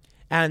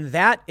 And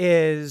that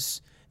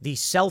is the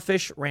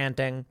selfish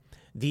ranting,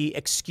 the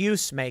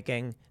excuse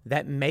making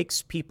that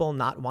makes people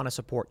not want to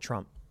support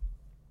Trump.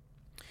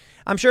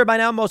 I'm sure by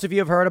now most of you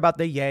have heard about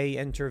the Ye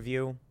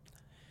interview.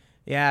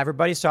 Yeah,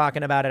 everybody's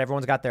talking about it.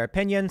 Everyone's got their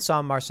opinion.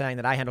 Some are saying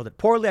that I handled it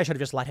poorly. I should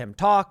have just let him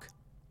talk.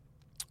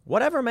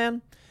 Whatever,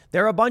 man.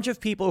 There are a bunch of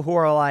people who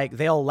are like,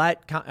 they'll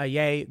let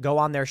Ye go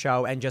on their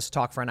show and just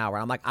talk for an hour.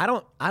 I'm like, I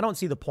don't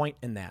see the point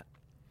in that.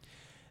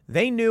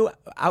 They knew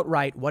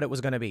outright what it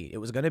was going to be. It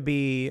was going to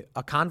be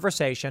a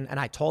conversation. And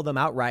I told them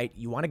outright,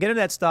 you want to get into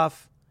that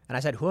stuff? And I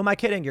said, who am I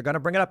kidding? You're going to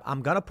bring it up.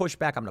 I'm going to push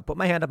back. I'm going to put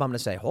my hand up. I'm going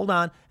to say, hold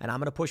on. And I'm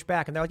going to push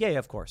back. And they're like, yeah,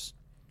 of course.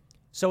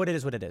 So it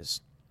is what it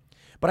is.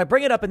 But I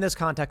bring it up in this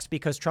context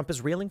because Trump is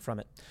reeling from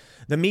it.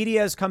 The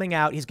media is coming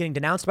out. He's getting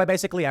denounced by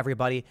basically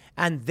everybody.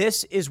 And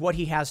this is what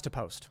he has to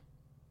post.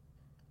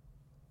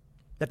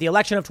 That the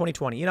election of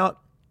 2020, you know,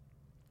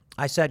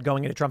 I said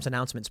going into Trump's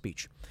announcement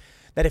speech,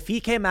 that if he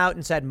came out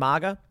and said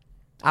MAGA,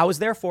 I was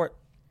there for it.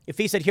 If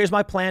he said, here's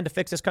my plan to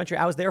fix this country,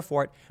 I was there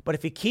for it. But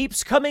if he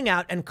keeps coming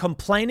out and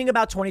complaining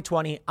about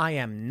 2020, I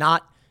am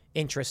not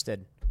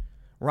interested.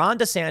 Ron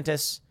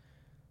DeSantis,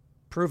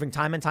 proving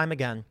time and time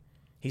again,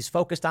 he's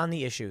focused on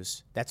the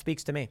issues. That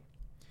speaks to me.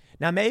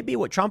 Now, maybe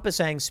what Trump is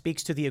saying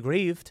speaks to the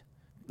aggrieved.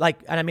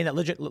 Like, and I mean that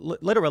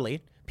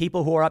literally,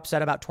 people who are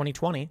upset about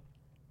 2020.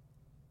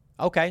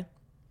 Okay.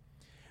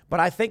 But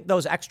I think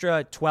those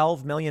extra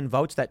 12 million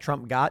votes that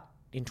Trump got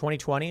in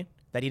 2020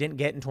 that he didn't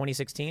get in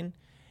 2016,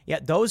 yeah,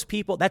 those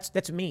people,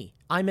 that's me.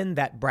 I'm in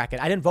that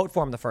bracket. I didn't vote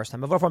for him the first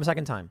time. I voted for him a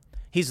second time.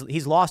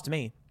 He's lost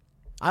me.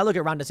 I look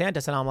at Ron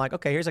DeSantis and I'm like,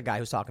 okay, here's a guy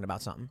who's talking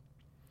about something.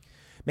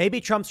 Maybe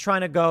Trump's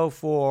trying to go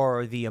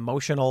for the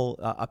emotional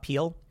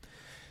appeal.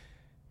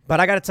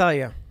 But I got to tell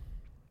you,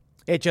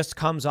 it just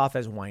comes off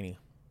as whiny.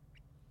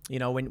 You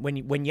know,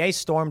 when Ye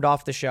stormed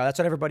off the show, that's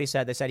what everybody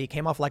said. They said he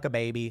came off like a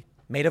baby,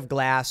 made of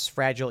glass,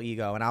 fragile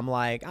ego. And I'm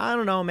like, I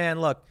don't know, man.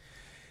 Look,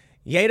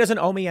 Ye doesn't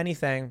owe me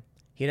anything.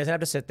 He doesn't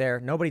have to sit there.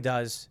 Nobody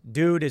does.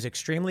 Dude is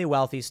extremely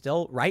wealthy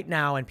still right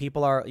now. And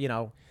people are, you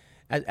know,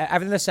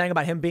 everything they're saying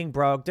about him being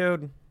broke,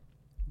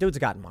 dude's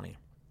got money.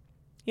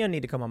 He don't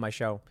need to come on my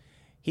show.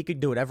 He could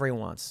do whatever he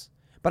wants.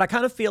 But I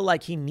kind of feel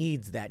like he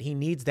needs that. He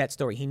needs that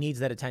story. He needs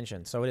that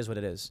attention. So it is what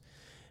it is.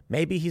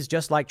 Maybe he's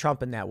just like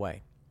Trump in that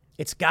way.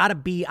 It's got to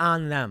be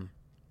on them.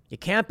 It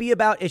can't be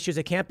about issues.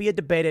 It can't be a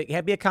debate. It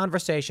can't be a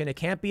conversation. It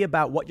can't be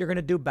about what you're going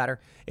to do better.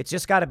 It's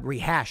just got to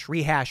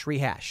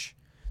rehash.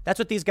 That's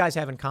what these guys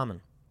have in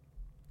common.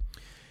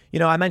 You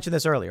know, I mentioned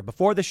this earlier.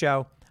 Before the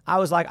show, I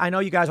was like, I know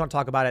you guys want to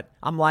talk about it.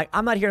 I'm like,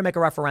 I'm not here to make a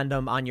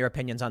referendum on your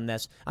opinions on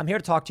this. I'm here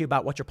to talk to you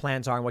about what your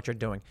plans are and what you're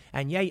doing.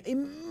 And yeah,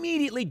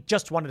 immediately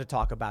just wanted to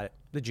talk about it.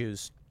 The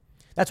Jews.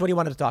 That's what he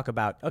wanted to talk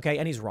about. Okay,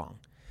 and he's wrong.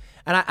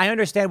 And I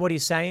understand what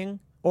he's saying,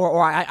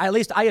 or at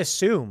least I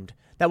assumed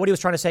that what he was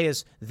trying to say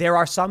is there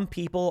are some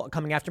people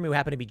coming after me who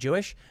happen to be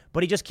Jewish,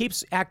 but he just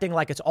keeps acting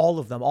like it's all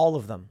of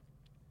them.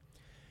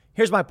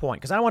 Here's my point,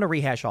 because I don't want to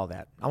rehash all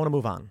that. I want to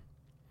move on.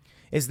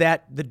 Is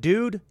that the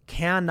dude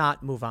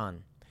cannot move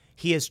on.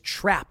 He is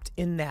trapped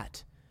in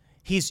that.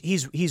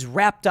 He's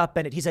wrapped up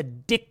in it. He's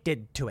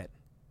addicted to it.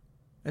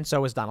 And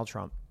so is Donald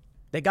Trump.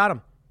 They got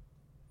him.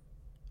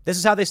 This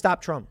is how they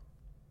stopped Trump.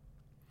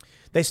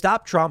 They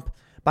stopped Trump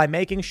by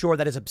making sure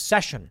that his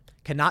obsession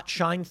cannot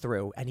shine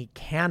through and he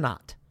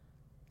cannot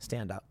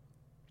stand up.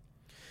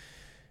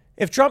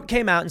 If Trump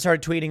came out and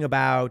started tweeting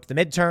about the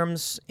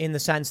midterms in the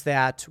sense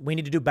that we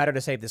need to do better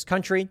to save this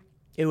country,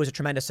 it was a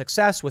tremendous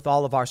success with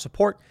all of our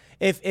support.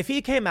 If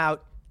he came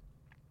out,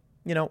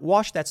 you know,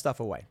 wash that stuff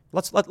away.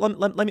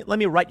 Let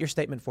me write your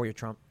statement for you,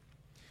 Trump.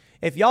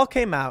 If y'all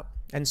came out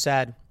and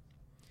said,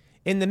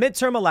 In the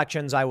midterm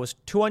elections, I was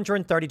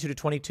 232 to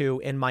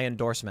 22 in my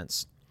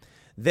endorsements.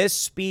 This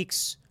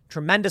speaks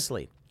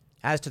tremendously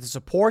as to the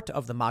support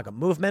of the MAGA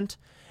movement,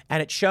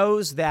 and it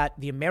shows that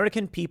the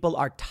American people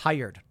are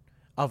tired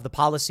of the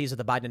policies of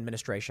the Biden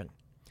administration.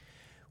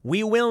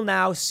 We will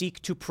now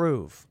seek to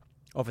prove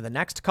over the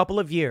next couple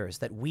of years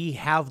that we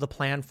have the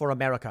plan for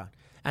America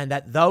and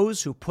that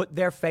those who put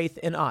their faith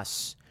in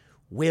us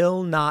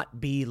will not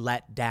be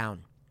let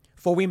down.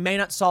 For we may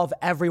not solve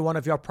every one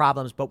of your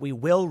problems, but we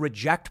will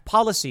reject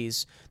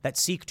policies that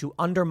seek to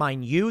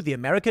undermine you, the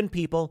American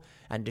people,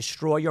 and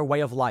destroy your way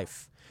of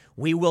life.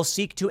 We will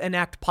seek to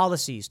enact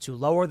policies to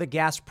lower the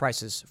gas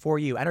prices for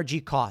you, energy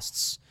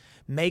costs,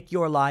 make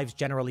your lives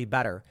generally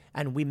better.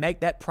 And we make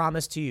that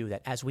promise to you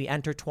that as we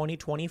enter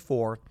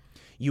 2024,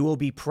 you will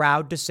be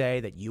proud to say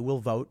that you will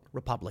vote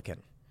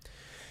Republican.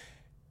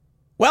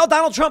 Well,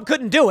 Donald Trump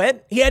couldn't do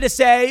it. He had to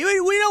say,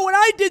 we know when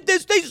I did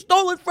this, they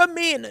stole it from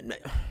me. And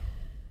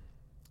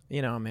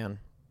you know, man,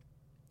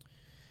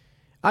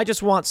 I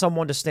just want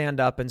someone to stand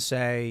up and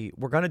say,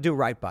 we're going to do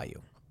right by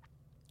you.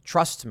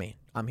 Trust me,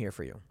 I'm here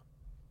for you.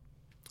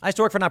 I used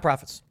to work for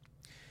nonprofits,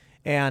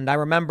 and I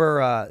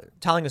remember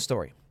telling a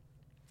story.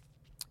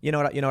 You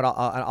know what?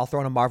 I'll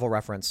throw in a Marvel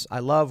reference. I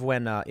love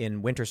when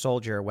in Winter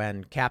Soldier,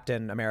 when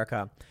Captain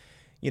America,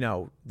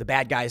 the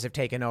bad guys have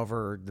taken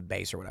over the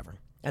base or whatever.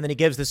 And then he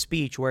gives the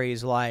speech where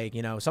he's like,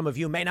 some of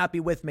you may not be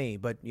with me,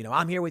 but,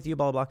 I'm here with you,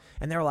 blah, blah, blah.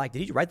 And they're like,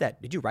 did you write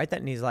that? Did you write that?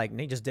 And he's like, and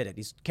he just did it.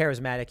 He's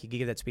charismatic. He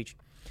gave that speech.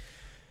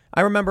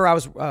 I remember I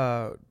was,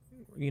 I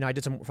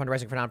did some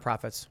fundraising for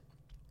nonprofits.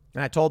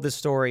 And I told this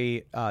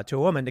story to a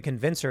woman to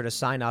convince her to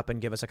sign up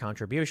and give us a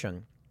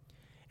contribution.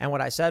 And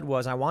what I said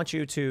was, I want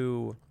you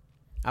to,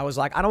 I was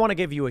like, I don't want to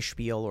give you a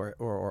spiel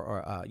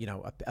or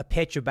a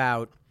pitch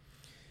about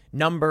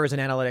numbers and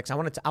analytics.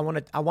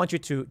 I want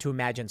you to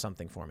imagine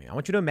something for me. I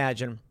want you to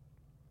imagine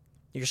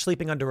you're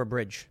sleeping under a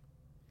bridge.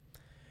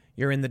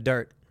 You're in the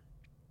dirt.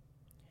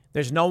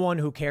 There's no one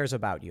who cares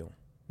about you.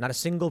 Not a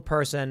single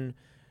person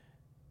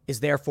is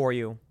there for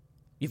you.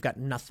 You've got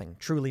nothing,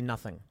 truly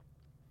nothing.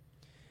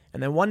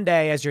 And then one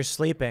day, as you're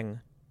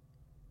sleeping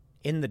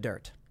in the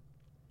dirt,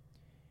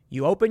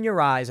 you open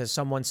your eyes as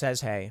someone says,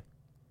 hey,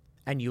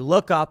 and you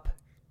look up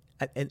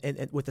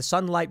with the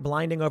sunlight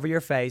blinding over your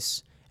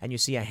face, and you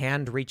see a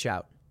hand reach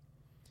out.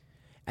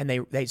 And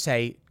they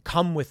say,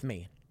 come with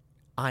me.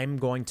 I'm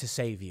going to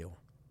save you.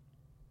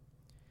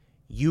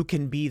 You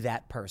can be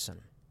that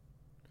person.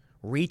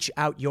 Reach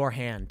out your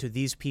hand to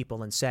these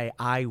people and say,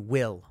 I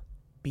will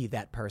be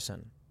that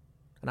person.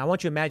 And I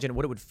want you to imagine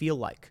what it would feel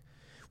like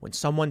when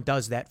someone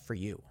does that for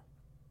you.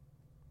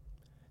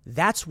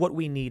 That's what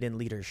we need in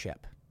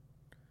leadership.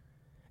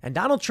 And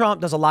Donald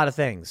Trump does a lot of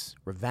things.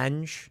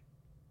 Revenge.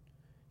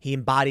 He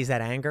embodies that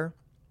anger.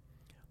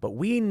 But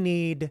we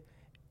need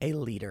a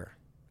leader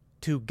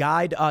to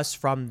guide us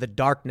from the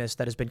darkness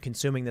that has been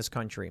consuming this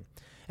country.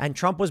 And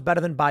Trump was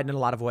better than Biden in a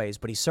lot of ways,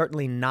 but he's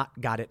certainly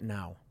not got it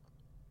now.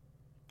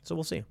 So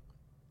we'll see.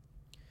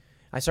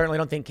 I certainly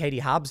don't think Katie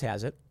Hobbs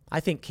has it.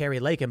 I think Kari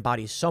Lake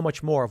embodies so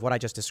much more of what I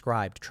just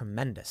described.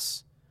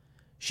 Tremendous.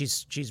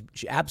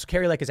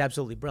 Kari Lake is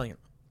absolutely brilliant.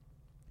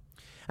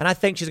 And I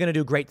think she's going to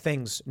do great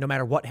things no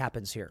matter what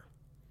happens here.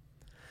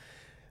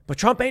 But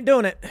Trump ain't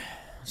doing it.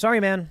 Sorry,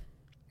 man.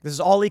 This is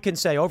all he can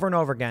say over and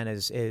over again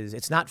is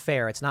it's not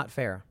fair. It's not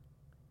fair.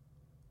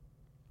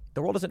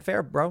 The world isn't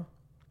fair, bro.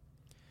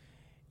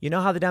 You know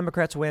how the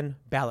Democrats win?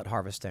 Ballot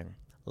harvesting.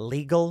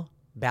 Legal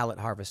ballot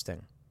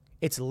harvesting.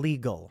 It's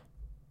legal.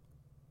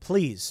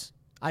 Please,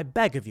 I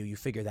beg of you, you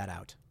figure that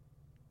out.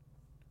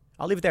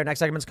 I'll leave it there. Next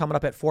segment's coming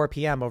up at 4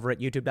 p.m. over at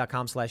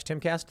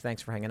youtube.com/Timcast.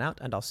 Thanks for hanging out,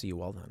 and I'll see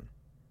you all then.